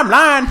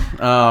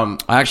timeline.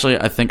 Actually,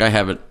 I think I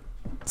have it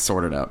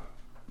sorted out.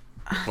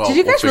 Well, Did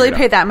you we'll guys figure really it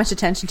pay out. that much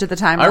attention to the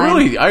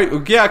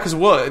timeline? Yeah, because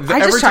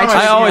every tried time to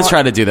I always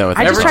try to do that with.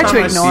 I just every tried time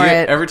to I see ignore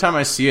it. Every time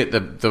I see it,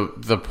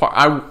 the part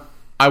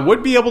I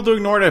would be able to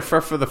ignore it if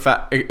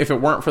it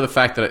weren't for the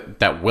fact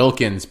that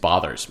Wilkins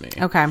bothers me.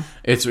 Okay.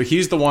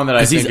 He's the one that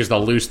I think he's- is the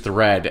loose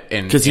thread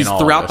in because he's in all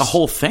throughout of the this.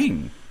 whole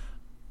thing.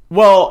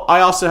 Well,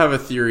 I also have a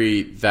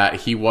theory that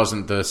he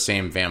wasn't the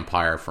same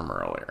vampire from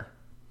earlier.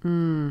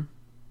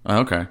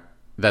 Okay.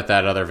 That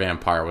other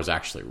vampire was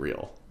actually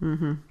real.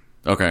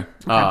 Okay.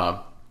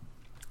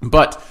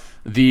 But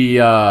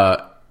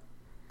the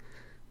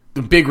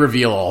big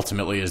reveal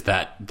ultimately is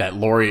that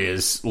Lori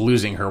is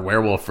losing her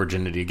werewolf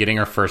virginity, getting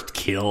her first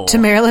kill. To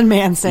Marilyn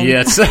Manson.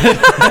 Yes.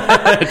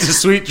 To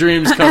Sweet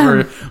Dreams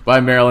cover by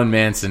Marilyn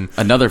Manson.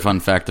 Another fun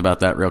fact about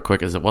that, real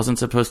quick, is it wasn't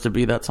supposed to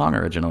be that song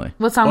originally.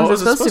 What song What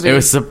was it was it supposed to be? It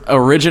was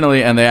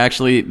originally, and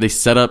they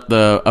set up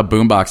a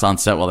boombox on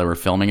set while they were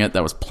filming it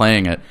that was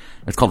playing it.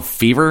 It's called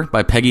Fever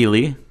by Peggy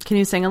Lee. Can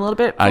you sing a little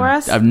bit for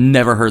us? I've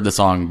never heard the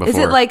song before. Is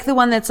it like the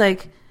one that's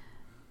like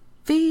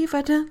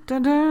Fever, dun,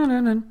 dun, dun,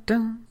 dun, dun,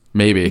 dun.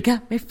 Maybe. You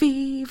got me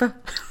fever.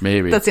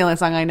 Maybe. That's the only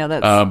song I know.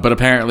 That's But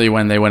apparently,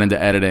 when they went into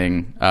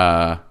editing,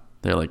 they're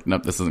like,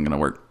 "Nope, this isn't going to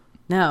work."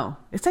 no.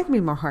 It's not gonna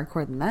be more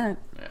hardcore than that.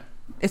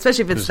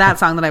 Especially if it's that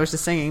song that I was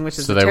just singing, which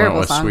is So a they went terrible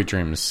with song. Sweet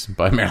Dreams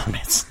by Marilyn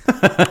Manson.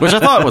 Which I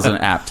thought was an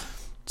apt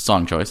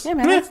song choice. Yeah,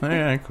 man.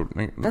 Yeah, cool.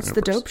 That's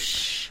the dope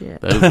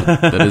shit.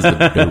 That is the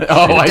dope.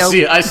 Oh, I Dope.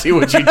 see. I see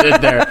what you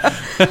did there.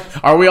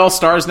 Are we all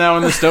stars now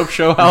in this dope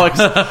show, Alex?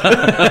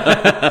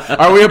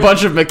 Are we a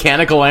bunch of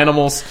mechanical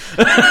animals?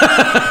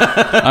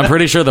 I'm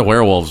pretty sure the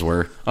werewolves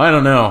were. I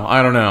don't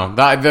know.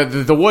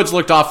 The woods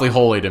looked awfully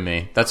holy to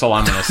me. That's all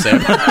I'm going to say.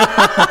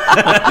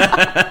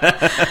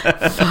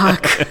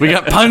 We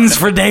got puns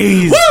for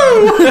days.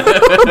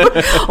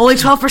 Only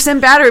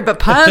 12% battery, but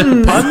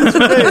puns.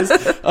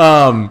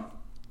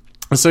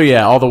 So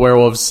yeah, all the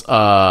werewolves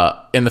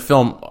in the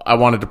film, I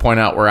wanted to point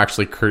out, were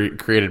actually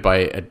created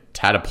by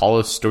Tad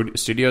Apollo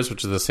Studios,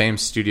 which is the same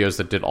studios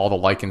that did all the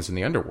Lycans in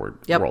the Underworld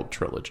World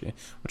trilogy,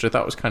 which I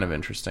thought was kind of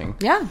interesting.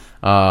 Yeah.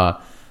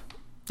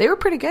 They were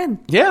pretty good.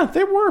 Yeah,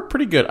 they were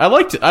pretty good. I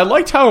liked it. I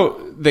liked how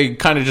they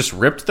kind of just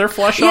ripped their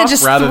flesh Yeah, off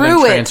just rather than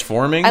threw it.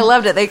 transforming. I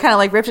loved it. They kind of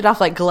like ripped it off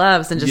like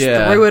gloves and just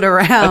threw it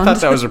around. I thought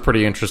that was a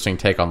pretty interesting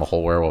take on the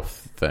whole werewolf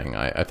thing.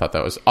 I thought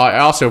that was. I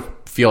also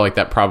feel like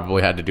that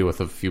probably had to do with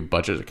a few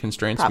budget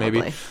constraints, maybe.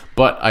 Probably.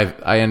 But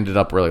I ended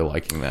up really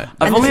liking that.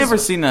 I've only ever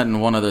seen that in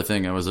one other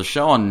thing. It was a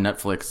show on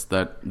Netflix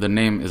that the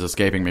name is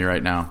escaping me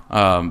right now.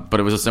 But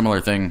it was a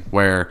similar thing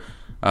where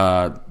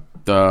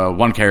the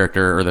one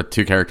character or the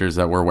two characters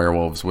that were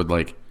werewolves would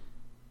like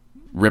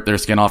rip their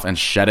skin off and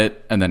shed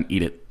it and then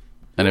eat it.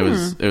 And it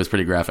was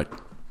pretty graphic.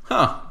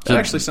 Huh. That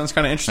actually sounds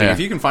kind of interesting. Yeah. If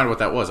you can find what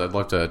that was, I'd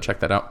love to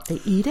check that out.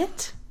 They eat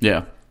it?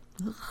 Yeah.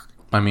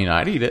 I mean,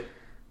 I'd eat it.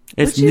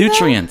 It's Would you, though?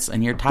 nutrients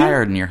and you're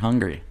tired and you're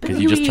hungry because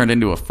you you just eat- turned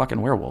into a fucking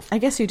werewolf. I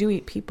guess you do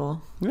eat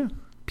people. Yeah.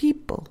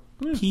 People.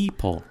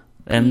 People.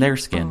 and their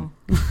skin.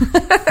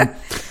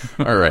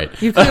 All right.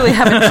 You clearly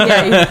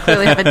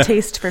have a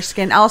taste for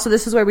skin. Also,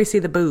 this is where we see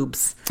the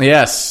boobs.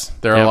 Yes,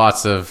 there are Yep.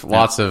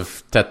 lots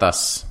of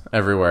tetas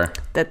everywhere.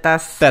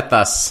 That's.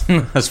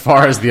 Tetas, as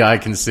far as the eye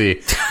can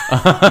see.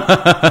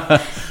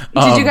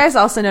 Did you guys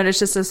also notice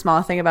just a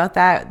small thing about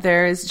that? Do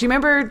you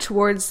remember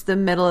towards the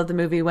middle of the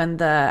movie when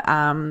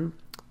the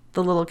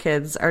little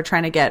kids are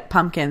trying to get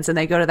pumpkins and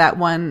they go to that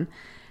one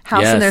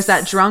house and there's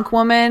that drunk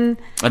woman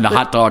And the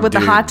hot dog with the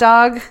dude. hot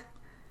dog?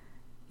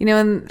 You know,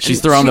 and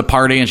She's throwing the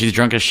party and she's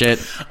drunk as shit.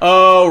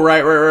 Oh,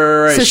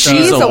 right. So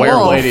she's a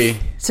wolf. lady.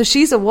 So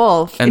she's a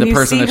wolf, And the you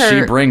person see that she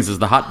her- brings is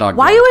the hot dog.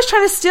 Why are guy. you always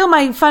trying to steal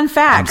my fun I'm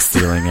facts?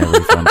 stealing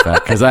every fun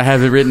fact because I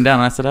have it written down.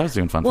 I said I was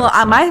doing fun Well,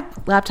 facts. my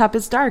laptop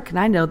is dark and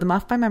I know them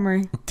off by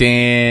memory.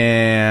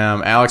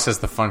 Damn, Alex has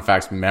the fun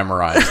facts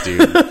memorized,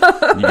 dude.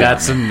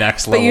 That's some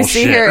next level But you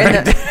see shit. her right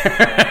in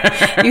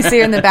the you see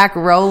her in the back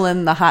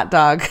rolling the hot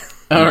dog.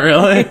 Oh,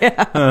 really?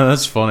 Yeah. Oh,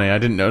 that's funny. I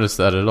didn't notice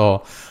that at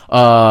all.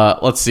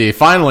 Let's see.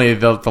 Finally,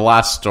 the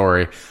last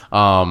story.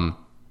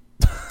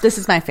 This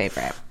is my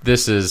favorite.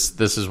 This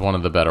is one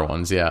of the better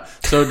ones. Yeah.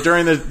 So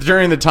during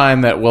the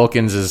time that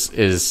Wilkins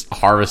is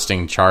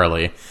harvesting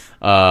Charlie,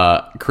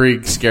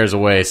 Krieg scares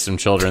away some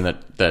children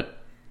that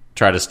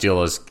try to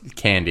steal his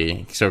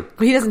candy. So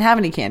But he doesn't have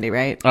any candy,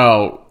 right?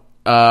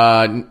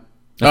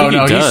 think he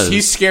does.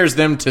 he scares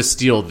them to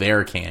steal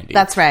their candy.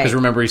 That's right. Because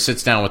remember, he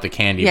sits down with the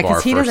candy Yeah, bar.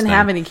 because he first doesn't thing.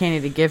 have any candy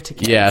to give to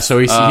kids. Yeah, so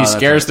he that's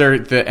scares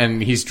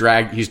and he's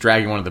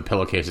dragging one of the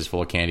pillowcases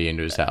full of candy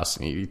into his house.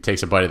 And he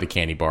takes a bite of the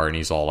candy bar and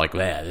he's all like,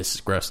 "Yeah, this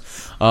is gross."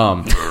 This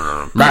candy.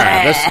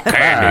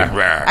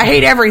 I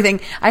hate everything.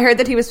 I heard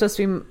that he was supposed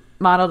to be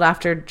modeled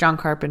after John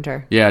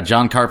Carpenter. Yeah,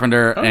 John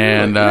Carpenter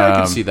and I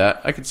can see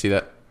that. I can see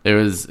that. it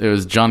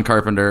was John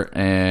Carpenter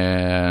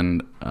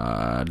and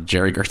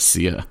Jerry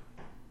Garcia.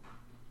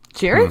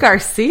 Jerry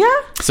Garcia?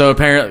 So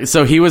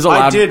apparently, he was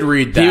allowed. I did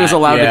read He that, was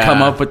allowed to yeah.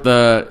 come up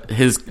with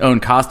his own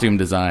costume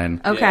design.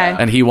 Okay.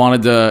 And he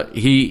wanted to.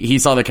 He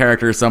saw the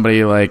character as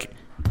somebody like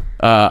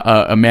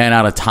a man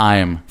out of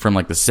time from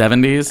like the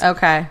 70s.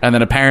 Okay. And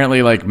then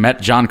apparently like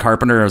met John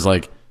Carpenter. I was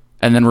like,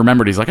 and then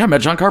remembered he's like, I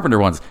met John Carpenter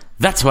once.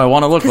 That's who I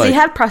want to look Because like. he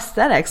had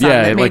prosthetics on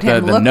yeah, that made like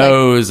him the look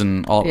nose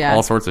and all Yeah.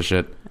 sorts of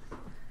shit.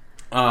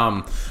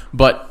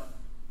 But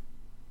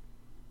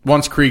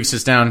once Krieg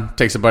sits down,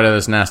 takes a bite of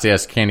this nasty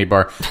ass candy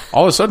bar,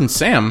 all of a sudden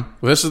Sam.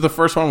 This is the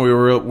first one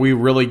we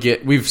really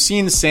get. We've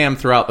seen Sam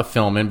throughout the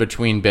film in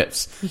between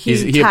bits.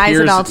 He ties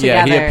it all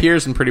Yeah, he together.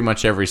 appears in pretty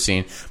much every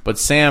scene. But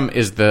Sam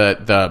is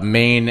the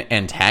main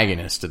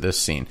antagonist of this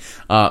scene.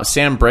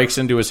 Sam breaks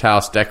into his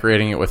house,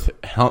 decorating it with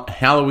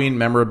Halloween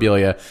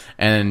memorabilia,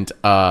 and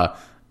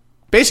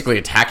basically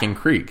attacking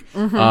Krieg.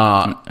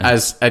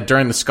 As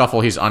during the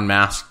scuffle, he's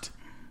unmasked,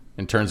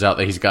 and turns out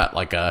that he's got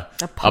like a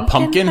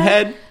pumpkin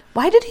head.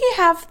 Why did he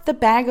have the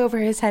bag over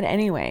his head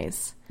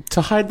anyways? To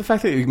hide the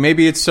fact that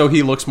maybe it's so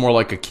he looks more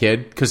like a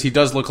kid, because he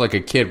does look like a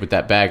kid with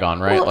that bag on,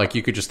 right? Well, like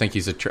you could just think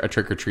he's a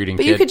trick-or-treating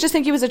But kid. you could just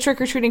think he was a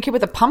trick-or-treating kid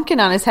with a pumpkin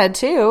on his head,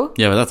 too.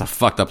 Yeah, but that's a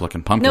fucked up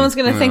looking pumpkin. No one's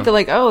going to think that,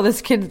 like, oh,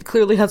 this kid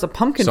clearly has a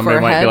pumpkin Somebody for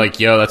a might head. be like,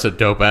 yo, that's a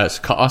dope-ass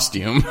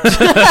costume. He's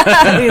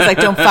like,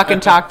 don't fucking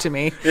talk to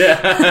me.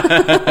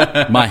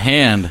 My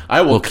hand.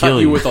 I will kill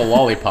cut you with a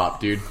lollipop,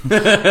 dude.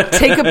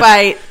 Take a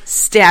bite,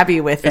 stab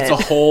you with It's it. a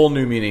whole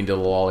new meaning to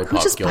the lollipop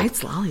Who just guild.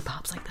 bites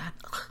lollipops like that?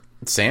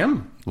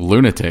 Sam?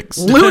 lunatics.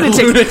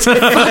 Lunatics.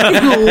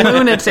 Fucking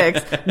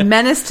lunatics.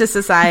 Menace to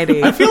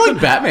society. I feel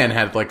like Batman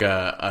had like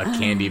a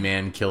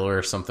Candyman killer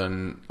or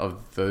something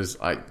of those.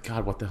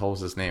 God, what the hell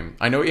was his name?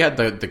 I know he had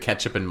the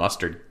ketchup and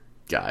mustard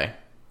guy.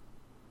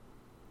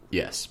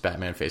 Yes,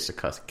 Batman faced a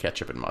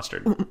ketchup and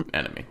mustard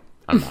enemy.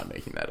 I'm not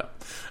making that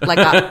up.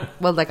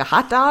 like a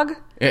hot dog?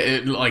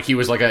 Like he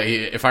was like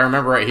if I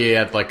remember right, he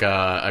had like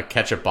a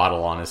ketchup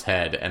bottle on his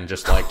head and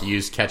just like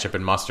used ketchup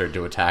and mustard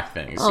to attack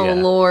things. Oh, yeah.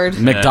 Lord.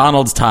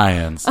 McDonald's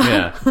tie-ins.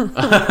 Yeah.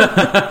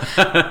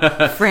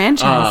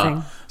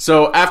 Franchising.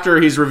 So after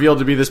he's revealed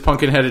to be this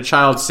pumpkin-headed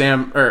child,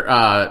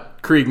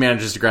 Krieg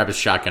manages to grab his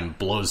shotgun,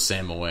 blows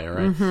Sam away,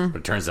 right? Mm-hmm. But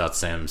it turns out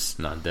Sam's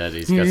not dead.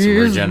 He's got some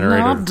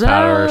regenerative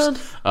powers.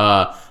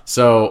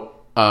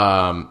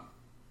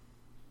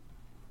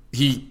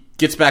 He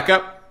gets back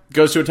up,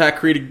 goes to attack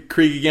Krieg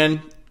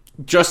again.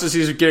 Just as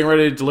he's getting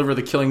ready to deliver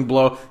the killing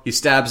blow, he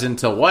stabs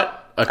into what?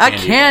 A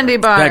candy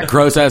bar. That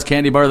gross-ass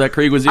candy bar that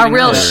Krieg was eating A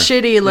real earlier.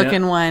 shitty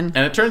looking one. And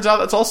it turns out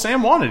that's all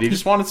Sam wanted. He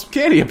just wanted some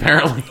candy,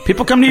 apparently.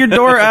 People come to your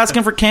door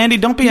asking for candy.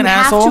 Don't be an You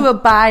asshole. have to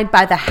abide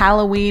by the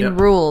Halloween Yep.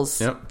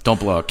 rules. Yep. Don't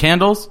blow out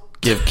candles.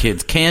 Give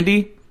kids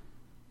candy.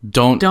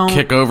 Don't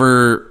kick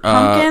over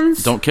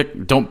pumpkins?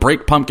 Don't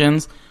break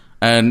pumpkins,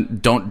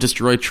 and don't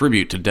destroy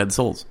tribute to dead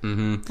souls.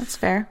 That's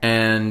fair.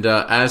 And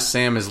as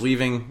Sam is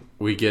leaving,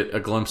 we get a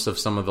glimpse of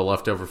some of the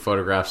leftover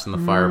photographs in the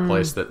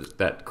fireplace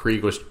that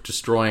Krieg was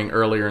destroying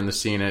earlier in the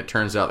scene. And it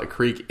turns out that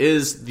Krieg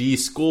is the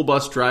school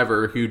bus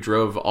driver who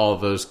drove all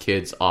of those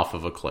kids off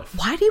of a cliff.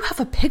 Why do you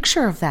have a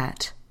picture of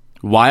that?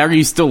 Why are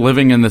you still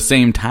living in the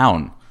same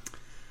town?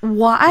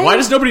 Why? Why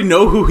does nobody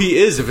know who he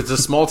is if it's a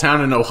small town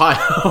in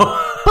Ohio?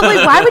 but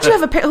like, why would you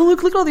have a pet? Oh,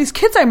 look at all these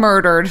kids I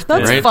murdered.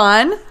 That's Right.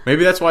 fun.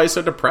 Maybe that's why he's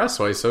so depressed.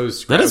 Why he's so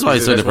That is why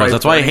he's so depressed.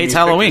 That's why he hates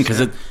Halloween,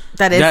 because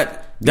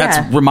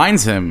that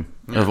reminds him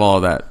of all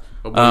of that.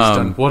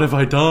 What have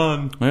I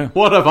done? Yeah.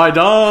 What have I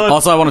done?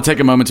 Also, I want to take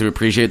a moment to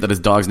appreciate that his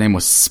dog's name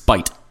was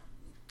Spite.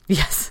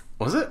 Yes.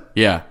 Was it?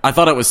 Yeah, I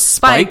thought it was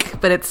Spike,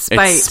 Spike, but it's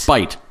Spite. It's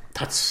Spite.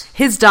 That's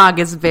His dog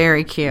is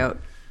very cute.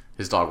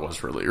 his dog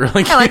was really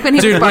cute. I like when he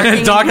was Dude, barking.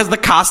 the dog has the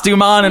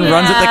costume on and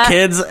runs at the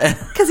kids.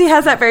 Because he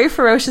has that very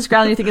ferocious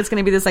growl, and you think it's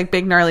going to be this like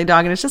big gnarly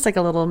dog, and it's just like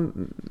a little,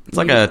 It's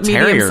like a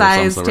terrier or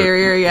medium-sized some sort.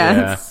 terrier. Yeah,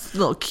 Yeah. It's a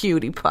little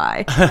cutie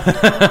pie.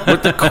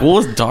 With the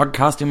coolest dog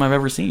costume I've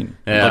ever seen.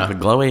 Yeah. Like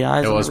the glowy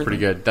eyes. It and was everything. pretty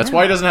good. That's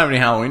why he doesn't have any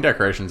Halloween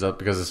decorations up,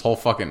 because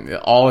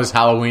all his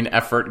Halloween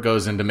effort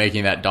goes into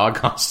making that dog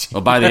costume.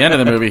 Well, by the end of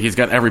the movie, he's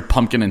got every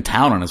pumpkin in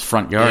town on his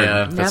front yard.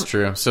 Yeah, that's Yep.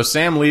 true. So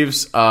Sam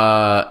leaves,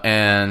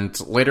 and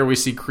later we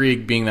see Krieg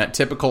being that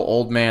typical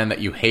old man that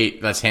you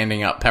hate that's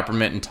handing out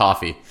peppermint and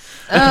toffee.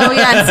 Oh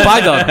yeah, and some,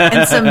 Buy them.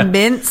 and some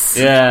mints.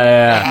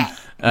 Yeah.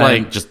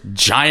 Like, just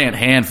giant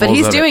handfuls But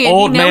he's of doing it. it.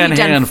 Old You know man he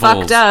done handfuls.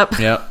 fucked up.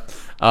 Yep.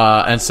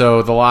 And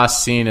so the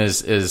last scene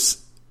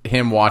is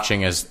him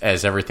watching as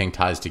everything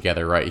ties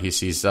together, right? He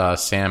sees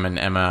Sam and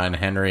Emma and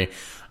Henry,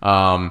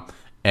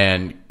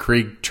 and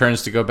Krieg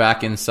turns to go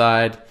back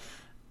inside,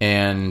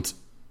 and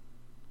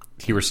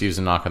he receives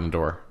a knock on the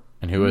door.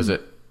 And who is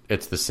it?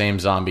 It's the same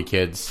zombie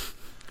kids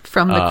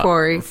From the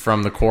quarry.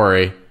 from the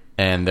quarry,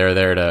 and they're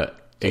there to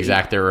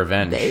exact their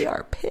revenge. They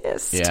are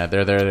pissed. Yeah,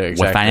 they're there to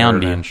exact their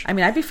found you. revenge. I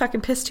mean, I'd be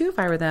fucking pissed too if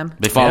I were them.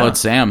 They followed Yeah.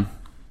 Sam.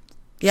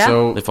 Yeah.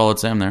 So They followed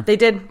Sam there. They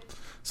did.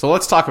 So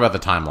let's talk about the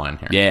timeline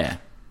here. Yeah.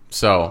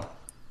 So,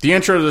 the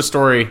intro to the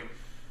story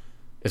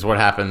is what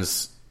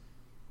happens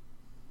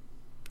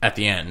at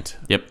the end,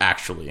 Yep.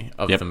 actually,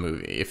 of Yep. the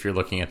movie, if you're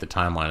looking at the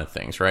timeline of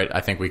things, right? I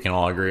think we can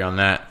all agree on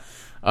that.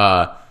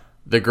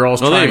 The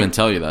girls Well, they trying... even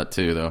tell you that,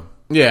 too, though.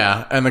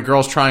 Yeah, and the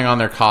girls trying on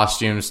their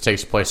costumes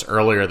takes place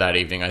earlier that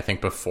evening, I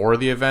think, before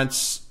the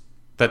events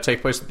that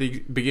take place at the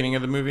beginning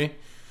of the movie.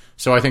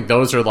 So I think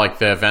those are like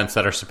the events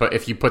that are supposed...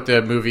 If you put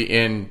the movie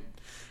in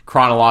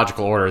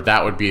chronological order,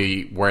 that would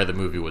be where the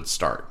movie would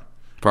start.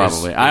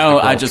 Probably. Is the I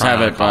girls just trying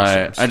have on it by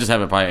costumes. I just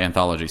have it by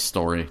anthology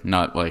story,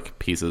 not like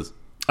pieces.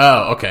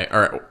 Oh, okay.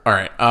 All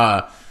right.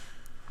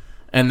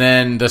 And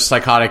then the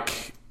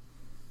psychotic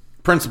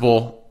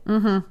principal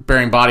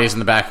burying bodies in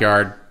the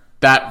backyard.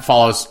 That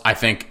follows, I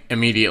think,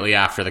 immediately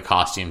after the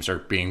costumes are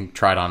being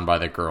tried on by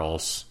the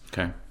girls.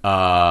 Okay.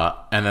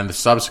 And then the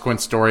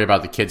subsequent story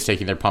about the kids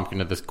taking their pumpkin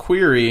to this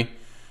quarry.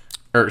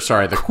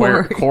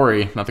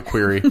 Quarry, not the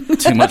query.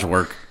 Too much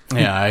work.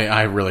 Yeah,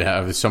 I really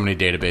have. There's so many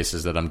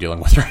databases that I'm dealing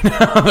with right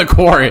now. The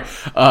quarry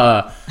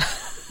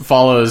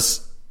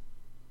follows.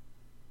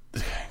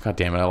 God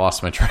damn it! I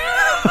lost my train.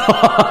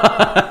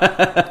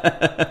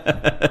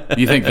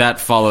 You think that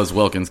follows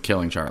Wilkins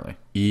killing Charlie?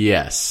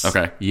 Yes.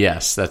 Okay.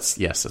 Yes, that's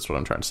what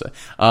I'm trying to say.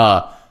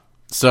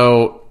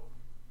 So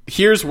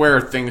here's where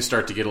things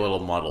start to get a little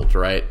muddled,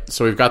 right?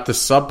 So we've got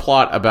this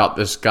subplot about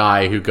this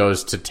guy who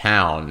goes to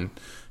town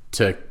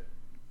to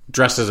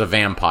dress as a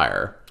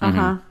vampire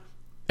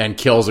and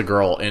kills a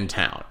girl in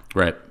town.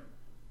 Right.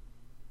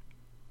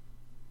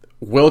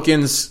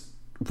 Wilkins,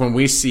 when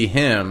we see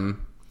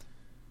him,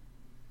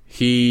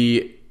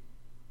 he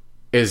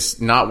is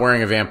not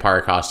wearing a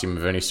vampire costume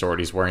of any sort.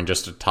 He's wearing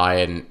just a tie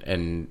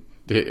and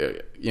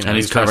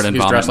he's covered in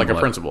he's vomit dressed like and a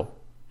blood. principal.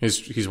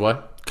 He's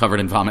what? Covered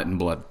in vomit and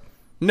blood.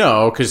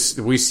 No, because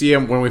we see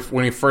him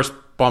when he first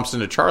bumps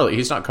into Charlie.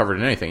 He's not covered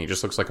in anything. He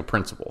just looks like a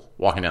principal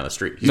walking down the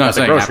street. He's No, I'm got the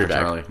saying grocery after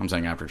bag. Charlie. I'm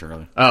saying after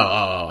Charlie.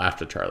 Oh,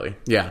 after Charlie.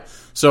 Yeah.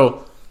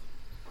 So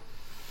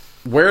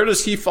where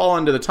does he fall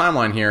into the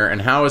timeline here, and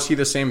how is he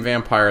the same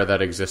vampire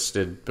that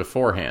existed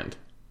beforehand?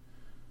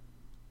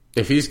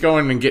 If he's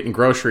going and getting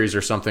groceries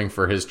or something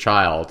for his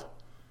child,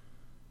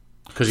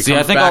 because See,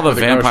 I think all the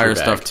vampire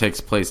stuff takes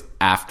place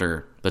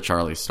after the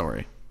Charlie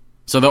story.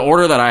 So the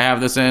order that I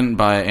have this in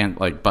by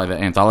the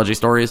anthology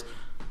stories,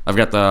 I've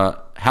got the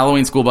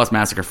Halloween School Bus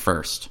Massacre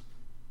first,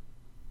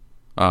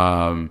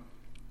 because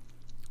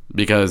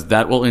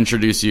that will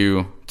introduce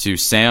you to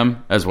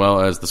Sam as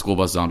well as the school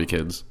bus zombie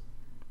kids.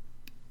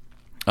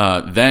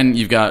 Then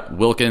you've got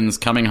Wilkins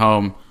coming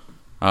home,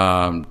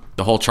 the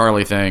whole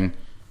Charlie thing,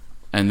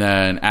 and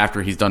then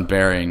after he's done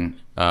burying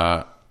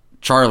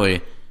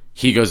Charlie,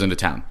 he goes into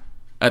town.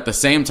 At the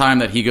same time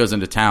that he goes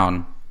into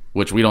town,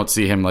 which we don't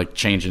see him like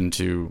change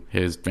into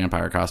his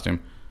vampire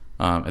costume,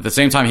 at the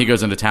same time he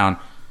goes into town,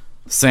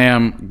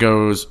 Sam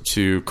goes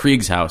to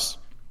Krieg's house,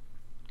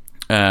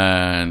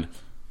 and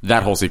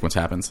that whole sequence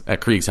happens at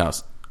Krieg's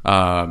house,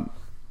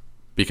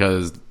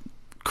 because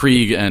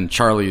Krieg and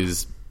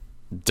Charlie's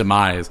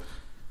demise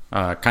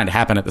kind of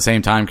happen at the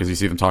same time, because you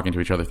see them talking to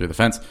each other through the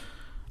fence.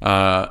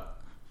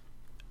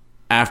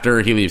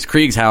 After he leaves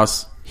Krieg's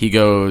house, he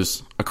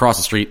goes across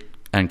the street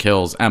and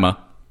kills Emma.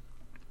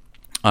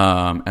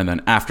 And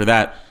then after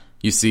that,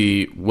 you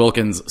see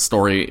Wilkins'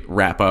 story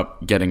wrap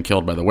up getting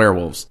killed by the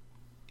werewolves.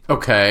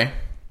 Okay.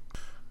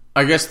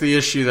 I guess the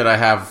issue that I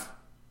have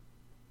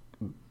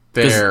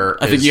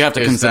there. I think you have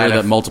to consider that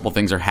if- multiple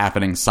things are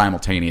happening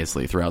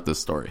simultaneously throughout this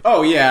story.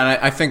 Oh yeah,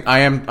 and I think I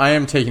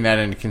am taking that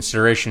into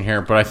consideration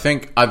here. But I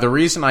think the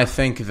reason I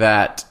think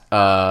that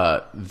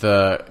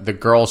the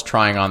girls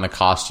trying on the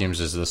costumes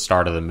is the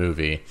start of the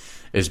movie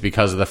is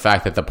because of the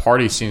fact that the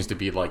party seems to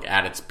be like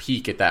at its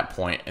peak at that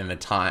point in the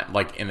time,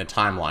 like in the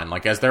timeline.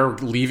 Like as they're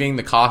leaving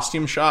the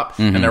costume shop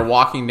and they're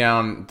walking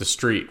down the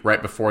street right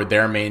before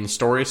their main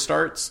story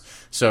starts.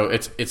 So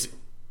it's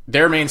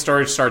their main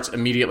story starts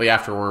immediately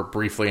after we're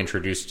briefly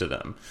introduced to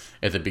them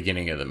at the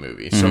beginning of the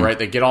movie. So right,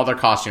 they get all their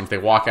costumes, they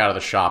walk out of the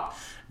shop,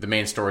 the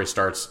main story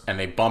starts, and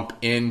they bump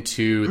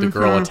into the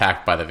girl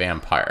attacked by the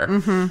vampire.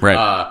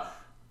 Right.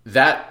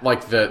 That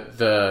like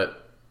the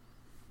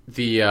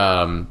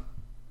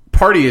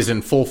party is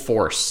in full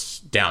force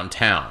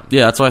downtown.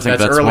 Yeah, that's why I think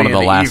that's early one of in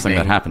the last evening.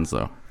 thing that happens,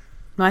 though.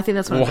 No, I think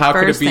that's one Well, of the how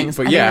could it first be? things.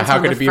 But I think yeah, that's how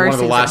one could of it the be one of first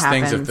the things last that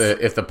things happens.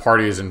 if the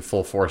party is in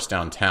full force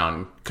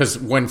downtown? Because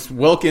when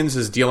Wilkins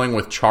is dealing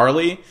with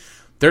Charlie,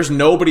 there's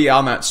nobody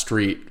on that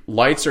street.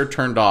 Lights are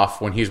turned off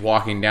when he's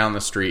walking down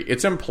the street.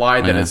 It's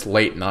implied that it's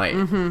late night.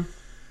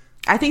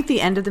 I think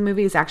the end of the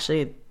movie is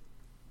actually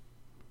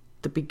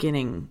the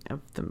beginning of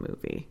the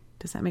movie.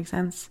 Does that make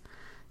sense?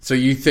 So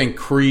you think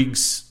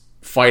Krieg's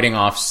fighting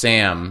off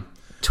Sam?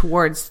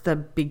 Towards the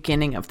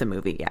beginning of the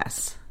movie,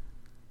 yes.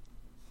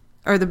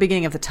 Or the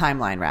beginning of the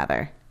timeline,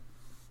 rather.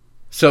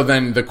 So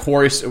then the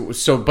Corey,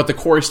 but the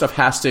Corey stuff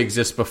has to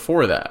exist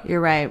before that. You're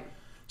right.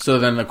 So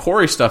then the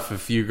Corey stuff,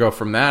 if you go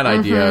from that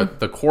idea,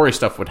 the Corey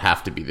stuff would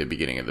have to be the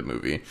beginning of the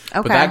movie. But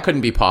Okay. that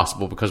couldn't be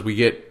possible because we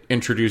get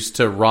introduced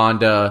to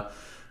Rhonda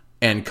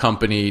and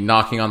company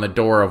knocking on the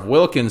door of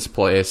Wilkins'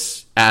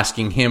 place,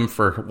 asking him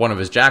for one of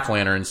his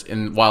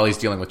jack-o'-lanterns while he's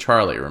dealing with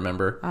Charlie,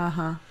 remember?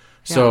 Uh-huh.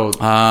 So,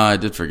 I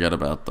did forget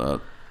about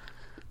that.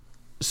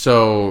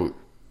 so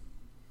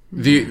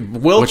the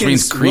Which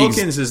means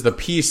Wilkins is the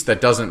piece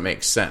that doesn't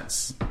make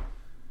sense.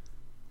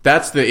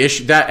 That's the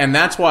issue.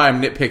 That's why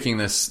I'm nitpicking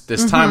this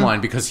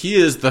timeline, because he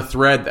is the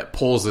thread that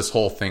pulls this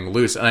whole thing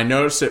loose. And I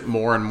notice it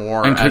more and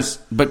more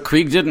But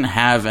Krieg didn't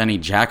have any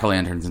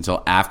jack-o'-lanterns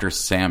until after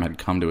Sam had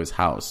come to his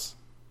house.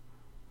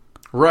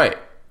 right.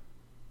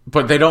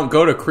 But they don't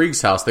go to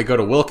Krieg's house, they go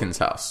to Wilkins'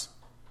 house.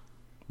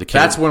 The kid.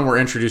 That's when we're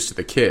introduced to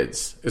the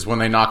kids, is when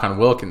they knock on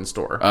Wilkins'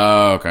 door.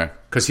 Oh, okay.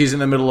 Because he's in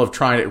the middle of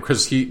trying to,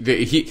 because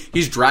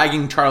he's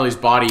dragging Charlie's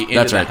body into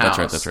That's the right. house.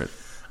 That's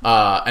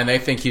right. And they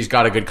think he's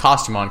got a good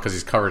costume on because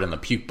he's covered in the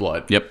puke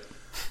blood. Yep.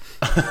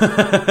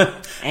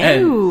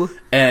 Ew.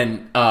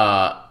 And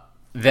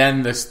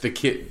then the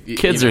kid...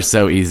 Kids are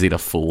so easy to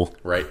fool.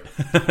 Right.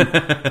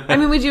 I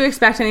mean, would you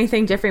expect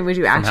anything different? Would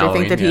you actually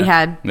think Halloween, that he yeah.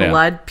 had Yeah.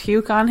 blood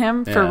puke on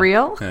him for Yeah.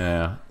 real?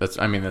 Yeah. That's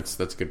a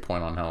good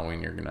point on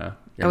Halloween. You're I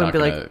not would be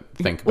gonna like,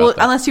 think about well,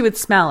 that. unless you would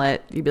smell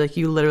it, you'd be like,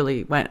 you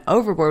literally went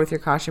overboard with your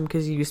costume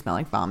because you smell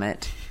like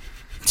vomit.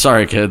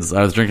 Sorry, kids.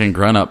 I was drinking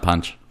grown-up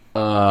punch.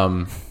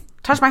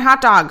 Touch my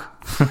hot dog.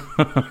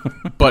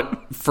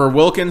 But for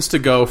Wilkins to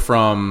go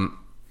from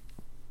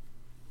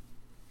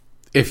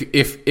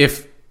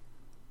if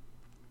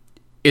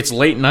it's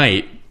late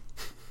night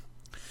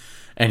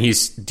and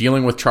he's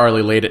dealing with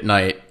Charlie late at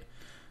night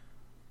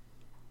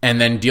and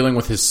then dealing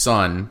with his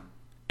son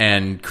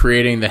and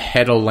creating the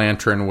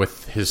head-o'-lantern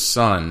with his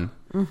son,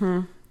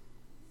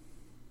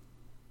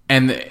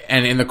 and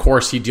in the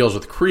course he deals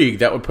with Krieg,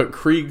 that would put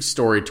Krieg's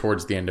story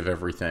towards the end of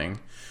everything.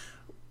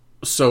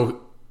 So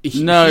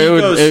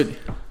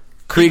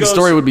Krieg's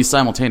story would be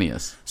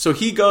simultaneous. So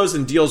he goes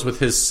and deals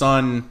with his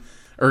son,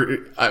 or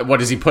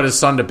what does he put his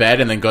son to bed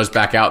and then goes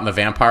back out in the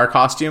vampire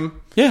costume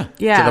Yeah.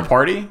 Yeah. to the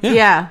party?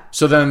 Yeah.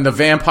 So then the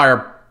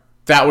vampire,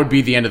 that would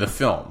be the end of the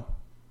film.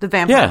 The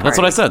vampire Yeah, that's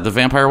what I party. said. The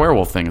vampire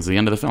werewolf thing is the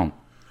end of the film.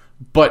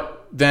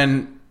 But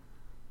then,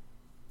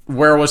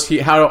 where was he?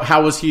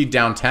 How was he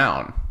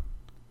downtown?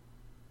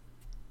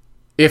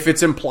 If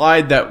it's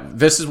implied that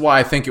this is why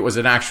I think it was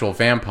an actual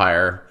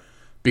vampire,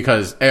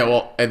 because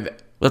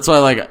That's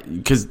why,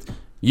 because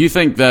you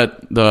think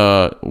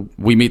that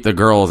we meet the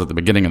girls at the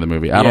beginning of the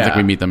movie. I don't Yeah. think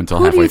we meet them until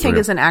Who do halfway you think through.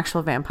 is an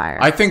actual vampire?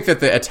 I think that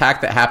the attack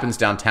that happens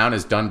downtown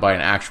is done by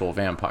an actual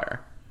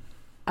vampire.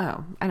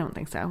 Oh, I don't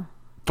think so.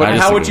 But I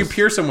just how think would it you was-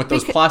 pierce him with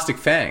those plastic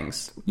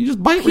fangs? You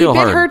just bite He real bit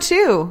hard. her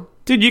too.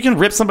 Dude, you can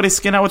rip somebody's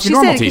skin out with She your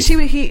normal said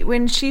teeth.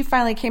 when she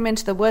finally came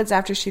into the woods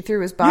after she threw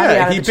his body out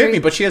Yeah, of he the bit tree. me,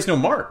 but she has no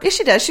mark. Yes,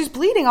 she does. She's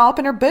bleeding all up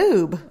in her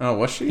boob. Oh,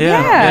 was she?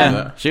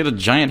 Yeah. She had a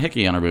giant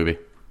hickey on her boobie.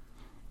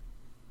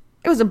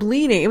 It was a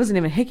bleeding. It wasn't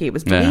even hickey. It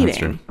was Yeah, bleeding. that's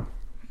true.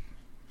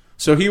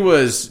 So he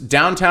was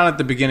downtown at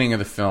the beginning of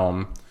the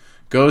film,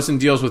 goes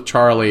and deals with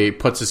Charlie,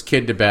 puts his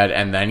kid to bed,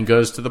 and then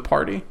goes to the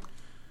party.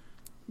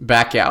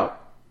 Back out.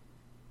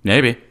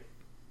 Maybe.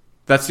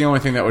 That's the only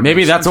thing that would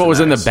Maybe make that's sense what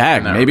was in the that-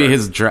 bag. that Maybe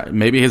regard.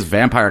 maybe his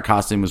vampire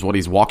costume is what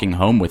he's walking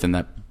home with in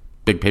that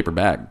big paper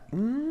bag.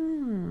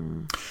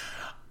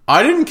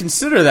 I didn't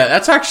consider that.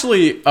 That's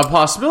actually a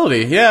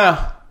possibility.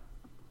 Yeah.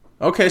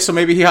 Okay, so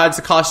maybe he hides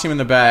the costume in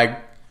the bag,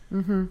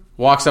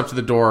 walks up to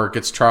the door,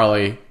 gets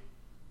Charlie,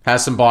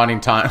 has some bonding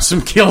time,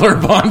 some killer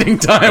bonding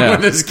time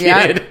with his kid.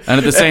 Yeah. And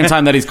at the same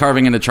time that he's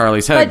carving into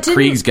Charlie's head, But didn't-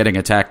 Krieg's getting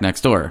attacked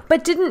next door.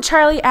 But didn't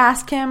Charlie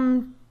ask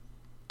him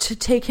to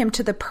take him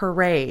to the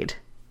parade?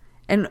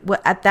 And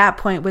at that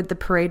point, would the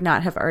parade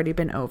not have already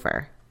been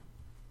over?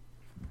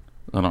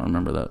 I don't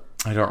remember that.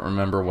 I don't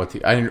remember what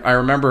the. I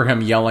remember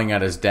him yelling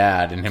at his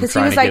dad and him Because he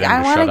trying was to like, get him I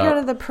to want to shut go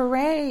up. to the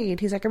parade.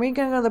 He's like, are we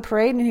going to go to the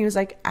parade? And he was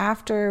like,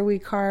 after we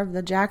carve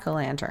the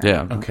jack-o'-lantern.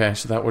 Yeah. Okay,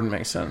 so that wouldn't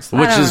make sense.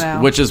 Which don't is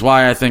know. which is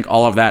why I think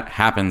all of that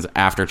happens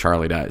after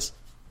Charlie dies.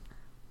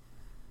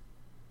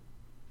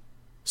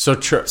 So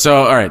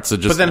So all right, so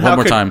just But then one how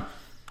more could- time.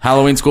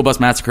 Halloween school bus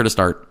massacre to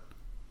start.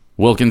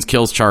 Wilkins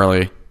kills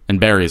Charlie and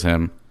buries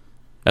him.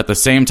 At the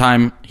same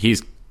time,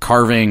 he's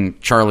carving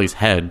Charlie's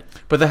head.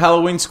 But the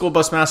Halloween school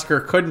bus massacre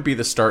couldn't be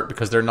the start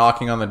because they're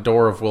knocking on the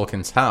door of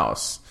Wilkins'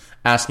 house,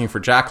 asking for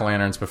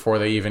jack-o'-lanterns before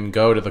they even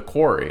go to the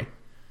quarry.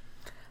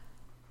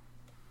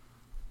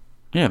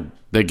 Yeah,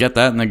 they get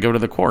that and they go to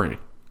the quarry.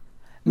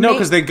 No,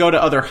 because they go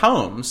to other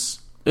homes.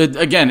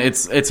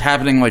 It's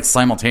happening like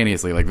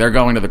simultaneously. Like they're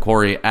going to the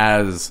quarry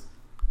as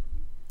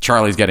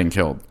Charlie's getting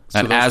killed, So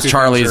and those as two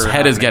Charlie's things are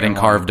head is happening getting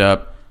along. carved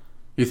up.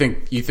 You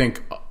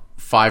think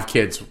 5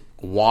 kids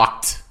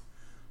walked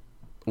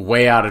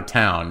way out of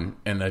town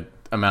in the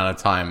amount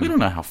of time? We don't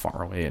know how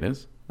far away it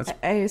is.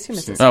 I assume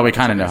it's Oh, we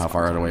kind of know how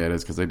far away it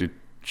is because they do.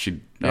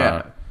 She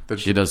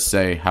does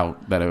say how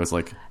that it was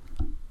like.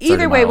 30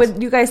 Either way, miles.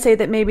 would you guys say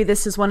that maybe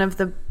this is one of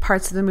the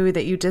parts of the movie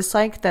that you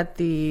dislike, that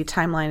the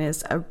timeline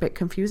is a bit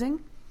confusing?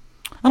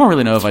 I don't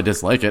really know if I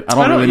dislike it. I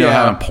don't really know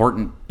how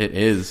important it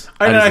is.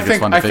 I just it's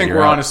fun to think figure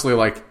we're out. honestly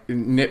like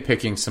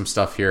nitpicking some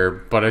stuff here,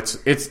 but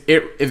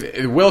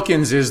it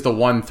Wilkins is the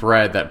one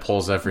thread that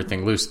pulls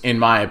everything loose, in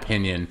my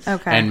opinion,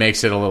 Okay. and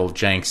makes it a little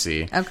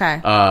janksy.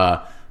 Okay.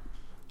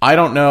 I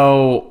don't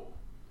know.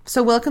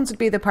 So Wilkins would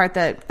be the part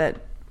that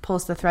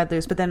pulls the thread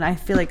loose, but then I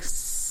feel like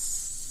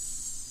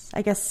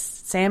I guess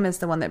Sam is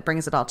the one that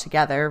brings it all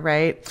together,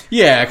 right?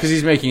 Yeah, because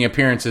he's making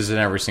appearances in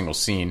every single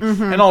scene,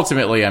 and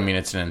ultimately, I mean,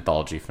 it's an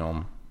anthology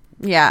film.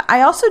 Yeah.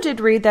 I also did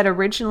read that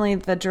originally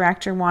the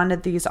director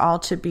wanted these all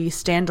to be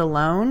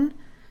standalone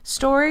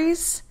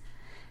stories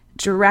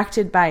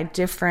directed by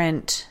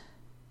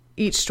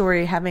each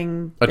story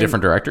having A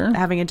different director?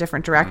 having a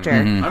different director.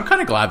 I'm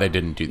kind of glad they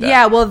didn't do that.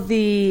 Yeah, well,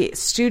 the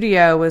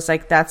studio was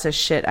like, "That's a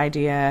shit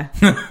idea.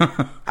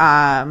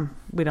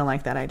 We don't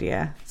like that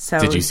idea." So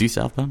Did you see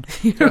Southbound?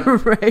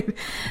 right?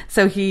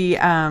 So he,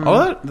 I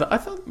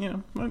thought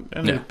it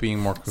ended up being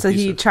more cohesive. so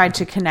he tried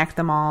to connect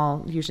them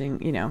all using,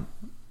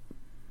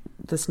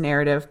 this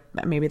narrative.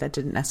 Maybe that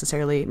didn't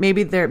necessarily.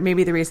 Maybe the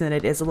reason that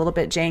it is a little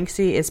bit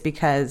janksy is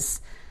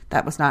because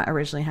that was not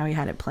originally how he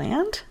had it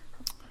planned.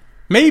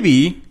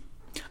 Maybe.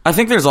 I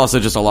think there's also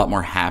just a lot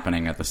more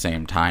happening at the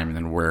same time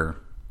than we're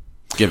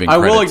giving. I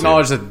will credit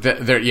acknowledge to.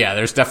 that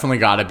there's definitely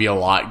got to be a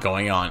lot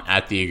going on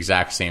at the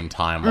exact same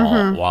time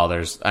while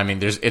there's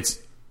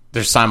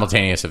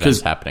simultaneous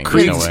events happening.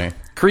 There's no way.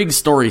 Krieg's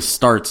story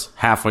starts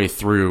halfway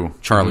through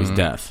Charlie's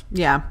death,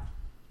 Yeah.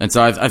 and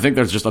so I think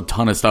there's just a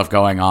ton of stuff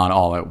going on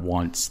all at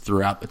once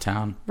throughout the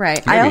town.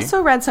 Right. Maybe. I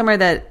also read somewhere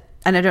that,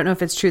 and I don't know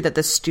if it's true, that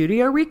the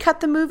studio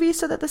recut the movie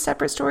so that the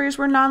separate stories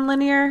were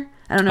nonlinear.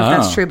 I don't know if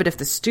that's true, but if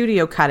the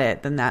studio cut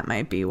it, then that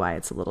might be why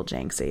it's a little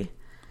janksy.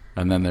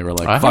 And then they were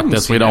like, I "Fuck haven't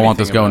this! We seen don't want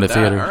this anything going to about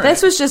that. theater." All right.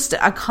 This was just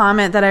a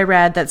comment that I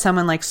read that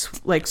someone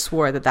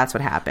swore that that's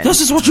what happened. This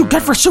is what you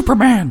get for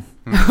Superman.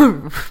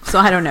 So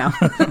I don't know.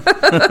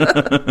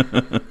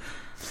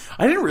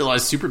 I didn't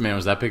realize Superman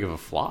was that big of a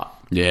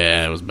flop.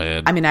 Yeah, it was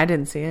bad. I mean, I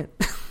didn't see it.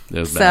 It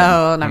was So,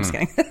 bad. no, I'm just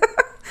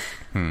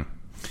kidding.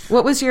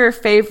 What was your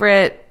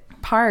favorite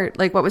part?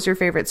 Like, what was your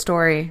favorite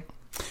story?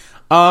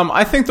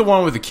 I think the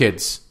one with the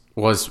kids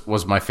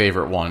was my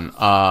favorite one.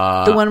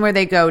 The one where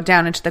they go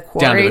down into the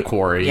quarry? Down to the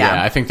quarry,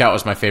 yeah. I think that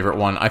was my favorite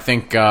one. I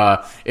think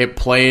it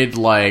played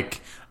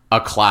like a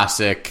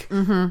classic,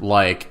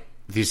 like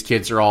these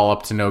kids are all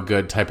up to no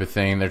good type of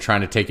thing. They're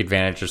trying to take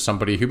advantage of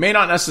somebody who may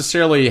not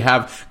necessarily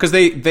have, because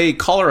they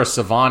call her a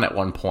savant at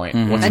one point.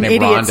 What's her An name?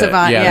 idiot Rhonda.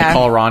 savant, They yeah.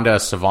 call Rhonda a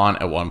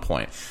savant at one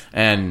point.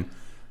 And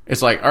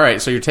it's like, all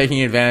right, so you're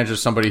taking advantage of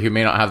somebody who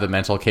may not have the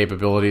mental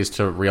capabilities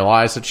to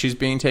realize that she's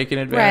being taken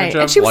advantage Right.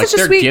 of. And she was Like, such a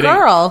they're sweet getting-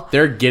 girl.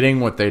 They're getting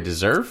what they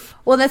deserve.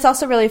 Well, that's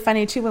also really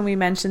funny, too, when we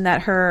mentioned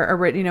that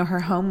her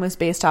home was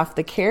based off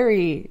the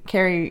Carrie's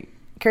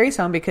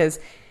home, because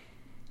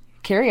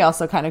Carrie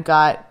also kind of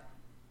got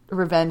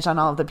revenge on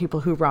all of the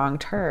people who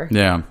wronged her.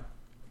 Yeah.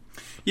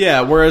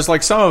 Yeah, whereas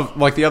like some of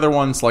like the other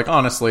ones, like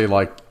honestly,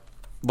 like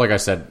I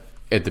said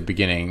at the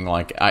beginning,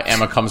 like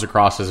Emma comes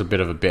across as a bit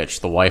of a bitch.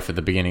 The wife at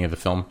the beginning of the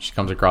film, she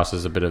comes across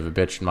as a bit of a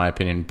bitch, in my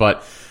opinion.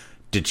 But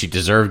did she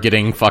deserve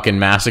getting fucking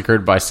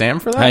massacred by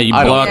Sam for that? Hey, you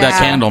I blow don't- out that Yeah.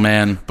 candle,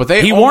 man. But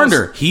they he almost-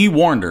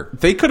 warned her.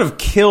 They could have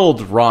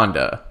killed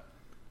Rhonda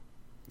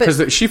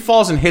because she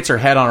falls and hits her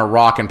head on a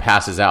rock and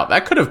passes out.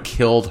 That could have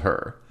killed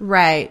her.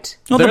 Right.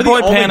 No, They're the the boy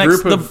only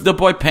panics. group of- The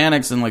boy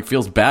panics and like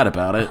feels bad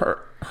about it.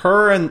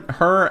 Her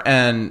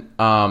and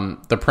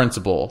the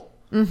principal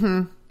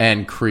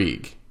and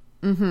Krieg.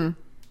 Mm-hmm.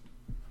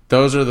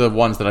 Those are the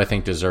ones that I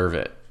think deserve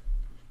it.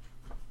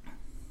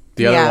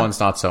 The other Yeah. one's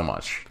not so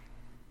much.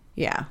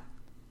 Yeah.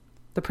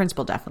 The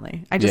principal,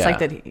 definitely. I just Yeah. like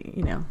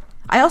that,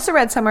 I also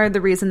read somewhere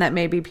the reason that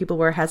maybe people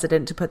were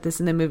hesitant to put this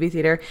in the movie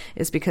theater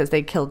is because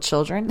they killed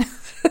children.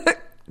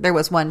 There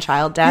was one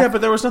child death. Yeah,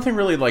 but there was nothing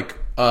really like.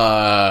 No.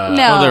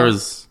 Well, there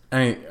was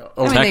technically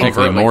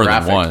overtly more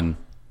graphic. than one.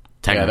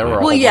 Technically. there were a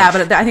Well, whole yeah,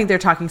 bunch. but I think they're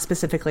talking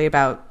specifically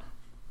about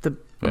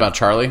About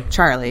Charlie.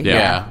 Charlie.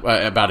 Yeah,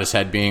 about his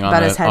head being on About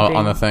the his head on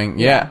being- the thing.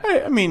 yeah.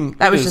 Yeah, I mean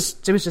That it was is-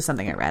 it was just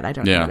something I read. I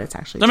don't know Yeah. what it's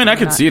actually I mean, true I or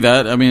could not. see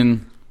that. I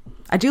mean,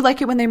 I do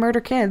like it when they murder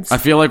kids. I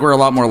feel like we're a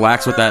lot more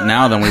lax with that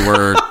now than we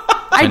were.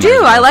 I 10 do. years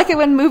ago. I like it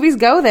when movies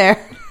go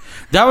there.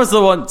 That was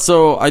the one.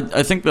 So I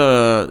think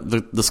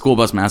the school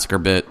bus massacre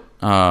bit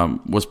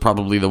was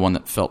probably the one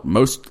that felt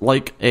most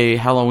like a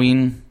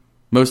Halloween,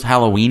 most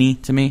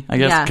Halloweeny to me, I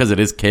guess, Yeah. because it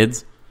is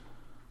kids.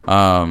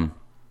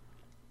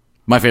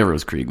 My favorite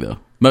was Krieg though,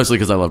 mostly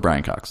because I love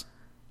Brian Cox.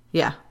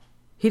 Yeah.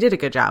 He did a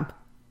good job.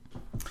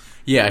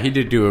 Yeah, he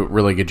did do a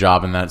really good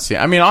job in that scene.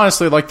 I mean,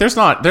 honestly, like there's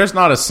not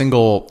a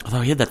single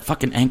Although he had that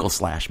fucking ankle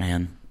slash,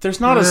 man.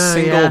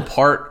 Yeah.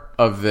 part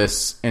of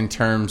this in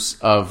terms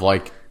of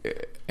like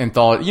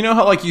anthology. You know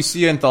how like you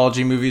see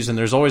anthology movies and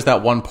there's always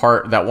that one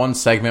part, that one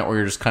segment where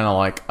you're just kind of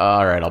like,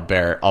 all right, I'll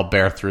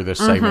bear through this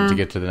segment to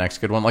get to the next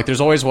good one. Like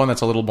there's always one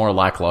that's a little more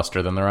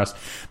lackluster than the rest.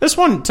 This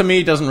one to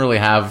me doesn't really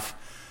have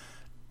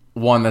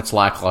one that's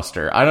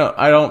lackluster.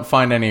 I don't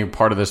find any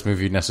part of this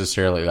movie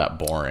necessarily that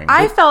boring.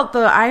 I felt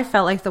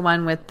like the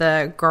one with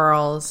the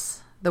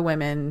girls, the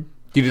women.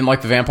 You didn't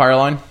like the vampire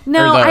line?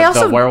 No, Or I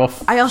also the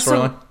werewolf I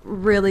also storyline?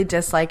 really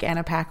dislike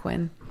Anna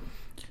Paquin.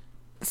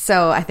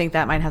 So I think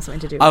that might have something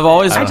to do with I've it.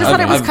 always- I just I've- thought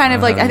it was I've- kind of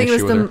I've like had I an think it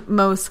was issue the with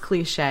most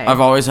cliche. I've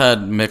always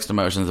had mixed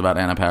emotions about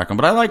Anna Paquin,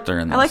 but I liked her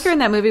in this. I like her in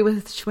that movie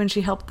with when she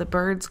helped the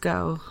birds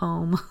go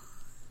home.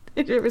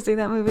 Did you ever see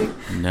that movie?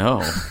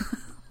 No.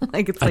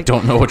 Like it's I like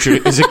don't know what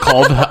is it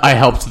called? I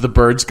helped the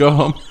birds go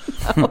home.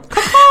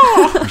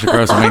 She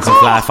grows and makes them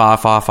fly far,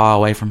 far, far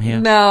away from here.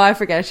 No, I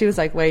forget. She was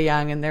like way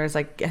young, and there was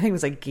like I think it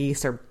was like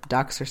geese or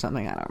ducks or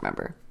something. I don't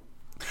remember.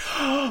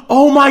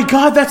 Oh my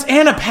god, that's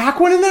Anna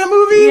Paquin in that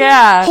movie?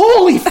 Yeah.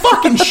 Holy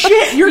fucking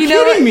shit! You're You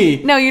know kidding what?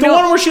 me. No, you the know-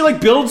 one where she like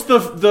builds the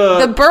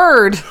The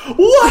bird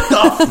what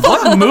the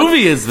fuck? What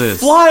movie is this?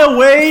 Fly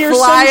away or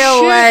fly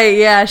some away. shit?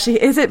 Yeah, she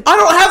is it. I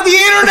don't have the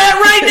internet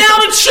right now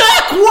to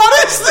check.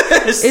 What is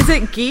this? Is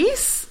it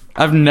geese?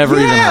 I've never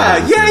even heard yeah,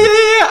 of this yeah, movie.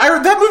 yeah.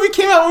 That movie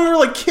came out when we were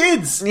like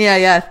kids. Yeah,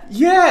 yeah.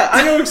 Yeah,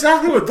 I know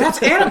exactly what.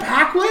 That's Anna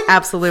Paquin.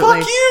 Absolutely.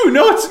 Fuck you.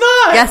 No, it's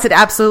not. Yes, it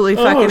absolutely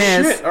fucking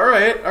is. Shit. All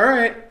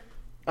right.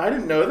 I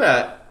didn't know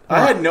that.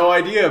 I had no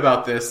idea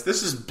about this.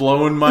 This is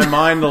blowing my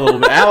mind a little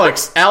bit.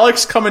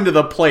 Alex coming to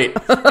the plate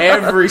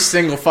every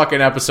single fucking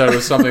episode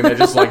with something that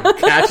just like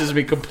catches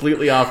me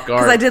completely off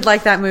guard. Because I did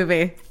like that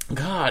movie.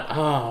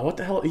 God, what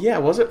the hell? Yeah,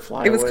 was it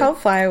Fly It was Away? called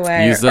Fly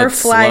Away Use or that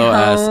Fly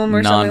slow-ass, Home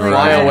or something like non-reliable-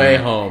 Fly that. Away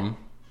Home.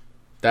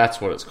 That's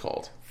what it's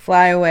called.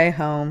 Fly Away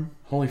Home.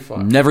 Holy fuck.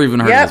 Never even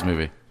heard Yep. of this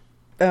movie.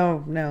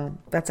 Oh no,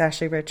 that's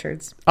Ashley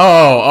Richards.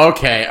 Oh,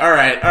 okay. All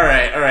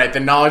right. The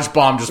knowledge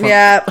bomb just went.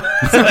 Yeah.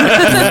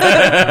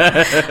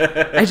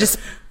 I just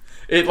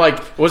It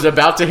like was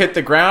about to hit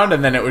the ground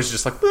and then it was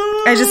just like.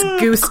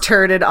 goose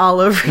turded all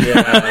over.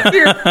 Yeah.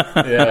 Your-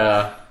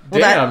 Yeah. Well,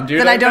 Damn, dude.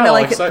 then I don't know,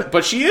 like,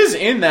 but she is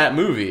in that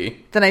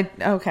movie. Then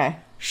okay.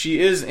 She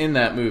is in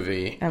that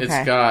movie.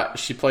 Okay.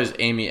 She plays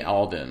Amy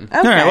Alden. Okay.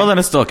 All right, well then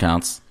it still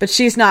counts. But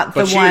she's not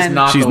the But she one. is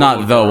not She's the not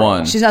little the girl.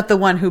 one. She's not the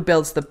one who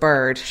builds the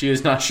bird.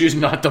 She's not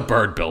the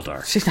bird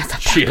builder. She's not the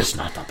bird. She is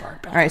not the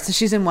bird builder. All right, so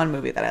she's in one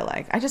movie that I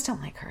like. I just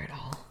don't like her at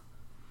all.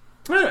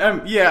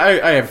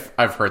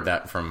 I've heard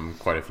that from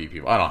quite a few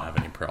people. I don't have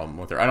any problem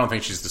with her. I don't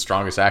think she's the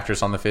strongest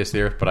actress on the face of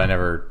the earth, but I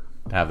never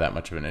have that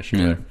much of an issue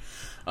with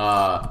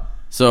her.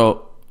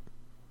 So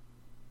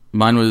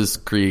mine was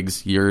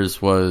Krieg's. Yours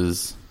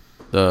was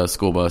the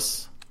school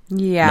bus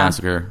Yeah.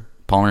 massacre.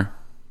 Palmer,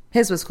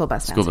 His was School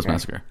Bus Massacre. Bus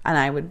Massacre. And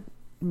I would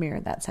mirror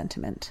that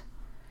sentiment.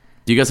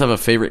 do you guys have a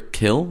favorite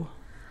kill?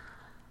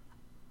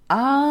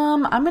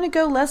 I'm going to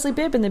go Leslie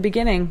Bibb in the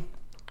beginning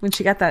when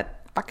she got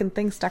that fucking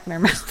thing stuck in her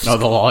mouth. Oh,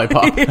 the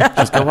lollipop.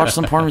 Just go watch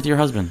some porn with your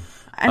husband.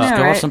 I know, Just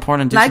go right? watch some porn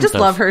and do I some just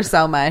stuff. love her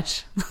so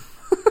much.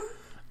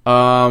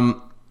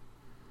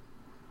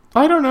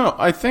 I don't know.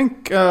 I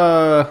think, if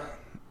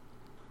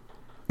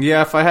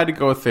I had to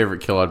go with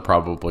favorite kill, I'd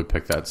probably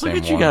pick that same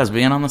Look one. at you guys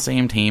being on the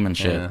same team and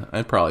shit. Yeah,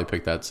 I'd probably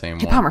pick that same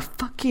Hey, one. Palmer,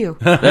 fuck you.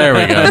 There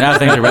we go. Now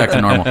things are back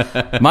to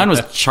normal. Mine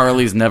was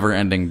Charlie's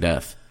never-ending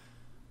death.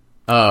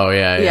 Oh,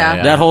 yeah.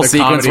 Yeah. That whole The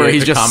sequence comedy- where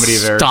he's the just comedy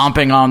there.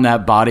 stomping on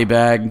that body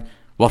bag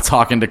while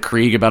talking to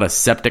Krieg about a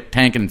septic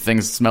tank and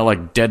things smell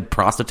like dead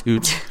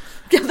prostitutes.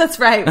 Yeah, that's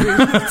right.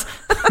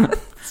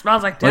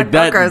 Smells like dead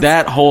Like hookers.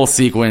 that whole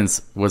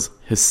sequence was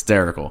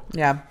hysterical.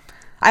 Yeah.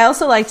 I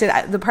also liked it.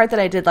 The part that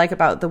I did like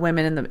about the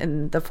women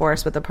in the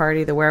forest with the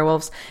party, the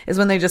werewolves, is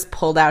when they just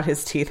pulled out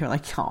his teeth and were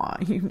like, "Aw,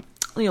 you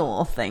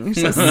little thing."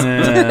 Just, look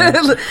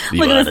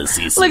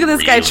at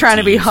this guy trying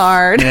to be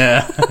hard.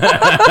 Yeah.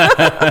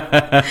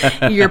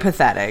 You're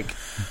pathetic.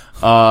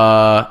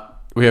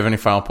 We have any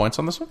final points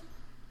on this one?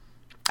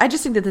 I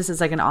just think that this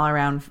is like an all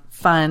around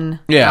fun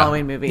Yeah.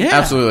 Halloween movie. Yeah.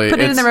 Absolutely. Put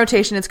it in It's- the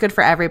rotation. It's good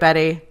for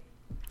everybody.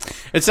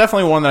 It's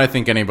definitely one that I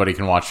think anybody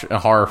can watch,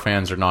 horror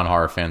fans or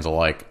non-horror fans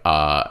alike.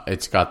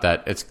 It's got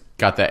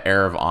that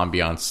air of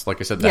ambiance.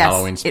 Like I said, the Yes,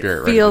 Halloween spirit it right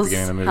at the feels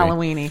beginning of the movie.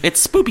 Halloweeny.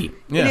 It's spoopy.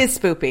 Yeah. It is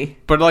spoopy.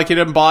 But like it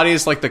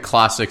embodies like the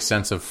classic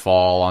sense of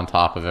fall on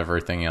top of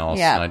everything else.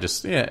 Yeah. And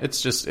it's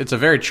a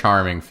very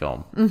charming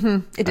film.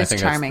 It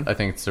is charming. I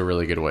think it's a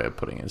really good way of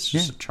putting it. It's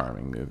just a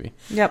charming movie.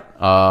 Yep.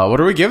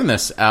 What are we giving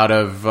this out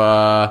of?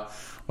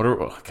 What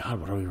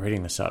are we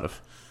rating this out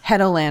of? Head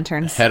o'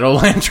 lanterns. Head o'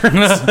 lanterns.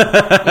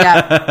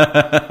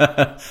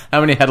 Yeah. How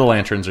many head o'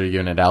 lanterns are you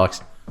giving it,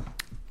 Alex?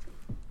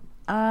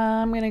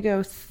 I'm gonna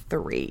go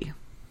 3.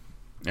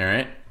 All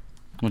right.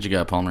 What you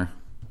got, Palmer?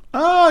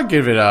 I'll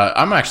give it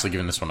I'm actually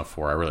giving this one a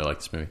 4. I really like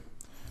this movie.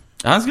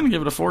 I was going to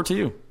give it a 4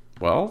 too.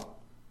 Well,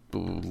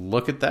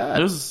 look at that.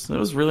 It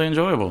was really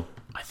enjoyable.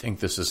 I think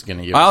this is going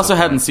to give I us also a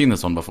hadn't point. seen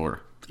this one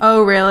before.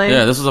 Oh, really?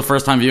 Yeah, this was a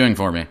first time viewing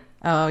for me.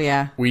 Oh,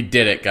 yeah. We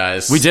did it,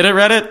 guys. We did it,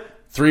 Reddit?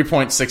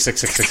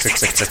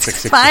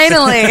 3.6666666.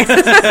 Finally.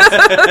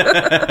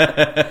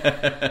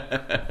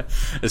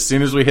 As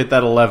soon as we hit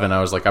that 11, I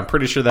was like, I'm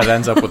pretty sure that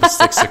ends up with a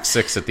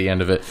 666 at the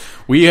end of it.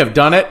 We have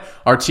done it.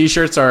 Our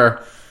t-shirts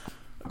are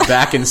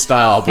back in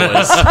style,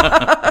 boys.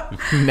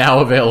 Now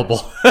available.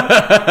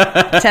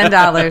 $10.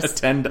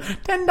 $10.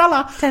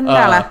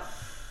 $10.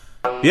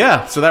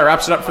 Yeah, so that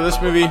wraps it up for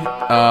this movie. As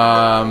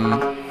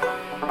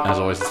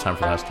always, it's time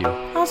for the housekeeping.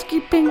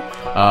 Housekeeping.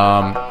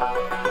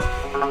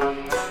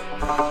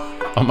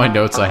 On my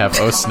notes, I have,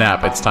 oh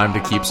snap, it's time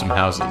to keep some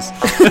houses.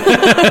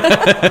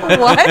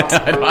 What?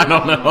 I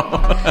don't know.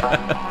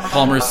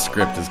 Palmer's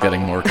script is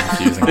getting more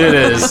confusing. It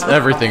is.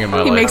 Everything in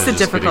my life makes is it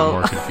just getting difficult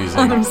more confusing.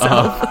 on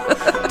himself.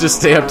 To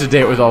stay up to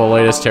date with all the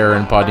latest Terror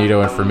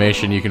Incognito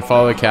information, you can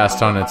follow the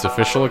cast on its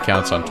official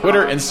accounts on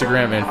Twitter,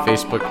 Instagram, and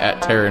Facebook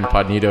at Terror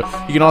Incognito.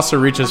 You can also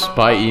reach us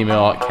by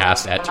email at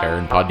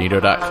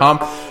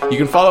cast@terrorincognito.com. You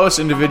can follow us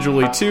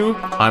individually too.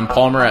 I'm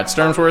Palmer at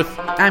Sternsworth.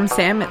 I'm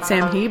Sam at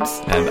Sam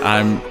Heebs. And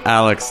I'm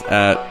Alex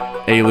at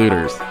A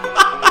Looters.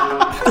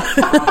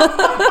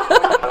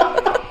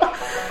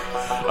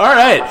 All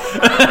right.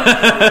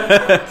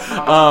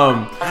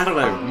 How did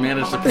I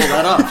manage to pull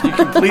that off? You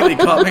completely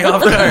caught me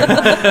off guard.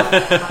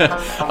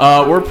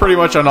 We're pretty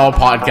much on all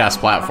podcast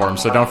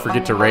platforms, so don't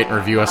forget to rate and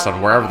review us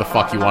on wherever the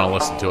fuck you want to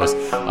listen to us.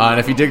 And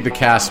if you dig the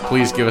cast,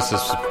 please give us a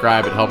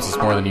subscribe. It helps us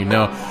more than you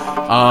know.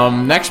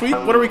 Next week,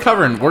 what are we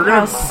covering? We're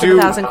gonna House of do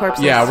 1,000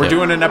 Corpses. Yeah, we're Yep.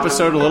 doing an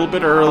episode a little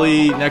bit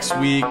early next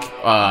week.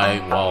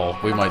 Well,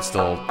 we might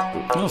still.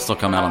 It'll still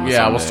come out on the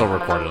Yeah, same we'll day. still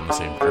record it on the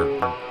same.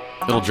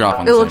 It'll drop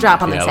on It'll the same drop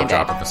day. on the Yeah, same it'll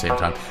drop day. at the same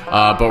time.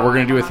 But we're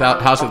going to do a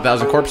House of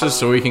 1,000 Corpses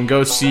so we can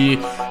go see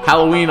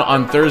Halloween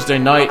on Thursday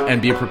night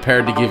and be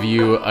prepared to give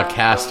you a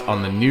cast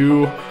on the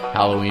new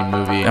Halloween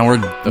movie. And we're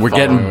the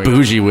getting following week.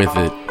 bougie with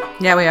it.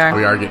 Yeah, we are.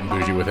 We are getting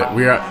bougie with it.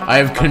 I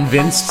have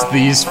convinced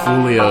these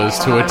folios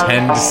to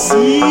attend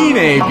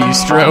Cine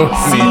Bistro.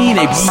 Cine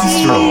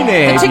Bistro.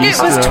 The ticket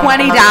was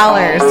 $20.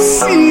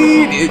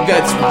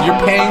 That's you're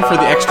paying for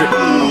the extra.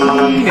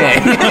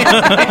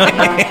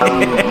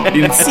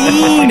 In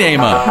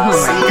cinema.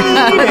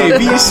 Cine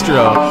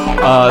Bistro.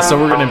 So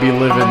we're going to be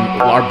living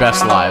our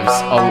best lives.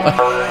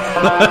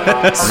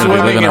 Swimming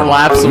living in our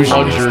laps of bougie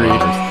luxury.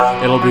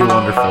 lives. It'll be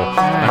wonderful.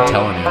 I'm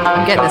telling you.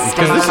 I'm getting a telling-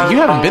 steak. Because you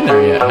haven't been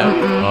there yet, have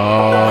you?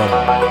 Oh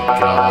my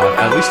god.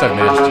 At least I've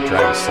managed to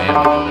drag Sam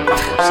over there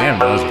before. Sam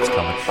knows what's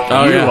coming.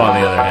 Oh, You, yeah. on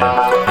the other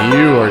hand,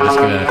 you are just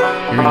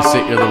gonna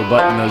sit your little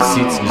butt in those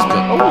seats and just be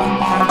like, oh,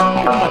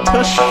 my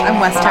tush. I'm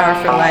West Tower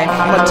for life.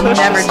 My tush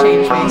Never is-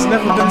 change me. It's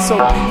never been so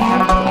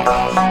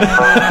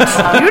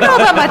You know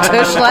about my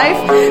tush life?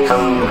 right, I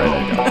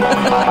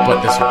know. But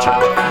this will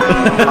change.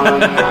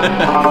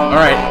 All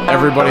right,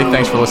 everybody,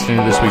 thanks for listening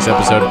to this week's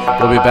episode.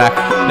 We'll be back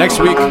next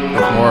week with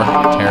more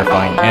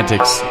terrifying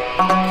antics.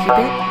 Keep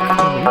it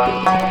creepy.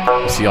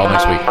 We'll see y'all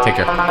next week. Take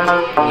care.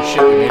 Holy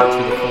shit, we made it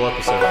through the full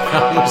episode.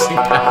 I'm losing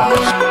power.